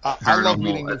my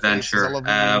paranormal adventure. I love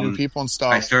meeting new people and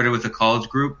stuff. I started with a college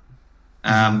group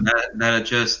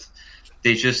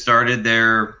they just started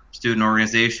their student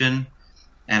organization,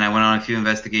 and I went on a few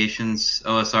investigations.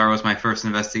 OSR was my first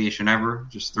investigation ever,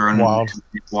 just thrown into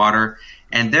water,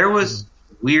 and there was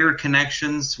weird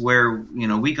connections where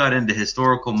we got into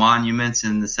historical monuments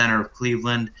in the center of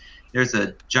Cleveland. There's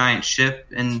a giant ship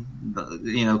in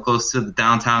close to the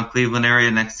downtown Cleveland area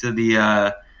next to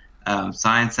the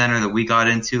Science Center that we got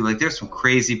into. Like, there's some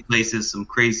crazy places, some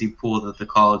crazy pool that the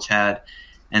college had.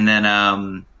 And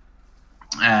then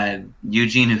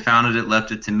Eugene, who founded it,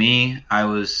 left it to me. I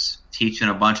was teaching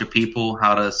a bunch of people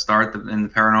how to start in the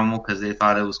paranormal because they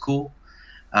thought it was cool.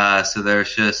 So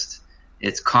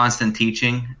it's constant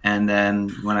teaching. And then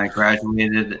when I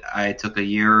graduated, I took a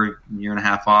year and a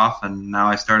half off, and now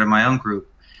I started my own group.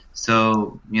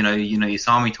 So, you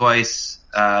saw me twice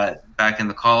back in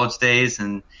the college days,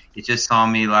 and you just saw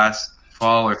me last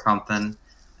fall or something.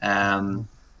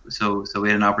 So we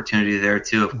had an opportunity there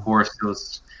too. Of course, it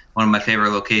was one of my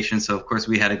favorite locations. So of course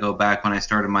we had to go back when I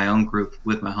started my own group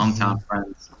with my hometown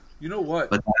friends. You know what?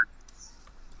 But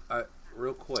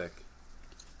real quick,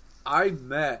 I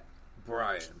met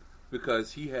Brian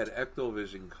because he had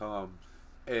Ectovision come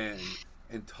and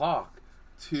talk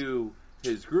to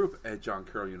his group at John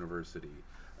Carroll University.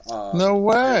 No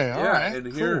way! All right,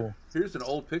 and cool. here's an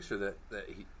old picture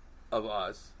of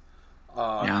us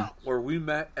where we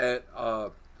met at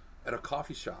a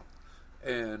coffee shop,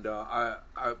 and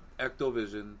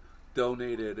Ectovision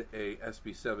donated a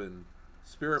SB7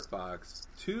 spirit box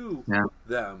to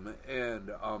them,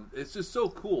 and it's just so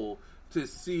cool to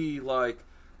see. Like,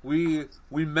 we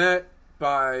met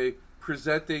by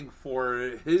presenting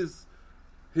for his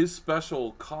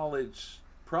special college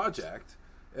project,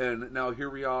 and now here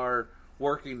we are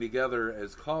working together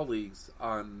as colleagues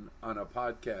on a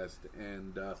podcast,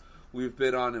 and we've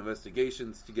been on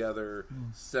investigations together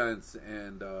since,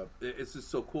 and it's just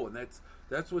so cool. And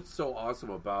that's what's so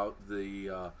awesome about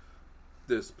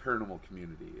this paranormal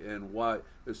community, and what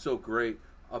is so great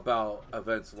about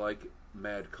events like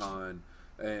MadCon.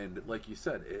 And like you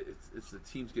said, it's the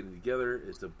teams getting together.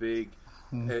 It's a big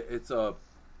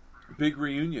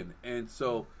reunion, and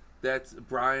so that's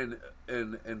Brian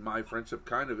and my friendship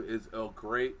kind of is a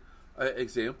great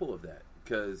example of that,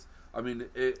 because I mean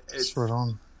it's right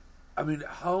on. I mean,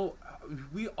 how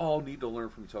we all need to learn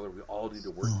from each other. We all need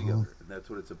to work together, and that's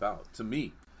what it's about to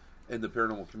me in the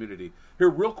paranormal community. Here,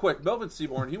 real quick, Melvin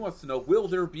Seaborn, he wants to know: will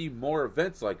there be more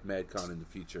events like MadCon in the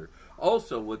future?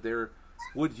 Also,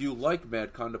 would you like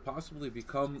MadCon to possibly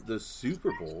become the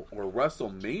Super Bowl or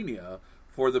WrestleMania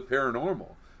for the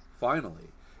paranormal? Finally,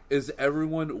 is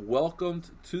everyone welcomed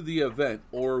to the event,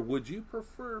 or would you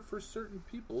prefer for certain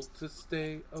people to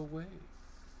stay away?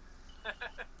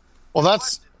 Well,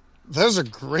 those are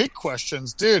great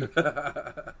questions, dude.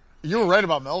 You were right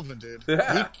about Melvin, dude.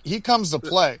 Yeah. He comes to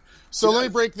play. So let me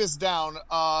break this down.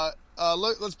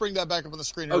 Let's bring that back up on the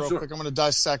screen here real quick. I'm going to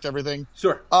dissect everything.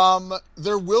 Sure.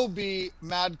 There will be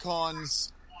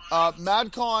MadCons.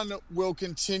 MadCon will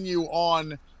continue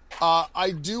on.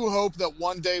 I do hope that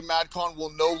one day MadCon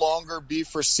will no longer be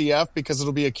for CF, because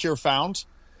it'll be a cure found.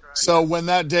 Right. So when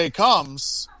that day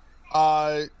comes,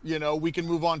 we can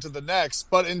move on to the next.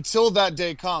 But until that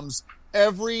day comes,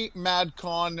 every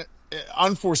MadCon,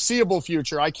 unforeseeable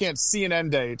future, I can't see an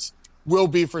end date, will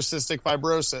be for cystic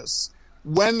fibrosis.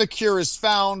 When the cure is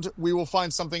found, we will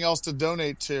find something else to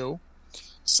donate to.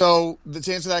 So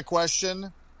to answer that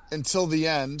question, until the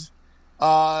end,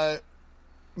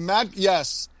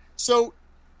 yes. So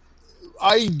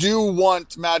I do want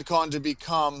MadCon to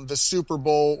become the Super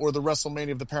Bowl or the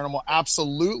WrestleMania of the paranormal.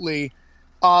 Absolutely.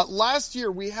 Last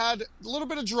year we had a little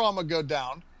bit of drama go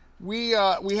down. We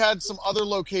had some other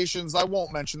locations. I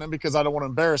won't mention them because I don't want to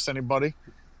embarrass anybody.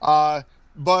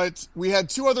 But we had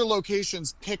two other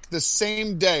locations pick the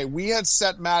same day. We had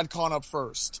set MadCon up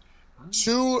first.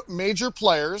 Two major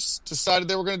players decided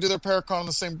they were going to do their Paracon on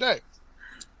the same day.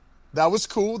 That was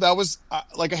cool. That was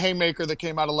like a haymaker that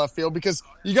came out of left field, because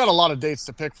you got a lot of dates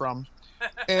to pick from.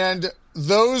 And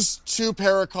those two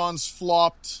Paracons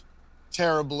flopped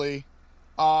terribly.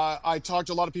 I talked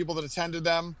to a lot of people that attended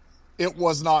them. It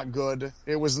was not good.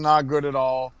 It was not good at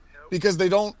all, because they're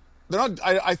not,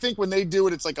 I think when they do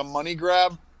it, it's like a money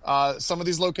grab. Some of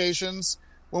these locations,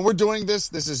 when we're doing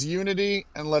this is unity,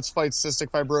 and let's fight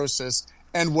cystic fibrosis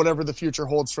and whatever the future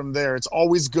holds from there. It's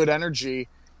always good energy.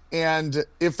 And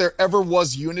if there ever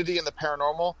was unity in the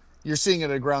paranormal, you're seeing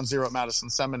it at Ground Zero at Madison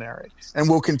Seminary. And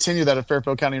we'll continue that at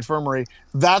Fairfield County Infirmary.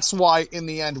 That's why, in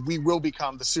the end, we will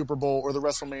become the Super Bowl or the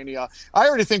WrestleMania. I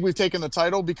already think we've taken the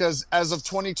title, because as of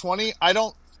 2020, I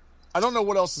don't know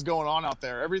what else is going on out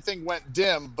there. Everything went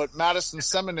dim, but Madison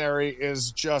Seminary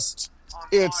is just,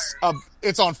 it's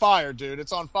on fire, dude.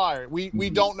 It's on fire. We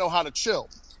don't know how to chill.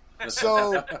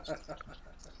 So,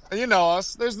 you know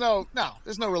us. There's no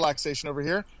relaxation over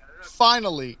here.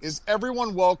 Finally, is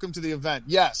everyone welcome to the event?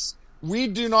 Yes. We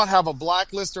do not have a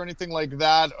blacklist or anything like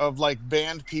that of like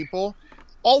banned people.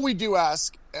 All we do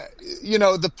ask,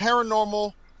 the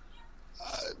paranormal,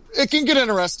 it can get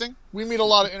interesting. We meet a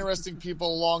lot of interesting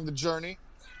people along the journey.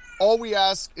 All we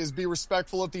ask is be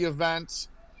respectful at the event.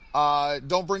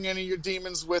 Don't bring any of your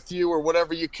demons with you or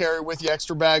whatever you carry with you,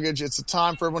 extra baggage. It's a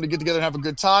time for everyone to get together and have a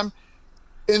good time.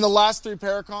 In the last 3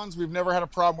 Paracons, we've never had a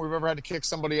problem. We've ever had to kick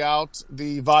somebody out.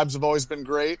 The vibes have always been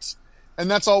great. And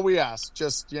that's all we ask.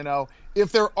 Just,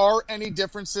 if there are any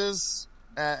differences,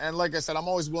 and like I said, I'm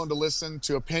always willing to listen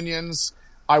to opinions.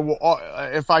 I will,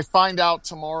 if I find out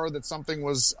tomorrow that something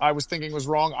I was thinking was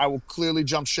wrong, I will clearly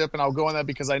jump ship and I'll go on that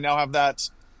because I now have that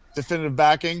definitive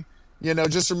backing.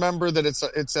 Just remember that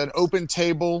it's an open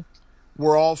table.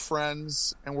 We're all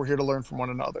friends and we're here to learn from one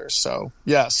another. So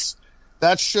yes,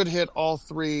 that should hit all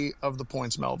 3 of the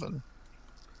points, Melvin.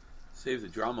 Save the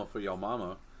drama for your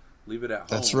mama. Leave it at home.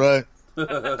 That's right.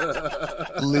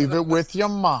 Leave it with your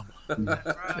mama.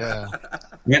 Yeah.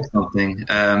 Here's something.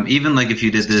 Even like if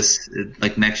you did this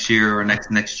like next year or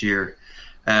next year,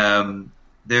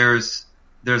 there's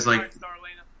like,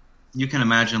 you can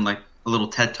imagine like a little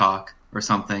TED Talk or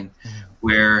something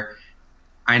where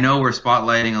I know we're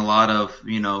spotlighting a lot of,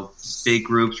 big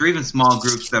groups or even small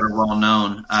groups that are well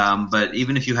known. But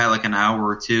even if you had like an hour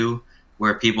or 2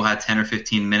 where people had 10 or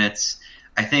 15 minutes,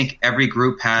 I think every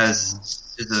group has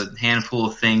just a handful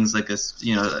of things like a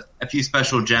few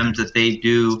special gems that they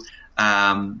do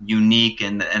unique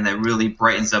and that really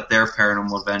brightens up their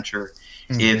paranormal adventure.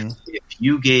 If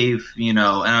you gave,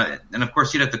 and of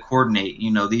course you'd have to coordinate,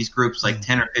 these groups like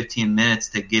 10 or 15 minutes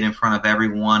to get in front of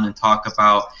everyone and talk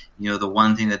about, the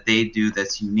one thing that they do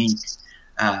that's unique.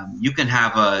 You can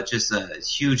have just a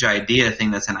huge idea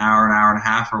thing that's an hour and a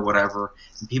half or whatever,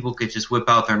 and people could just whip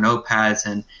out their notepads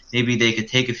and maybe they could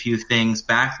take a few things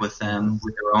back with them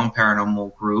with their own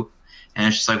paranormal group. And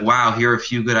it's just like, wow, here are a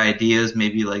few good ideas,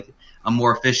 maybe like a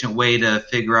more efficient way to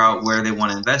figure out where they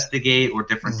want to investigate or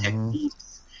different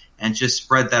techniques, and just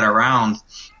spread that around.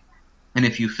 And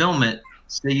if you film it,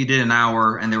 say you did an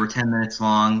hour and they were 10 minutes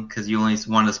long because you only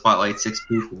wanted to spotlight 6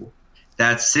 people.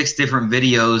 That's 6 different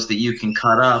videos that you can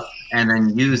cut up and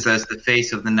then use as the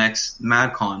face of the next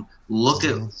MadCon. Look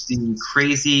at the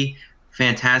crazy,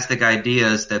 fantastic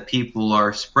ideas that people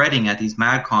are spreading at these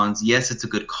MadCons. Yes, it's a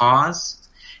good cause.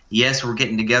 Yes, we're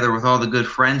getting together with all the good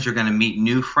friends. You're going to meet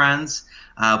new friends.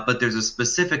 But there's a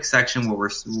specific section where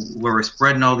we're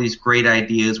spreading all these great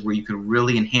ideas where you can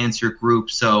really enhance your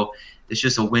group. So it's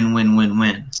just a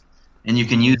win-win-win-win. And you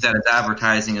can use that as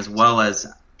advertising as well as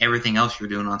everything else you're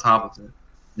doing on top of it.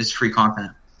 It's free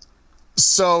content.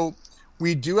 So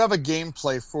we do have a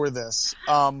gameplay for this.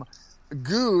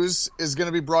 Goose is going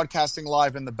to be broadcasting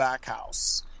live in the back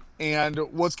house. And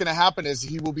what's going to happen is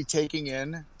he will be taking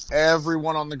in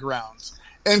everyone on the ground.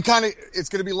 And it's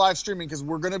going to be live streaming because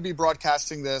we're going to be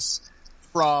broadcasting this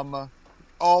from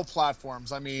all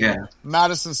platforms. I mean,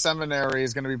 Madison Seminary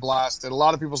is going to be blasted. A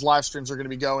lot of people's live streams are going to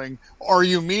be going.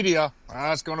 RU Media,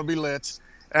 that's going to be lit.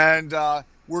 And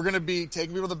we're going to be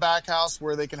taking people to the back house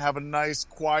where they can have a nice,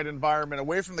 quiet environment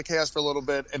away from the chaos for a little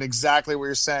bit, and exactly what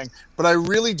you're saying. But I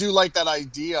really do like that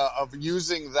idea of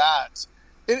using that.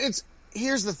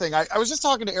 Here's the thing. I was just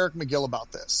talking to Eric McGill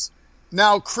about this.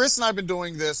 Now, Chris and I have been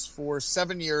doing this for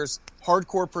 7 years,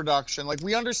 hardcore production. Like,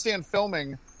 we understand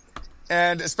filming,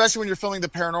 and especially when you're filming the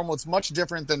paranormal, it's much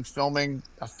different than filming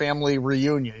a family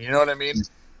reunion. You know what I mean?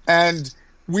 And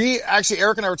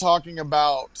Eric and I were talking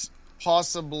about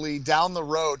possibly down the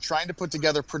road trying to put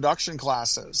together production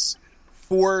classes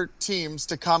for teams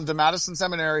to come to Madison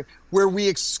Seminary where we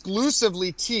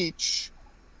exclusively teach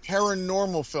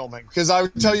paranormal filming. Because I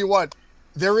would tell you what,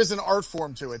 there is an art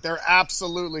form to it. There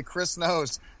absolutely, Chris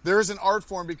knows, there is an art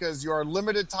form because you are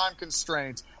limited time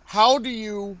constraints. How do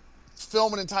you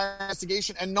film an entire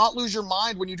investigation and not lose your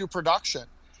mind when you do production?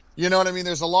 You know what I mean?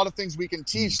 There's a lot of things we can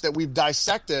teach that we've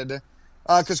dissected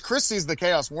because Chris sees the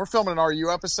chaos. When we're filming an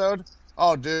RU episode,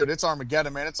 oh, dude, it's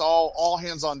Armageddon, man. It's all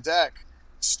hands on deck,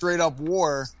 straight up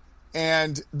war.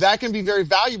 And that can be very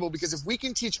valuable because if we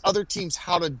can teach other teams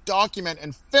how to document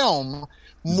and film,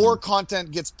 more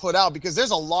content gets put out because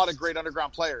there's a lot of great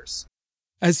underground players.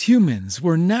 As humans,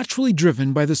 we're naturally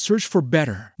driven by the search for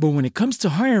better. But when it comes to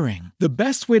hiring, the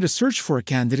best way to search for a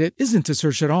candidate isn't to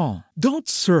search at all. Don't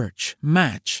search,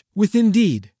 match with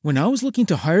Indeed. When I was looking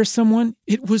to hire someone,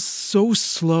 it was so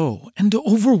slow and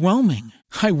overwhelming.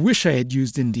 I wish I had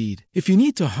used Indeed. If you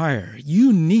need to hire,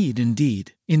 you need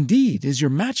Indeed. Indeed is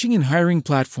your matching and hiring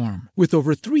platform with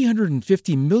over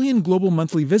 350 million global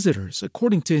monthly visitors,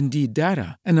 according to Indeed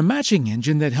data, and a matching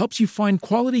engine that helps you find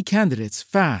quality candidates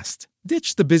fast.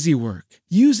 Ditch the busy work.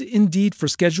 Use Indeed for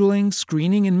scheduling,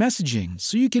 screening, and messaging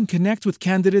so you can connect with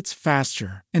candidates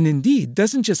faster. And Indeed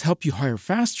doesn't just help you hire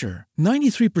faster.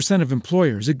 93% of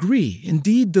employers agree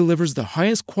Indeed delivers the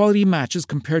highest quality matches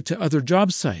compared to other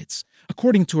job sites,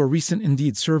 according to a recent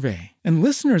Indeed survey. And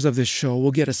listeners of this show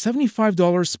will get a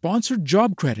 $75 sponsored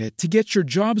job credit to get your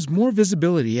jobs more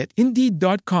visibility at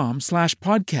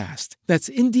Indeed.com/podcast. That's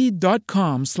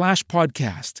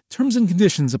Indeed.com/podcast. Terms and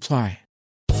conditions apply.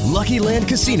 Lucky Land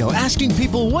Casino, asking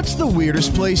people, what's the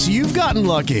weirdest place you've gotten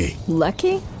lucky?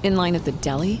 Lucky? In line at the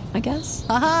deli, I guess?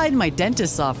 Aha, in my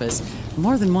dentist's office.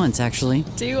 More than once, actually.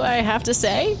 Do I have to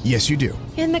say? Yes, you do.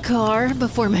 In the car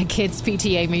before my kids'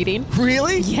 PTA meeting.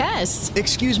 Really? Yes.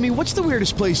 Excuse me, what's the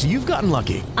weirdest place you've gotten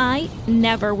lucky? I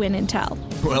never win and tell.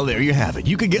 Well, there you have it.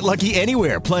 You can get lucky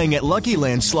anywhere, playing at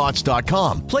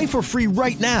LuckyLandSlots.com. Play for free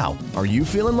right now. Are you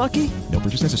feeling lucky? No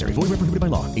purchase necessary. Void where prohibited by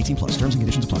law. 18+. Terms and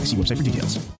conditions apply. See website for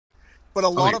details. But a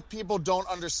lot of people don't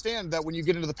understand that when you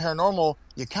get into the paranormal,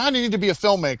 you kind of need to be a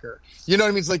filmmaker. You know what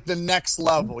I mean? It's like the next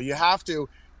level. You have to,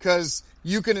 because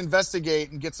you can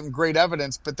investigate and get some great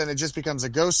evidence, but then it just becomes a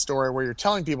ghost story where you're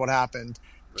telling people what happened.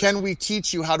 Right. Can we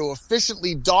teach you how to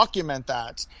efficiently document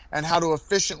that and how to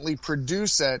efficiently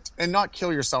produce it and not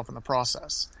kill yourself in the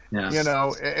process? Yes. You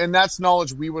know, and that's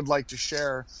knowledge we would like to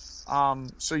share.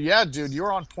 So yeah, dude,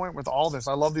 you're on point with all this.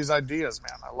 I love these ideas,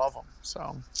 man. I love them.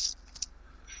 So.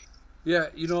 Yeah,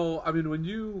 you know, I mean, when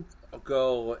you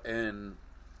go and,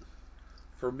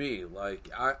 for me, like,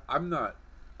 I'm not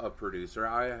a producer.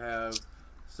 I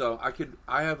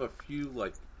have a few,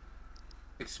 like,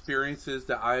 experiences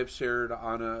that I have shared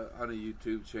on a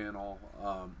YouTube channel,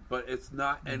 but it's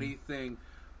not anything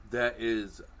that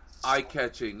is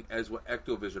eye-catching as what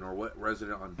Ectovision or what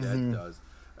Resident Undead does.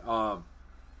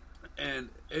 And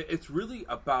it's really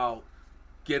about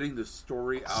getting the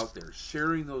story out there,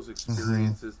 sharing those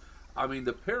experiences. I mean,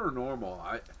 the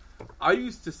paranormal, I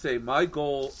used to say my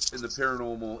goal in the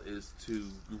paranormal is to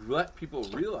let people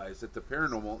realize that the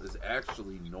paranormal is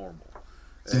actually normal.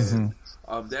 And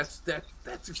that's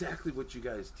exactly what you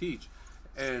guys teach.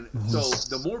 And so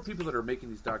the more people that are making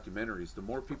these documentaries, the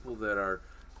more people that are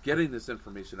getting this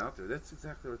information out there, that's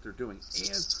exactly what they're doing.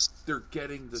 And they're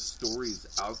getting the stories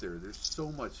out there. There's so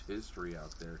much history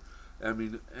out there. I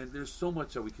mean, and there's so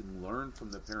much that we can learn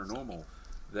from the paranormal.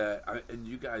 And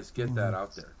you guys get that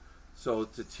out there. So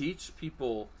to teach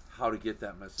people how to get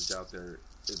that message out there,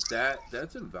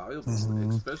 that's invaluable,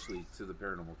 especially to the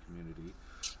paranormal community.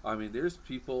 I mean, there's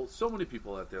so many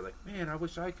people out there like, man, I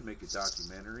wish I could make a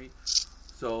documentary.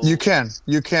 So you can.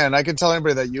 I can tell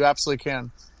anybody that you absolutely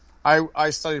can. I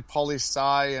studied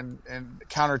poli-sci and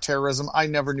counterterrorism. I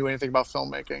never knew anything about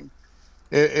filmmaking.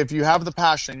 If you have the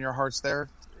passion, your heart's there,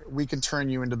 we can turn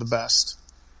you into the best.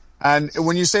 And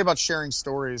when you say about sharing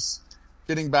stories,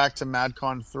 getting back to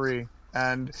MadCon 3,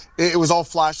 and it was all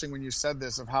flashing when you said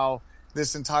this, of how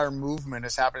this entire movement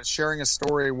has happened, sharing a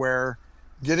story where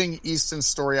getting Easton's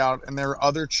story out, and there are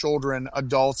other children,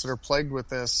 adults that are plagued with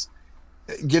this,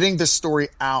 getting the story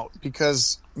out,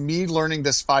 because me learning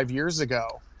this 5 years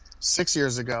ago, 6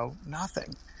 years ago,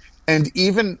 nothing. And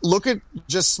even look at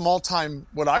just small time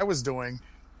what I was doing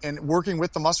and working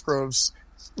with the Musgroves.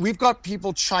 We've got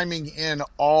people chiming in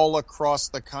all across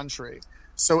the country.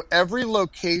 So every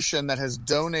location that has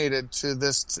donated to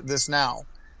this now,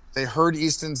 they heard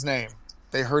Easton's name.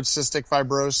 They heard cystic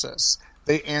fibrosis.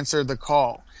 They answered the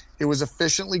call. It was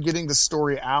efficiently getting the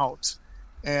story out.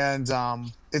 And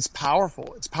it's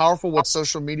powerful. It's powerful what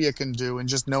social media can do and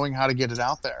just knowing how to get it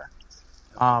out there.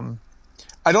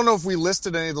 I don't know if we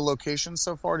listed any of the locations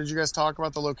so far. Did you guys talk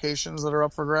about the locations that are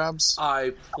up for grabs?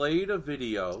 I played a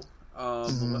video.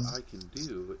 What I can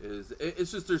do is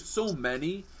it's just there's so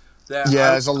many that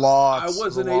there's a lot. I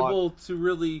wasn't able to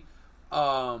really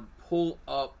pull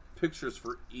up pictures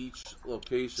for each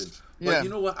location. But you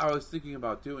know what I was thinking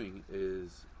about doing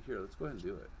is here. Let's go ahead and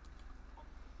do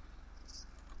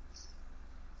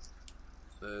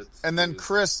it. And then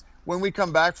Chris, when we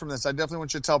come back from this, I definitely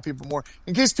want you to tell people more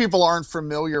in case people aren't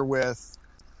familiar with,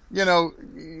 you know,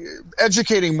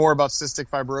 educating more about cystic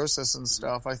fibrosis and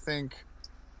stuff. I think.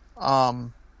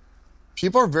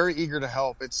 People are very eager to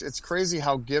help. It's crazy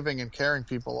how giving and caring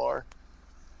people are.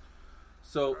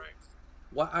 So,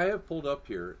 what I have pulled up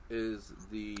here is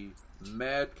the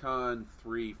MadCon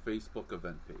 3 Facebook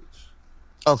event page.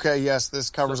 Okay, yes, this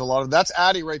covers a lot of. That's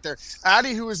Addie right there.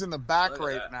 Addie, who is in the back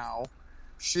right now,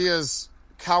 she is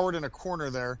cowered in a corner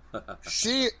there.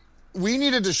 We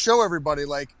needed to show everybody,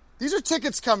 like, these are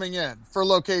tickets coming in for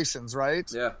locations, right?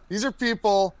 Yeah. These are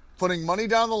people putting money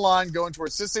down the line, going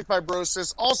towards cystic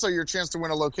fibrosis. Also, your chance to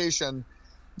win a location.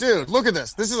 Dude, look at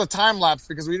this. This is a time lapse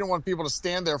because we didn't want people to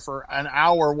stand there for an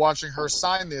hour watching her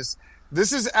sign this.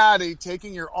 This is Addie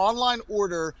taking your online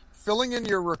order, filling in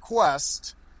your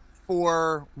request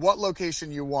for what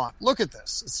location you want. Look at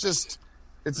this.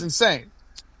 It's insane.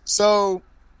 So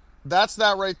that's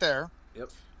that right there. Yep.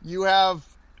 You have,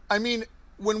 I mean,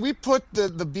 when we put the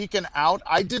beacon out,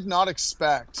 I did not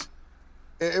expect.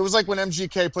 It was like when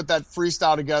MGK put that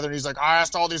freestyle together and he's like, I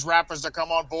asked all these rappers to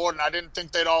come on board and I didn't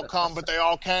think they'd all come, but they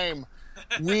all came.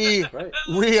 We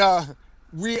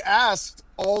asked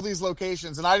all these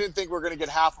locations and I didn't think we were going to get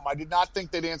half of them. I did not think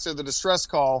they'd answer the distress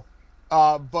call,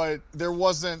 but there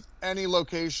wasn't any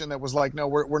location that was like, no,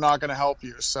 we're not going to help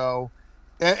you. So,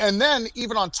 and then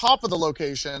even on top of the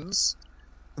locations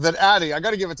that Addie, I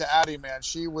got to give it to Addie, man.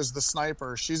 She was the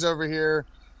sniper. She's over here.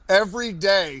 Every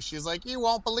day, she's like, you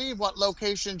won't believe what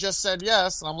location just said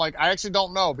yes. And I'm like, I actually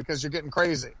don't know because you're getting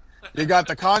crazy. You got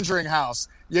the Conjuring House.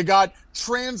 You got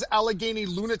Trans-Allegheny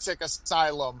Lunatic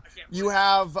Asylum. You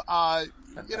have,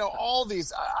 all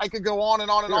these. I could go on and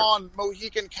on and on.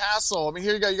 Mohican Castle. I mean,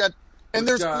 here you got, and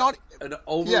there's not an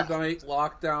overnight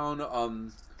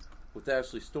lockdown with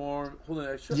Ashley Storm. Hold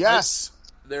on, yes.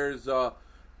 There's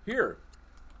here.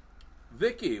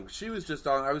 Vicky, she was just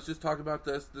on. I was just talking about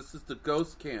this. This is the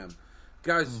Ghost Cam,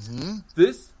 guys.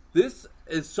 This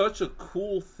is such a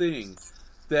cool thing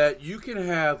that you can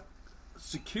have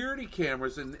security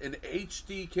cameras and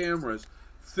HD cameras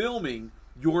filming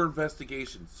your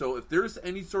investigation. So if there's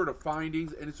any sort of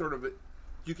findings, any sort of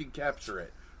you can capture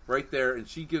it right there, and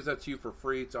she gives that to you for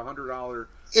free. It's $100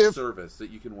 service that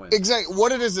you can win. Exactly.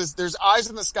 What it is there's eyes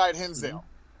in the sky at Hinsdale.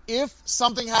 If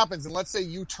something happens, and let's say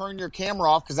you turn your camera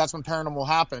off, because that's when paranormal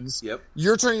happens,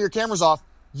 you're turning your cameras off,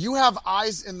 you have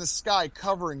eyes in the sky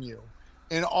covering you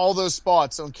in all those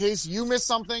spots. So in case you miss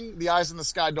something, the eyes in the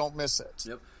sky don't miss it.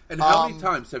 Yep. And how many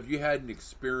times have you had an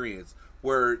experience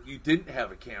where you didn't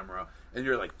have a camera, and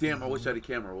you're like, damn, I wish I had a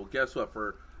camera. Well, guess what?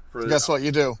 Guess what?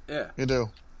 You do. Yeah. You do.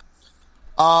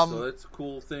 So that's a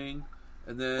cool thing.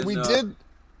 And then we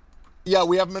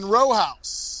have Monroe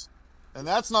House. And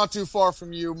that's not too far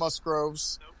from you,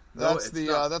 Musgroves. That's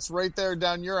that's right there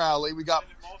down your alley.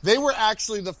 They were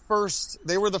actually the first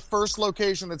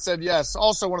location that said yes.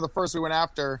 Also one of the first we went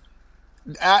after.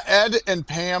 Ed and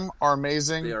Pam are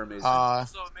amazing. They are amazing.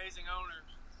 Also amazing owners.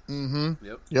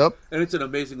 Mm-hmm. Yep. And it's an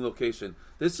amazing location.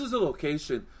 This is a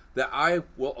location that I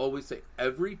will always say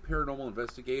every paranormal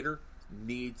investigator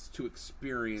needs to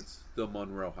experience the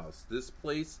Monroe House. This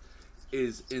place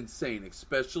is insane,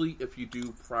 especially if you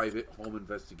do private home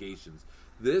investigations.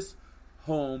 This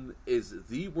home is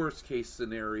the worst case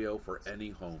scenario for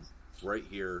any home right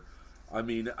here. I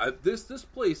mean, this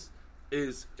place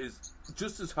is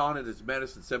just as haunted as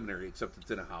Madison Seminary, except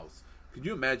it's in a house. Could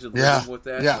you imagine living with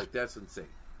that? Yeah. Like, that's insane.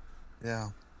 Yeah.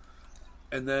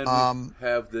 And then we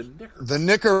have the Knickerbocker. The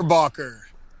Knickerbocker.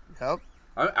 Yep.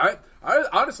 I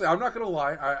honestly, I'm not going to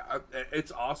lie.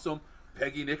 It's awesome.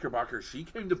 Peggy Knickerbocker, she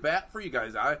came to bat for you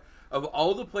guys. Of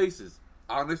all the places,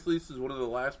 honestly, this is one of the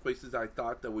last places I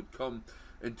thought that would come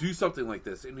and do something like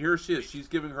this. And here she is. She's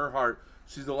giving her heart.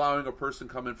 She's allowing a person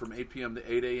come in from 8 p.m.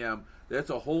 to 8 a.m. That's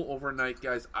a whole overnight,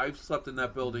 guys. I've slept in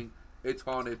that building. It's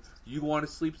haunted. You want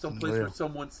to sleep someplace where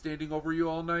someone's standing over you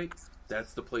all night?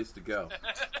 That's the place to go.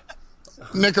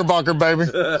 Knickerbocker, baby.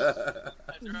 That's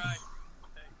right.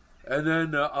 And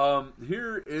then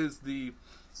here is the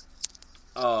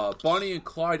Bonnie and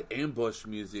Clyde Ambush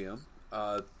Museum.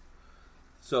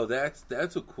 So that's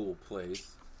a cool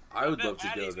place. I would love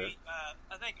to go there.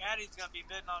 I think Addie's going to be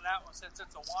bidding on that one since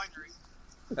it's a winery.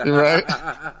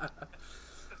 Right.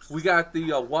 We got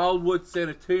the Wildwood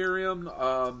Sanitarium.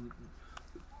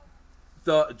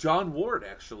 The John Ward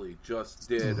actually just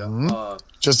did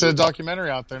just did a documentary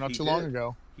out there not too long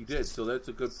ago. He did, so that's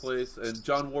a good place. And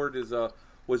John Ward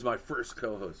was my first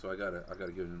co-host, so I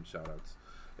gotta give him shout outs.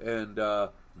 And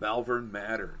Malvern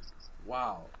Manor.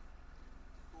 Wow.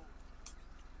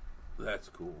 That's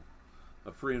cool.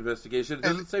 A free investigation. It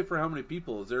doesn't say for how many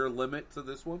people. Is there a limit to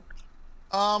this one?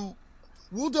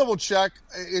 We'll double check.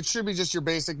 It should be just your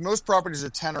basic. Most properties are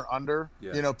 10 or under,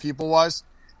 people wise.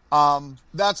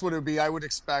 That's what it would be. I would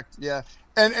expect. Yeah.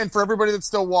 And for everybody that's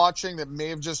still watching that may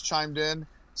have just chimed in,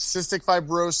 Cystic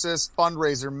Fibrosis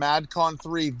Fundraiser, MadCon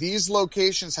 3, these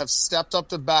locations have stepped up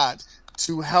to bat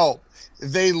to help.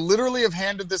 They literally have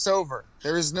handed this over.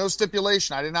 There is no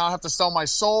stipulation. I did not have to sell my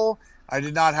soul. I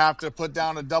did not have to put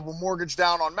down a double mortgage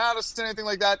down on Madison, anything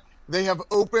like that. They have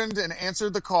opened and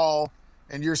answered the call,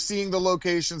 and you're seeing the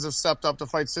locations have stepped up to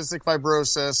fight cystic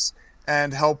fibrosis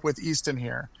and help with Easton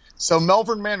here. So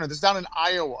Malvern Manor, this is down in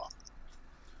Iowa.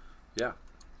 Yeah.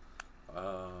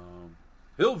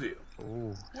 Hillview.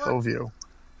 Ooh, Hillview.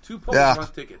 2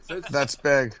 Pokemon tickets. That's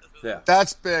big. Yeah.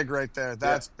 That's big right there.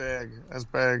 That's big. That's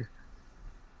big.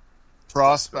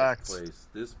 Prospect.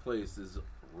 This place is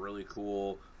really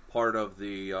cool. Part of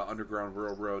the Underground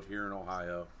Railroad here in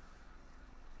Ohio.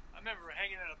 I remember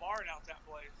hanging in a barn out that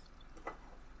place.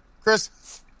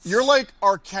 Chris, you're like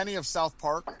our Kenny of South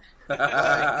Park.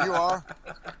 Like, you are.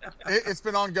 It's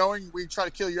been ongoing. We try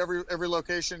to kill you every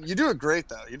location. You do it great,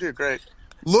 though. You do it great.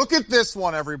 Look at this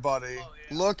one, everybody. Oh,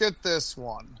 yeah. Look at this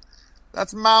one.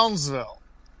 That's Moundsville.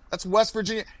 That's West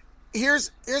Virginia.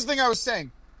 Here's the thing I was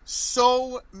saying.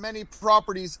 So many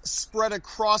properties spread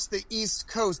across the East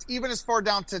Coast, even as far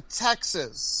down to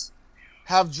Texas,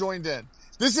 have joined in.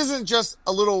 This isn't just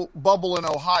a little bubble in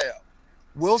Ohio.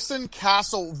 Wilson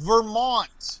Castle,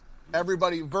 Vermont.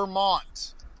 Everybody,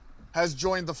 Vermont has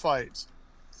joined the fight.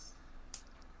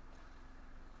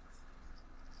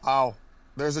 Wow.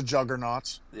 There's a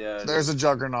juggernaut. Yeah. There's a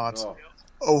juggernaut. Oh.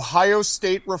 Ohio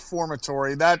State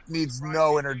Reformatory. That needs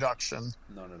no introduction.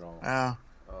 None at all. Yeah.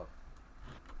 Oh.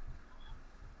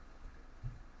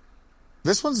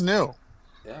 This one's new.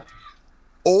 Yeah.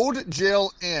 Old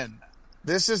Jail Inn.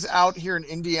 This is out here in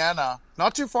Indiana,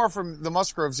 not too far from the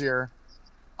Musgroves here.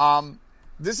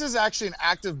 This is actually an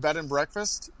active bed and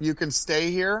breakfast. You can stay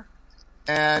here,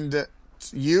 and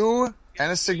you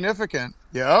and a significant.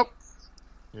 Yep.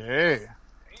 Yay.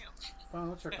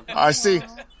 Well, I see.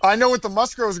 I know what the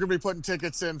Musgroves are going to be putting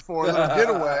tickets in for. A little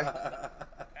getaway.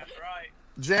 That's right.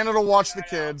 Janet will watch the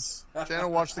kids. Janet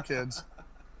will watch the kids.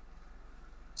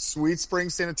 Sweet Spring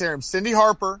Sanitarium. Cindy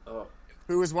Harper,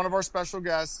 who is one of our special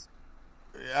guests,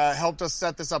 helped us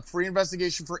set this up. Free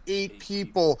investigation for 8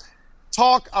 people.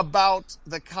 Talk about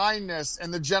the kindness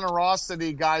and the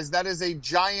generosity, guys. That is a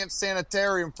giant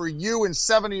sanitarium for you and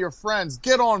 7 of your friends.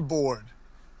 Get on board.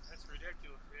 That's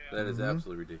ridiculous. Yeah. That is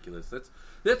absolutely ridiculous.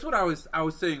 That's what I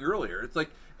was saying earlier. It's like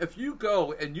if you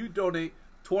go and you donate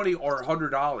 $20 or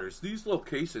 $100, these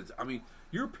locations, I mean,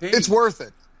 you're paying. It's worth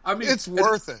it. I mean, it's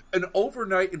worth it. An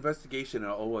overnight investigation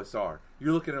at OSR,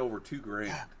 you're looking at over $2,000.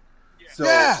 Yeah. So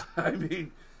Yeah. I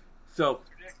mean, so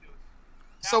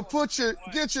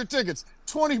get your tickets.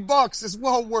 $20 is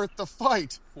well worth the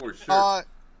fight. For sure.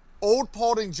 Old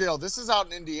Paulding Jail. This is out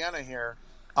in Indiana here.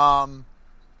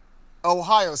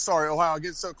 Ohio. Sorry, Ohio. I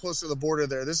get so close to the border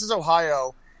there. This is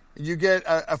Ohio. You get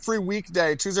a free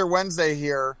weekday, Tuesday or Wednesday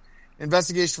here.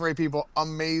 Investigation for 8 people.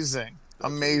 Amazing.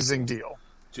 Amazing deal.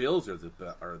 Jails are the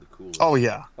coolest. Oh,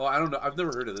 yeah. Oh, I don't know. I've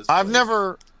never heard of this. I've place.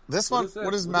 never. This What one. is that?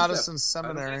 What is What Madison is that?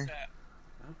 Seminary?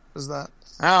 What is that?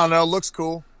 I don't know. Looks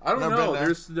cool. I don't Never know.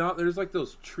 been there. There's like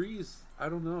those trees. I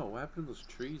don't know. What happened to those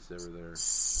trees that were there?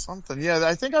 Something. Yeah,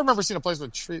 I think I remember seeing a place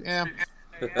with trees. Yeah.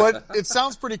 But it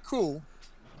sounds pretty cool.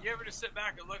 You ever just sit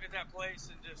back and look at that place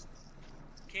and just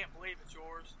can't believe it's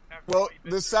yours? Well,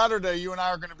 this Saturday, you and I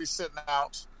are going to be sitting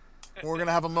out. And we're going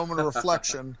to have a moment of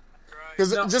reflection.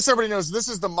 Because just so everybody knows, this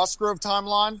is the Musgrove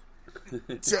timeline.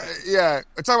 Yeah,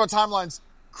 talking about timelines.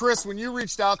 Chris, when you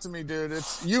reached out to me, dude,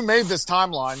 you made this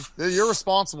timeline. You're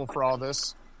responsible for all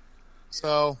this.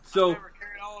 So I remember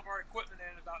carrying all of our equipment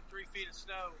in about 3 feet of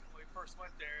snow when we first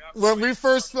went there. When we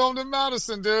first filmed in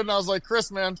Madison, dude, and I was like,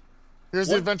 Chris, man, here's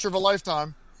the adventure of a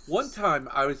lifetime. One time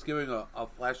I was giving a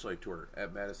flashlight tour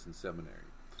at Madison Seminary,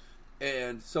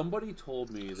 and somebody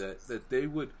told me that they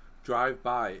would drive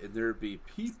by and there'd be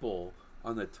people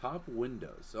on the top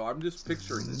windows. So I'm just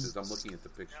picturing this as I'm looking at the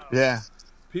picture. Yeah.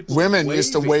 People Women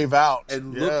used to wave out.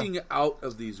 and looking out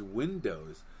of these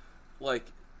windows, like,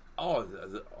 I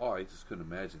just couldn't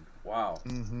imagine. Wow.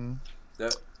 Mm-hmm.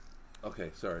 Okay,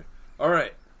 sorry. All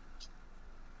right.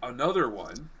 Another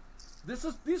one.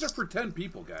 These are for 10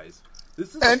 people, guys.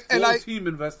 This is a full team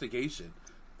investigation.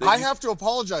 I have to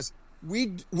apologize.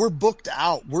 We're booked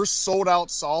out. We're sold out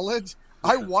solid.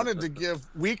 I wanted to give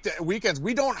weekends.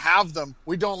 We don't have them.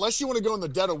 We don't, unless you want to go in the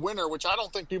dead of winter, which I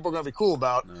don't think people are going to be cool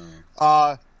about.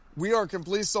 No. We are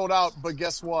completely sold out, but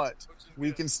guess what?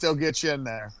 We can still get you in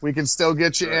there. We can still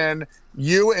get you in.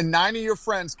 You and 9 of your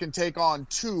friends can take on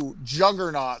 2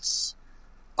 juggernauts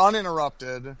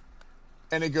uninterrupted,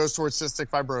 and it goes towards cystic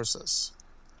fibrosis.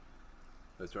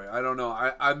 That's right. I don't know.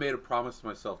 I made a promise to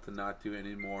myself to not do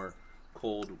any more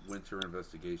cold winter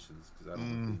investigations because I don't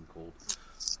like being cold.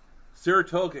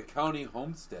 Saratoga County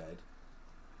Homestead.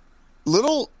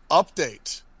 Little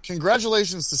update.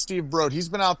 Congratulations to Steve Broad. He's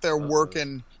been out there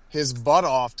working his butt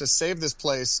off to save this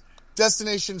place.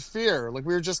 Destination Fear, like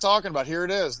we were just talking about. Here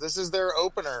it is. This is their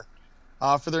opener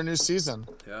for their new season.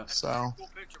 Yeah. So cool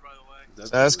picture, by the way.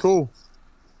 That's cool.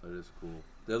 That is cool.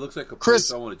 That looks like a Chris,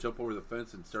 place I want to jump over the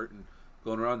fence and start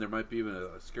going around. There might be even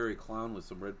a scary clown with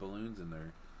some red balloons in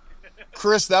there.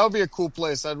 Chris, that would be a cool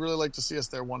place. I'd really like to see us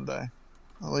there one day.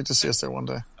 I'd like to see us there one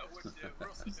day.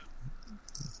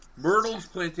 Myrtle's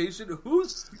Plantation.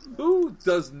 Who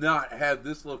does not have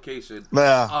this location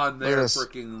on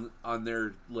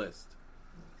their list?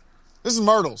 This is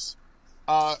Myrtle's.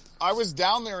 I was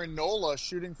down there in NOLA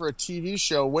shooting for a TV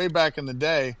show way back in the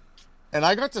day, and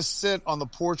I got to sit on the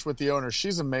porch with the owner.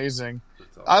 She's amazing.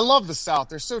 Awesome. I love the South.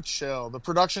 They're so chill. The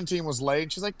production team was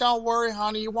late. She's like, "Don't worry,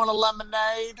 honey. You want a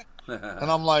lemonade?"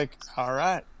 And I'm like, "All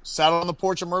right." Sat on the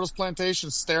porch of Myrtle's Plantation,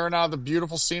 staring out of the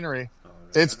beautiful scenery.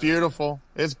 It's beautiful.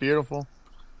 It's beautiful.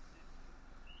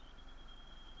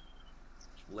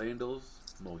 Landell's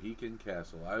Mohican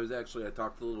Castle. I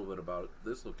talked a little bit about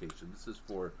this location. This is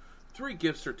for 3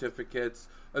 gift certificates.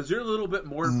 Is there a little bit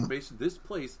more information? This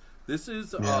place, this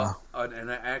is an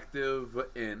active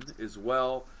inn as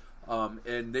well,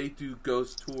 and they do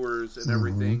ghost tours and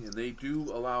everything, and they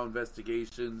do allow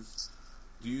investigations.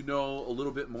 Do you know a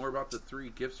little bit more about the 3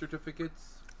 gift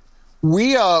certificates?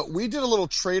 We did a little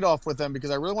trade-off with them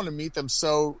because I really wanted to meet them.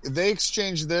 So they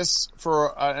exchanged this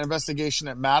for an investigation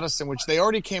at Madison, which they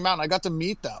already came out, and I got to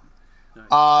meet them.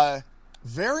 Nice.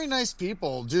 Very nice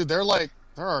people. Dude, they're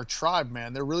our tribe,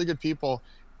 man. They're really good people.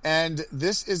 And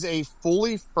this is a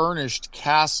fully furnished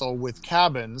castle with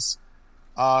cabins.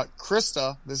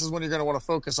 Krista, this is when you're going to want to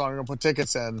focus on. You're going to put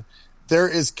tickets in. There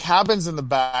is cabins in the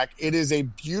back. It is a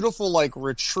beautiful,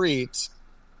 retreat.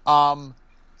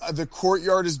 The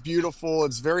courtyard is beautiful.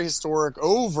 It's very historic,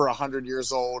 over 100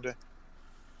 years old.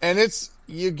 And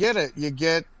you get it. You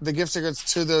get the gift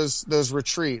tickets to those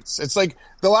retreats. It's like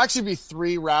there'll actually be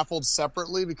 3 raffled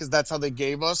separately because that's how they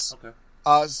gave us. Okay.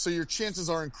 So your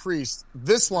chances are increased.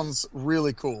 This one's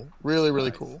really cool. Really,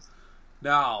 really cool.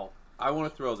 Now, I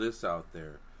want to throw this out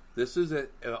there. This is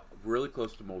really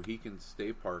close to Mohican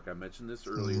State Park. I mentioned this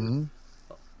earlier. Mm-hmm.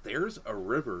 There's a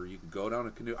river. You can go down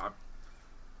a canoe.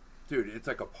 Dude, it's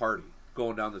like a party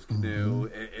going down this canoe.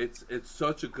 Mm-hmm. It's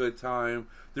such a good time.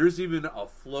 There's even a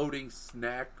floating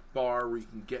snack bar where you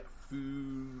can get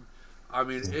food. I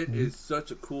mean, it is such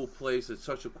a cool place. It's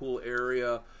such a cool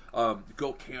area.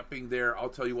 Go camping there. I'll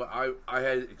tell you what, I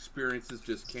had experiences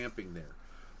just camping there.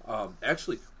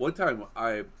 Actually, one time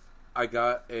I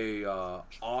got a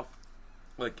off,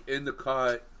 in the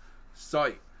cut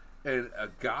site, and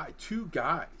 2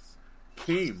 guys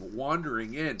came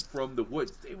wandering in from the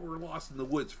woods. They were lost in the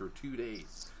woods for 2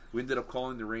 days. We ended up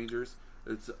calling the Rangers.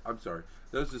 I'm sorry.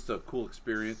 That was just a cool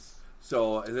experience.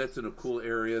 So, and that's in a cool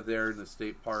area there in the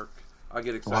state park. I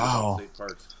get excited about state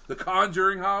parks. The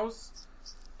Conjuring House.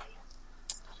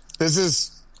 This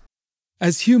is...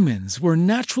 As humans, we're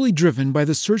naturally driven by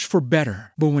the search for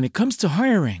better. But when it comes to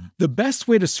hiring, the best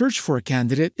way to search for a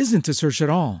candidate isn't to search at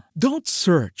all. Don't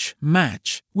search,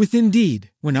 match with Indeed.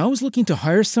 When I was looking to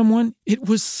hire someone, it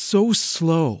was so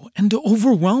slow and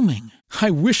overwhelming.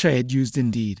 I wish I had used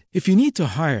Indeed. If you need to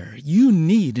hire, you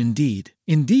need Indeed.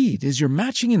 Indeed is your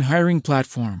matching and hiring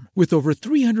platform with over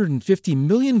 350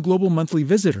 million global monthly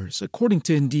visitors, according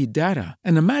to Indeed data,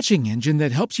 and a matching engine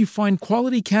that helps you find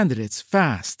quality candidates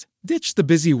fast. Ditch the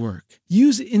busy work.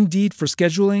 Use Indeed for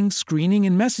scheduling, screening,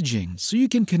 and messaging so you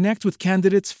can connect with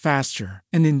candidates faster.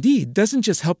 And Indeed doesn't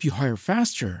just help you hire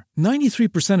faster.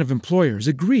 93% of employers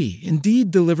agree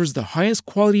Indeed delivers the highest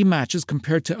quality matches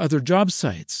compared to other job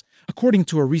sites, according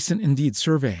to a recent Indeed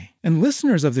survey. And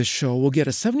listeners of this show will get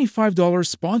a $75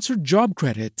 sponsored job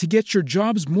credit to get your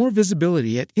jobs more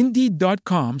visibility at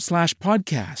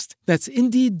Indeed.com/podcast. That's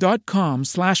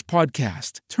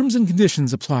Indeed.com/podcast. Terms and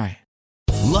conditions apply.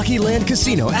 Lucky Land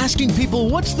Casino, asking people,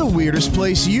 what's the weirdest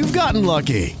place you've gotten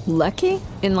lucky? Lucky?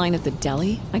 In line at the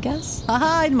deli, I guess?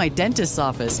 Aha, in my dentist's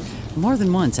office. More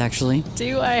than once, actually.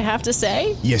 Do I have to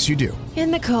say? Yes, you do.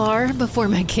 In the car before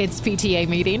my kids' PTA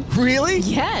meeting. Really?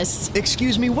 Yes.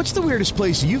 Excuse me, what's the weirdest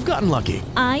place you've gotten lucky?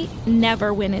 I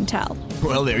never win and tell.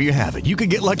 Well, there you have it. You can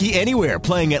get lucky anywhere,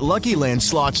 playing at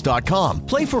LuckyLandSlots.com.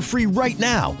 Play for free right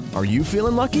now. Are you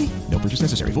feeling lucky? No purchase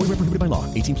necessary. Void where prohibited by law.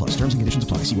 18+. Terms and conditions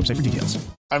apply. See website for details.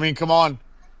 I mean, come on.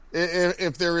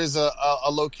 If there is a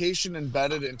location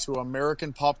embedded into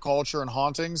American pop culture and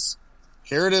hauntings,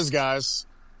 here it is, guys.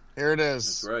 Here it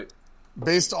is. That's right.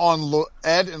 Based on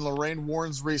Ed and Lorraine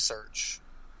Warren's research,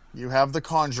 you have the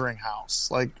Conjuring House.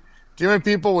 Do you know how many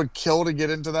people would kill to get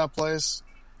into that place?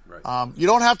 Right. You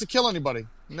don't have to kill anybody.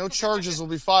 No charges will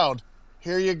be filed.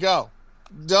 Here you go.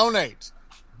 Donate.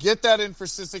 Get that in for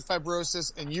cystic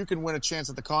fibrosis, and you can win a chance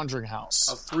at the Conjuring House.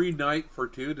 A free night for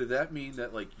 2. Did that mean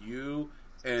that you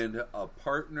and a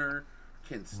partner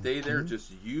can stay there,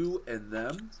 just you and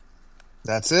them?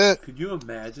 That's it. Could you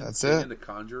imagine staying in the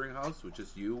Conjuring House with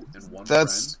just you and one friend?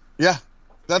 Yeah.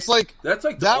 That's like the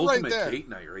that ultimate right there. date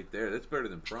night right there. That's better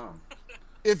than prom.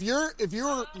 if you're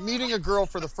meeting a girl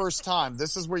for the first time,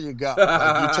 this is where you go.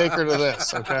 Like, you take her to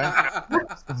this, okay?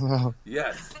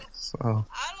 Yes. So.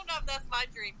 I don't know if that's my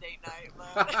dream date night,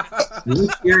 but... Is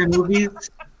this scary movies?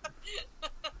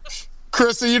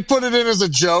 Krista, you'd put it in as a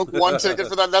joke. 1 ticket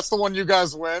for that. That's the one you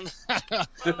guys win. I'll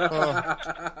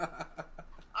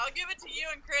give it to you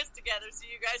and Chris together so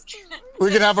you guys can...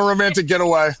 We can have a romantic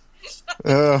getaway.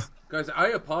 Guys, I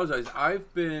apologize.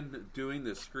 I've been doing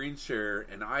the screen share,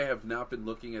 and I have not been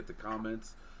looking at the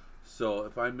comments. So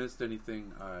if I missed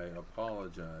anything, I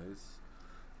apologize.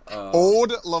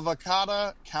 Old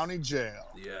Lavaca County Jail.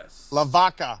 Yes.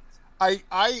 Lavaca.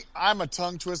 I'm a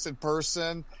tongue-twisted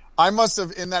person. I must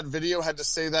have, in that video, had to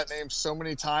say that name so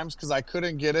many times because I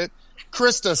couldn't get it.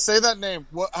 Krista, say that name.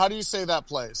 How do you say that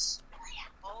place?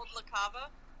 Old Lacava?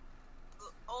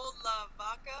 Old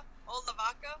Lavaca? Old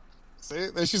Lavaca?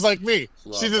 See? She's like me.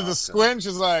 She did the squint.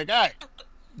 She's like, hey,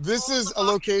 this is a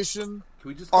location. Can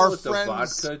we just call it the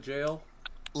vodka jail?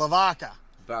 Lavaca.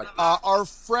 Vodka. Our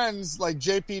friends, like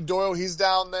JP Doyle, he's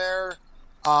down there.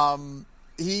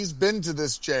 He's been to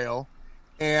this jail.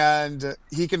 And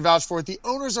he can vouch for it. The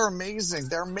owners are amazing.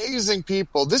 They're amazing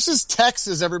people. This is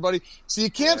Texas, everybody. So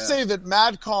you can't say that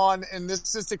MadCon and this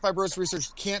cystic fibrosis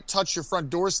research can't touch your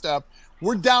front doorstep.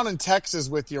 We're down in Texas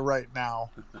with you right now.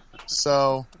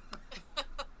 So...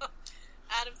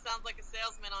 Adam sounds like a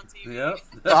salesman on TV. Yep.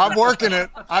 I'm working it.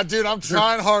 I'm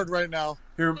trying hard right now.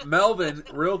 Here, Melvin,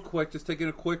 real quick, just taking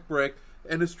a quick break.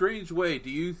 In a strange way,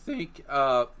 do you think...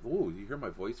 you hear my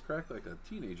voice crack like a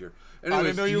teenager. Anyways, I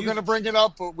didn't know you were going to bring it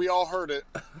up, but we all heard it.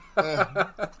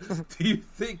 Do you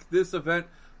think this event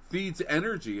feeds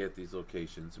energy at these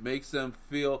locations, makes them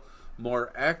feel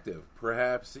more active,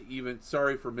 perhaps even...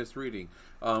 Sorry for misreading.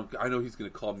 I know he's going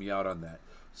to call me out on that.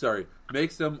 Sorry.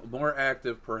 Makes them more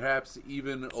active, perhaps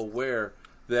even aware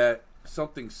that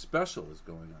something special is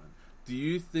going on. Do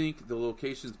you think the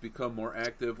locations become more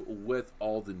active with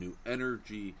all the new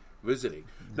energy visiting?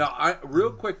 Now,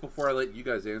 real quick before I let you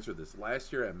guys answer this,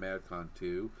 last year at MadCon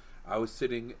 2, I was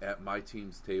sitting at my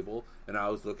team's table and I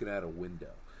was looking at a window,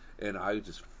 and I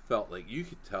just felt like you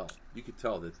could tell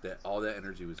that all that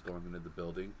energy was going into the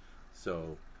building.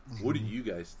 So, what do you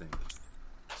guys think?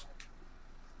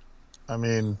 I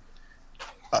mean,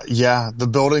 the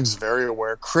building's very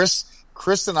aware.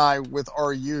 Chris and I, with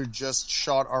RU, just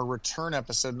shot our return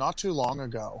episode not too long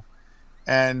ago.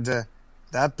 And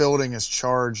that building is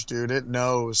charged, dude. It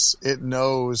knows. So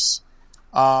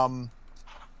many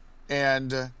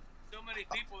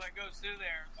people that go through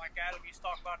there, like Adam used to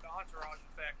talk about the entourage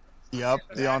effect. Yep,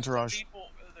 And the entourage.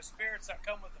 The spirits that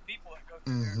come with the people that go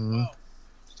through there as well.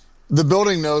 The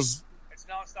building knows. It's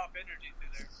nonstop energy through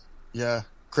there. Yeah,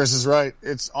 Chris is right.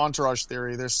 It's entourage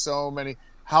theory. There's so many...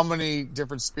 How many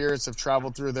different spirits have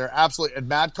traveled through there? Absolutely. And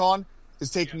MadCon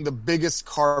is taking the biggest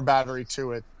car battery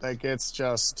to it. Like, it's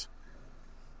just,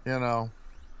 Hinsdale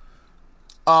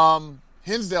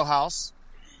House.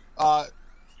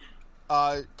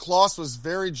 Klaus was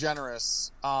very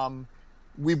generous.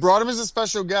 We brought him as a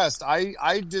special guest.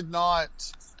 I did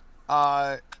not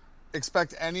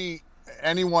expect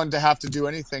anyone to have to do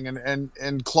anything.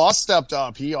 And Klaus stepped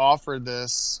up. He offered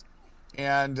this.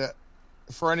 And...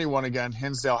 for anyone, again,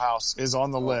 Hinsdale House is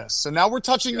on the list. So now we're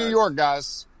touching New York,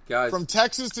 guys. From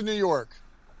Texas to New York.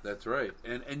 That's right.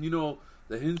 And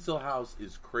the Hinsdale House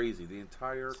is crazy. The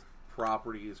entire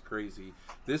property is crazy.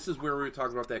 This is where we were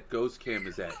talking about that ghost cam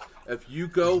is at. If you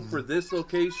go for this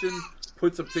location,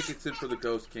 put some tickets in for the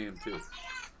ghost cam too.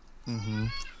 Mm-hmm.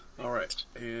 All right.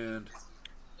 And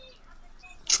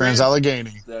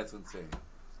Trans-Allegheny. That's insane.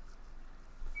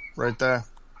 Right there.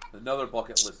 Another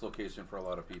bucket list location for a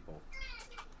lot of people.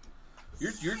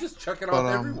 You're just checking out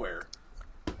everywhere.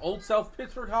 Old South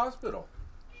Pittsburgh Hospital.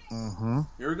 Mm-hmm.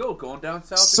 Here we go, going down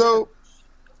south. So,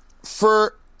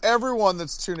 for everyone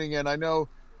that's tuning in, I know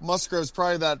Musgrove's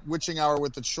probably that witching hour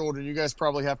with the children. You guys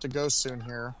probably have to go soon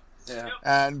here. Yeah.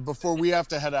 And before we have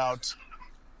to head out,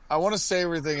 I want to say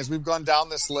everything as we've gone down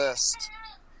this list.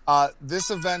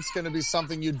 This event's going to be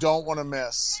something you don't want to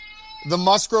miss. The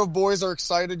Musgrove boys are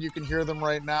excited. You can hear them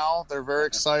right now. They're very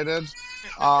excited.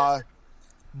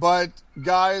 But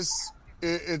guys,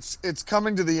 it's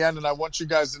coming to the end, and I want you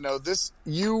guys to know this.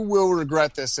 You will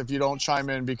regret this if you don't chime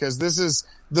in, because this is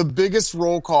the biggest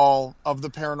roll call of the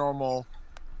paranormal.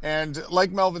 And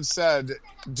like Melvin said,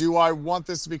 do I want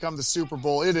this to become the Super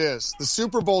Bowl? It is. The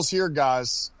Super Bowl's here,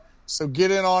 guys. So get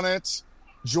in on it.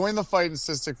 Join the fight in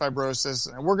cystic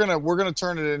fibrosis, and we're gonna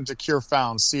turn it into Cure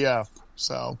Found CF.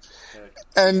 So,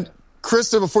 and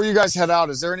Krista, before you guys head out,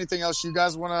 is there anything else you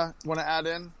guys wanna add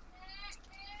in?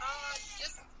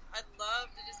 I'd love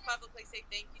to just publicly say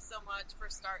thank you so much for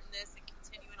starting this and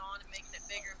continuing on and making it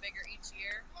bigger and bigger each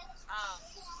year.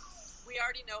 We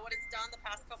already know what it's done the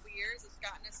past couple years. It's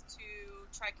gotten us to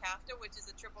Trikafta, which is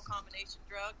a triple combination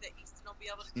drug that Easton will be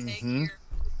able to take here,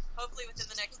 hopefully within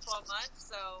the next 12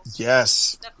 months. So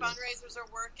yes, the fundraisers are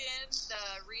working,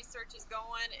 the research is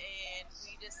going, and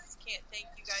we just can't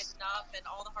thank you guys enough and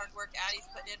all the hard work Addie's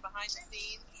putting in behind the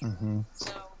scenes.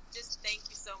 So just thank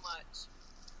you so much.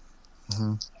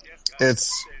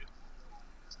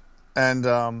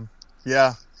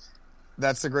 Yeah,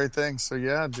 that's the great thing. So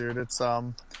yeah, dude, it's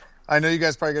I know you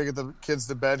guys probably gotta get the kids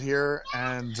to bed here,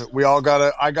 and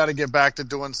I gotta get back to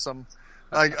doing some.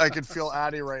 I could feel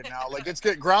Addie right now. Like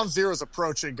ground zero is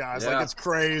approaching, guys. Yeah. Like it's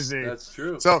crazy. That's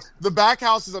true. So the back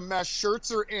house is a mess.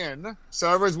 Shirts are in. So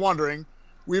everybody's wondering.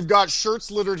 We've got shirts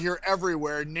littered here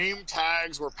everywhere. Name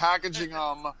tags. We're packaging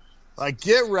them. Like,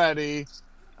 get ready.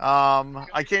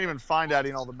 I can't even find Addie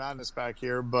and all the madness back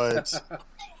here, but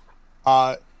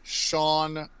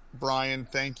Sean, Brian,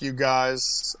 thank you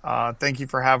guys. Thank you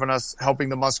for having us, helping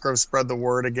the Musgrove spread the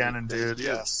word again. And dude,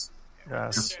 yes.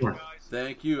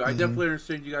 Thank you. I definitely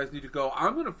understand you guys need to go.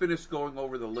 I'm going to finish going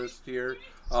over the list here.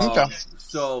 Okay.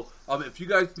 So if you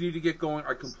guys need to get going,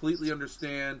 I completely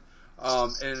understand.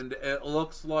 And it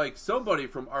looks like somebody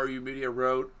from RU Media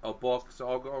wrote a book, so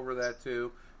I'll go over that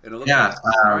too. And it looks like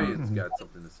Brian's got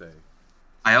something to say.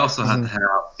 I also have to head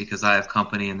out because I have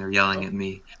company and they're yelling at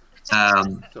me.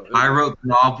 I wrote the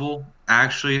novel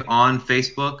actually on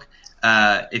Facebook.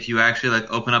 If you actually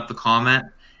open up the comment,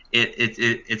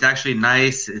 it's actually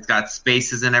nice. It's got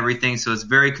spaces and everything, so it's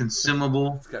very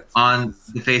consumable on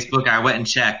the Facebook. I went and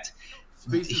checked.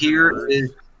 Here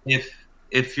is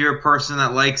if you're a person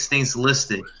that likes things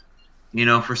listed,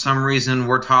 for some reason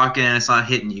we're talking and it's not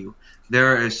hitting you.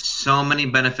 There is so many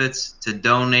benefits to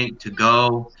donate, to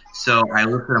go. So I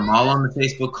listed them all on the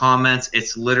Facebook comments.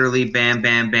 It's literally bam,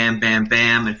 bam, bam, bam,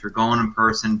 bam. If you're going in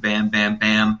person, bam, bam,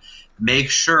 bam. Make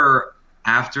sure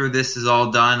after this is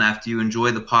all done, after you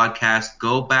enjoy the podcast,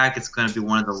 go back. It's going to be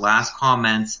one of the last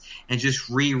comments and just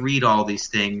reread all these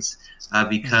things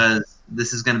because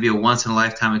this is going to be a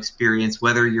once-in-a-lifetime experience.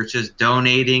 Whether you're just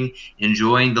donating,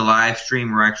 enjoying the live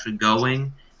stream, or actually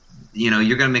going,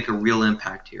 you're going to make a real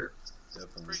impact here.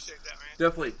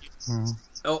 Definitely.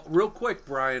 Oh, real quick,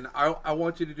 Brian, I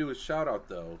want you to do a shout-out,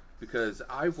 though, because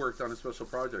I've worked on a special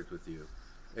project with you,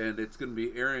 and it's going to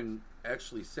be airing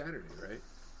actually Saturday, right?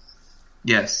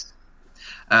 Yes.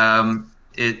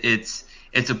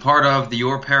 It's a part of the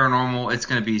Your Paranormal. It's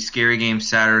going to be Scary Game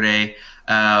Saturday.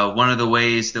 One of the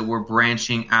ways that we're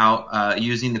branching out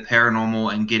using the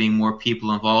paranormal and getting more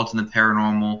people involved in the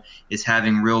paranormal is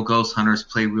having real ghost hunters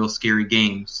play real scary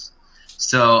games.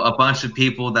 So a bunch of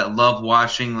people that love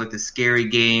watching the scary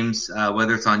games,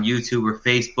 whether it's on YouTube or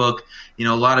Facebook, a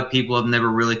lot of people have never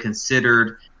really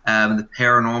considered the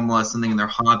paranormal as something in their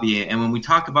hobby. And when we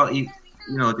talk about,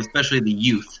 especially the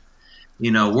youth,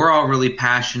 we're all really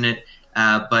passionate,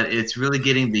 but it's really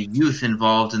getting the youth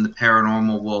involved in the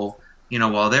paranormal.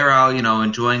 While they're out,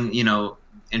 enjoying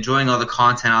all the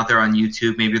content out there on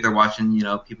YouTube, maybe they're watching,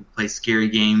 people play scary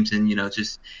games and,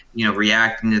 just,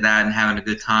 reacting to that and having a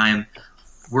good time.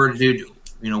 We're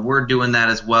doing that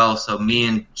as well. So me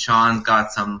and Sean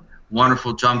got some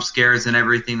wonderful jump scares and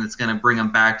everything that's going to bring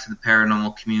them back to the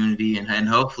paranormal community and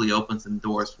hopefully open some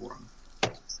doors for them.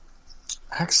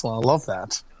 Excellent. I love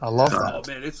that. Oh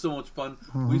man, it's so much fun.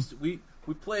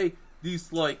 We play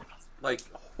these like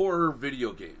horror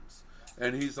video games,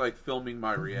 and he's filming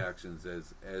my reactions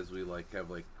as we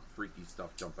have freaky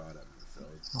stuff jump out at me. So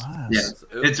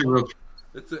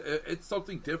it's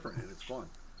something different and it's fun.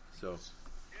 So.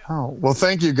 Oh, well,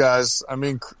 thank you guys. I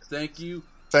mean, thank you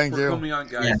for coming on,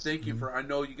 guys. Yeah. Thank you I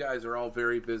know you guys are all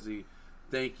very busy.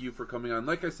 Thank you for coming on.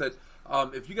 Like I said,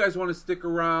 if you guys want to stick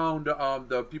around,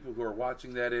 the people who are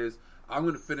watching, that is, I'm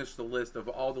going to finish the list of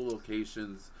all the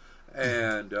locations,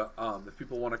 and if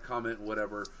people want to comment,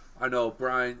 whatever. I know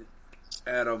Brian,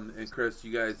 Adam, and Chris,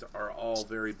 you guys are all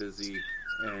very busy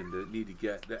and need to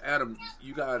get Adam.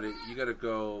 You got to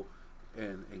go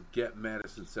and get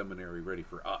Madison Seminary ready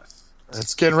for us.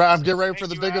 Let's get ready for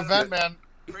the big event, man.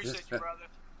 Appreciate you, brother.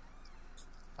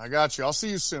 I got you. I'll see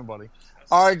you soon, buddy.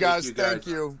 All right, guys. Thank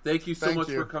you. Thank you so much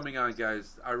for coming on,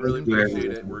 guys. I really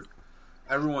appreciate it.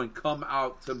 Everyone, come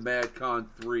out to MadCon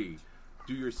 3.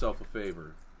 Do yourself a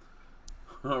favor.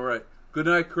 All right. Good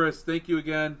night, Chris. Thank you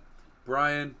again.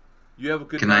 Brian, you have a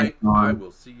good night. I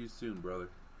will see you soon, brother.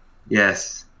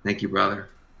 Yes. Thank you, brother.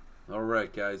 All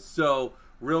right, guys. So,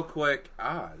 real quick,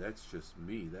 that's just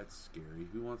me. That's scary.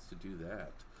 Who wants to do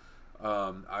that?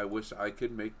 I wish I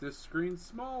could make this screen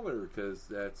smaller because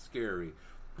that's scary.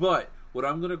 But what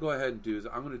I'm going to go ahead and do is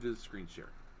I'm going to do the screen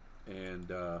share.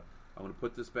 And I'm going to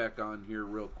put this back on here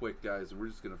real quick, guys, and we're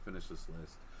just going to finish this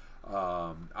list.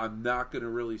 I'm not going to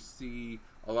really see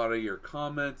a lot of your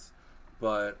comments,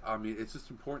 but I mean, it's just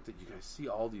important that you guys see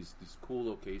all these cool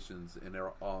locations, and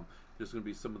there's going to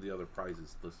be some of the other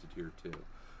prizes listed here too.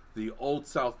 The Old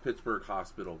South Pittsburgh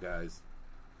Hospital, guys,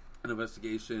 an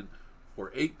investigation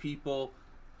for 8 people.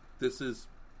 This is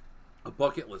a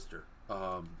bucket lister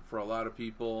for a lot of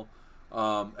people.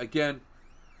 Again,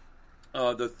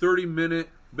 the 30-minute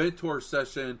mentor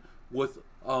session with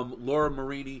Laura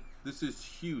Marini. This is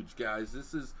huge, guys.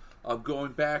 This is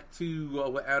going back to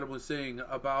what Adam was saying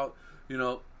about,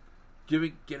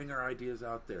 getting our ideas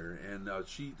out there. And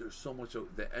there's so much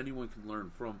that anyone can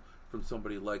learn from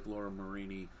somebody like Laura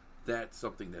Marini. That's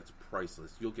something that's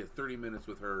priceless. You'll get 30 minutes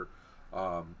with her,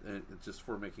 and just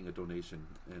for making a donation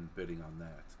and bidding on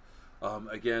that.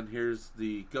 Again, here's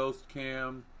the Ghost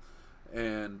Cam.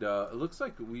 And it looks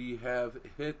like we have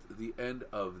hit the end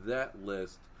of that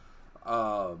list.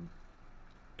 And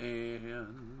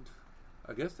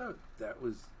I guess that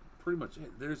was pretty much it.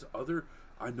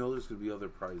 I know there's going to be other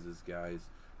prizes, guys.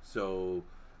 So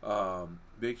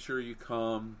make sure you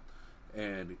come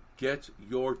and get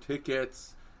your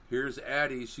tickets. Here's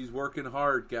Addie. She's working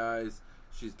hard, guys.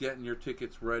 She's getting your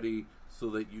tickets ready so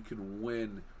that you can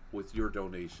win with your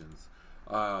donations.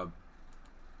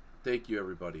 Thank you,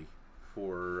 everybody,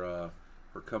 for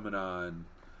coming on.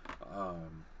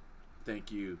 Thank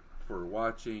you for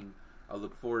watching. I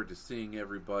look forward to seeing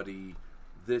everybody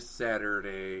this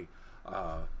Saturday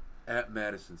at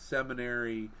Madison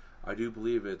Seminary. I do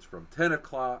believe it's from 10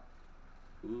 o'clock.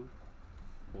 Ooh,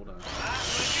 hold on.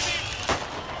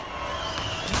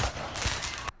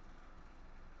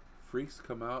 Freaks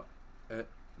come out at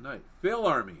night. Fail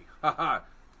Army. Haha.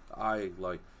 I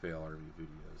like Fail Army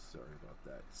videos. Sorry about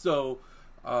that. So,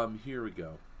 here we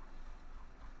go.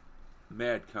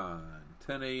 MadCon,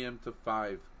 10 a.m. to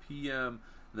 5 p.m.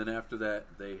 And then after that,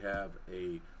 they have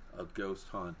a ghost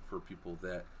hunt for people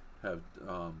that have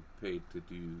paid to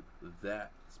do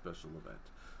that special event.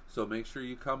 So make sure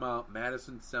you come out.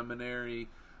 Madison Seminary.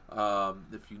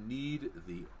 If you need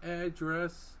the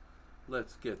address,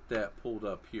 let's get that pulled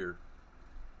up here.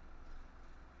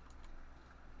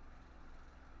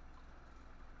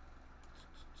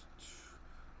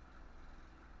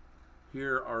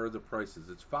 Here are the prices.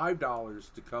 It's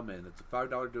 $5 to come in. It's a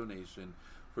 $5 donation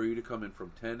for you to come in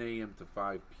from 10 a.m. to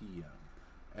 5 p.m.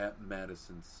 at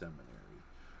Madison Seminary.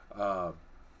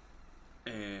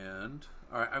 And,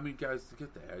 all right, I mean, guys, to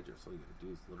get the address, all you got to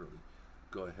do is literally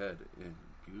go ahead and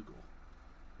Google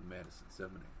the Madison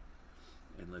Seminary.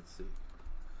 And let's see.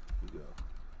 We go.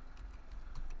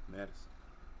 Madison.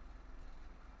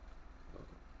 Oh.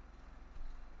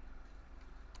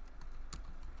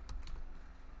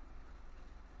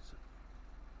 So,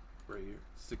 right here.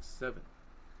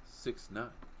 6769.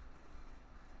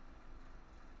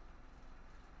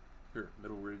 Here,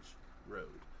 Middle Ridge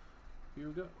Road. Here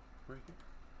we go. Right here.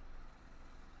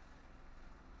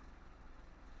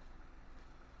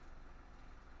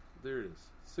 There it is.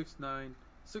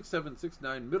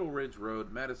 6769 Middle Ridge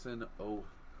Road, Madison,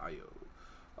 Ohio.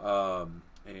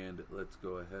 And let's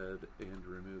go ahead and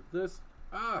remove this.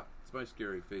 It's my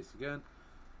scary face again.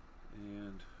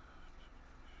 And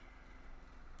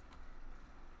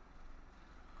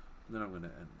then I'm going to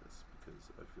end this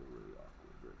because I feel really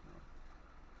awkward right now.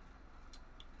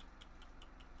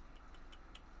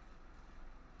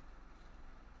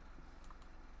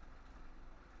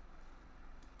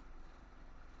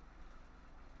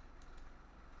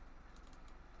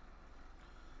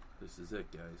 This is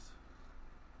it, guys.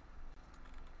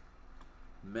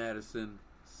 Madison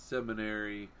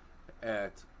Seminary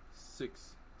at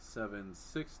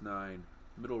 6769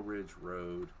 Middle Ridge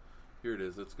Road. Here it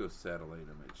is. Let's go satellite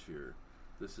image here.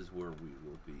 This is where we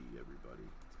will be, everybody.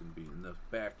 It's going to be in the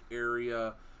back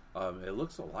area. It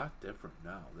looks a lot different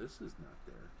now. This is not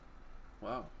there.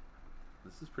 Wow.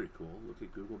 This is pretty cool. Look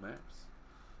at Google Maps.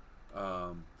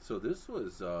 So this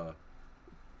was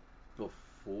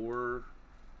before...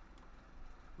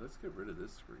 Let's get rid of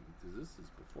this screen, because this is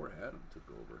before Adam took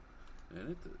over. And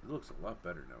it looks a lot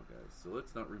better now, guys. So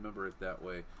let's not remember it that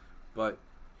way. But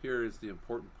here is the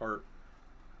important part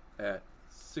at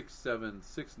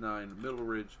 6769 Middle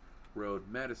Ridge Road,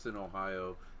 Madison,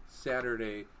 Ohio.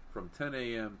 Saturday from 10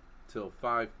 a.m. till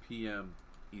 5 p.m.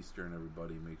 Eastern,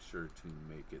 everybody. Make sure to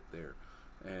make it there.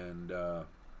 And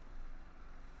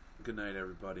good night,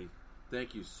 everybody.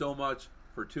 Thank you so much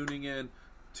for tuning in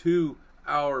to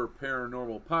our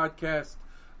paranormal podcast.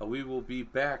 We will be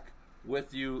back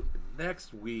with you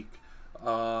next week.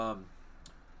 And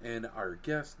our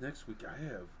guest next week, I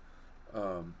have,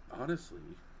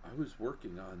 honestly, I was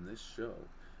working on this show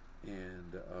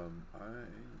And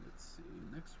let's see,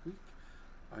 next week,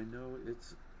 I know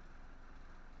it's,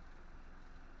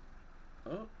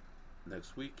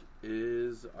 next week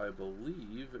is, I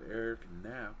believe, Eric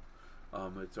Knapp.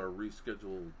 It's our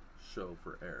rescheduled show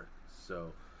for Eric.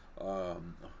 So,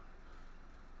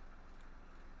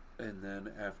 and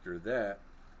then after that,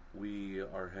 we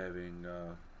are having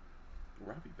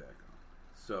Robbie back on.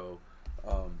 So,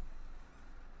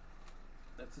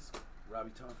 that's his,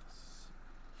 Robbie Thomas.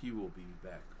 He will be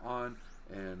back on,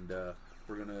 and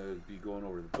we're going to be going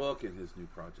over the book and his new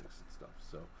projects and stuff.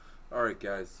 So, all right,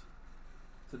 guys.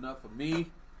 It's enough of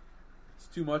me. It's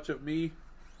too much of me.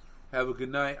 Have a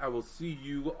good night. I will see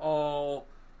you all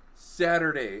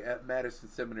Saturday at Madison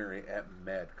Seminary at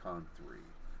MadCon 3.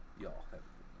 Y'all have a good night.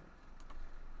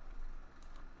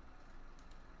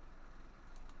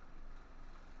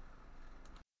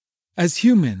 As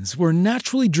humans, we're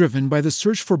naturally driven by the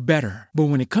search for better. But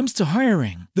when it comes to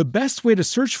hiring, the best way to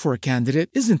search for a candidate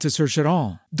isn't to search at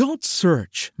all. Don't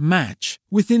search, match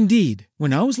with Indeed.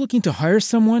 When I was looking to hire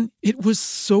someone, it was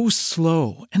so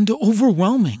slow and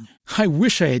overwhelming. I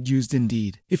wish I had used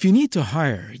Indeed. If you need to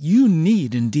hire, you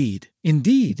need Indeed.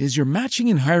 Indeed is your matching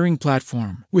and hiring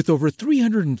platform with over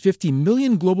 350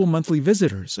 million global monthly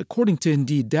visitors, according to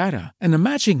Indeed data, and a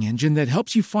matching engine that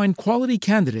helps you find quality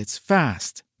candidates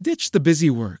fast. Ditch the busy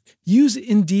work. Use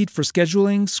Indeed for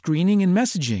scheduling, screening, and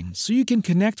messaging so you can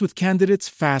connect with candidates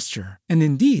faster. And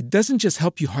Indeed doesn't just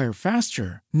help you hire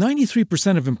faster.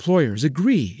 93% of employers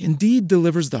agree Indeed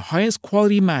delivers the highest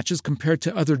quality matches compared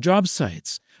to other job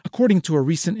sites, according to a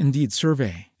recent Indeed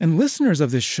survey. And listeners of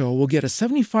this show will get a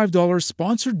 $75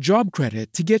 sponsored job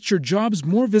credit to get your jobs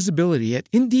more visibility at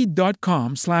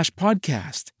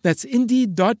Indeed.com/podcast. That's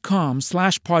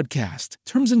Indeed.com/podcast.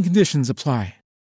 Terms and conditions apply.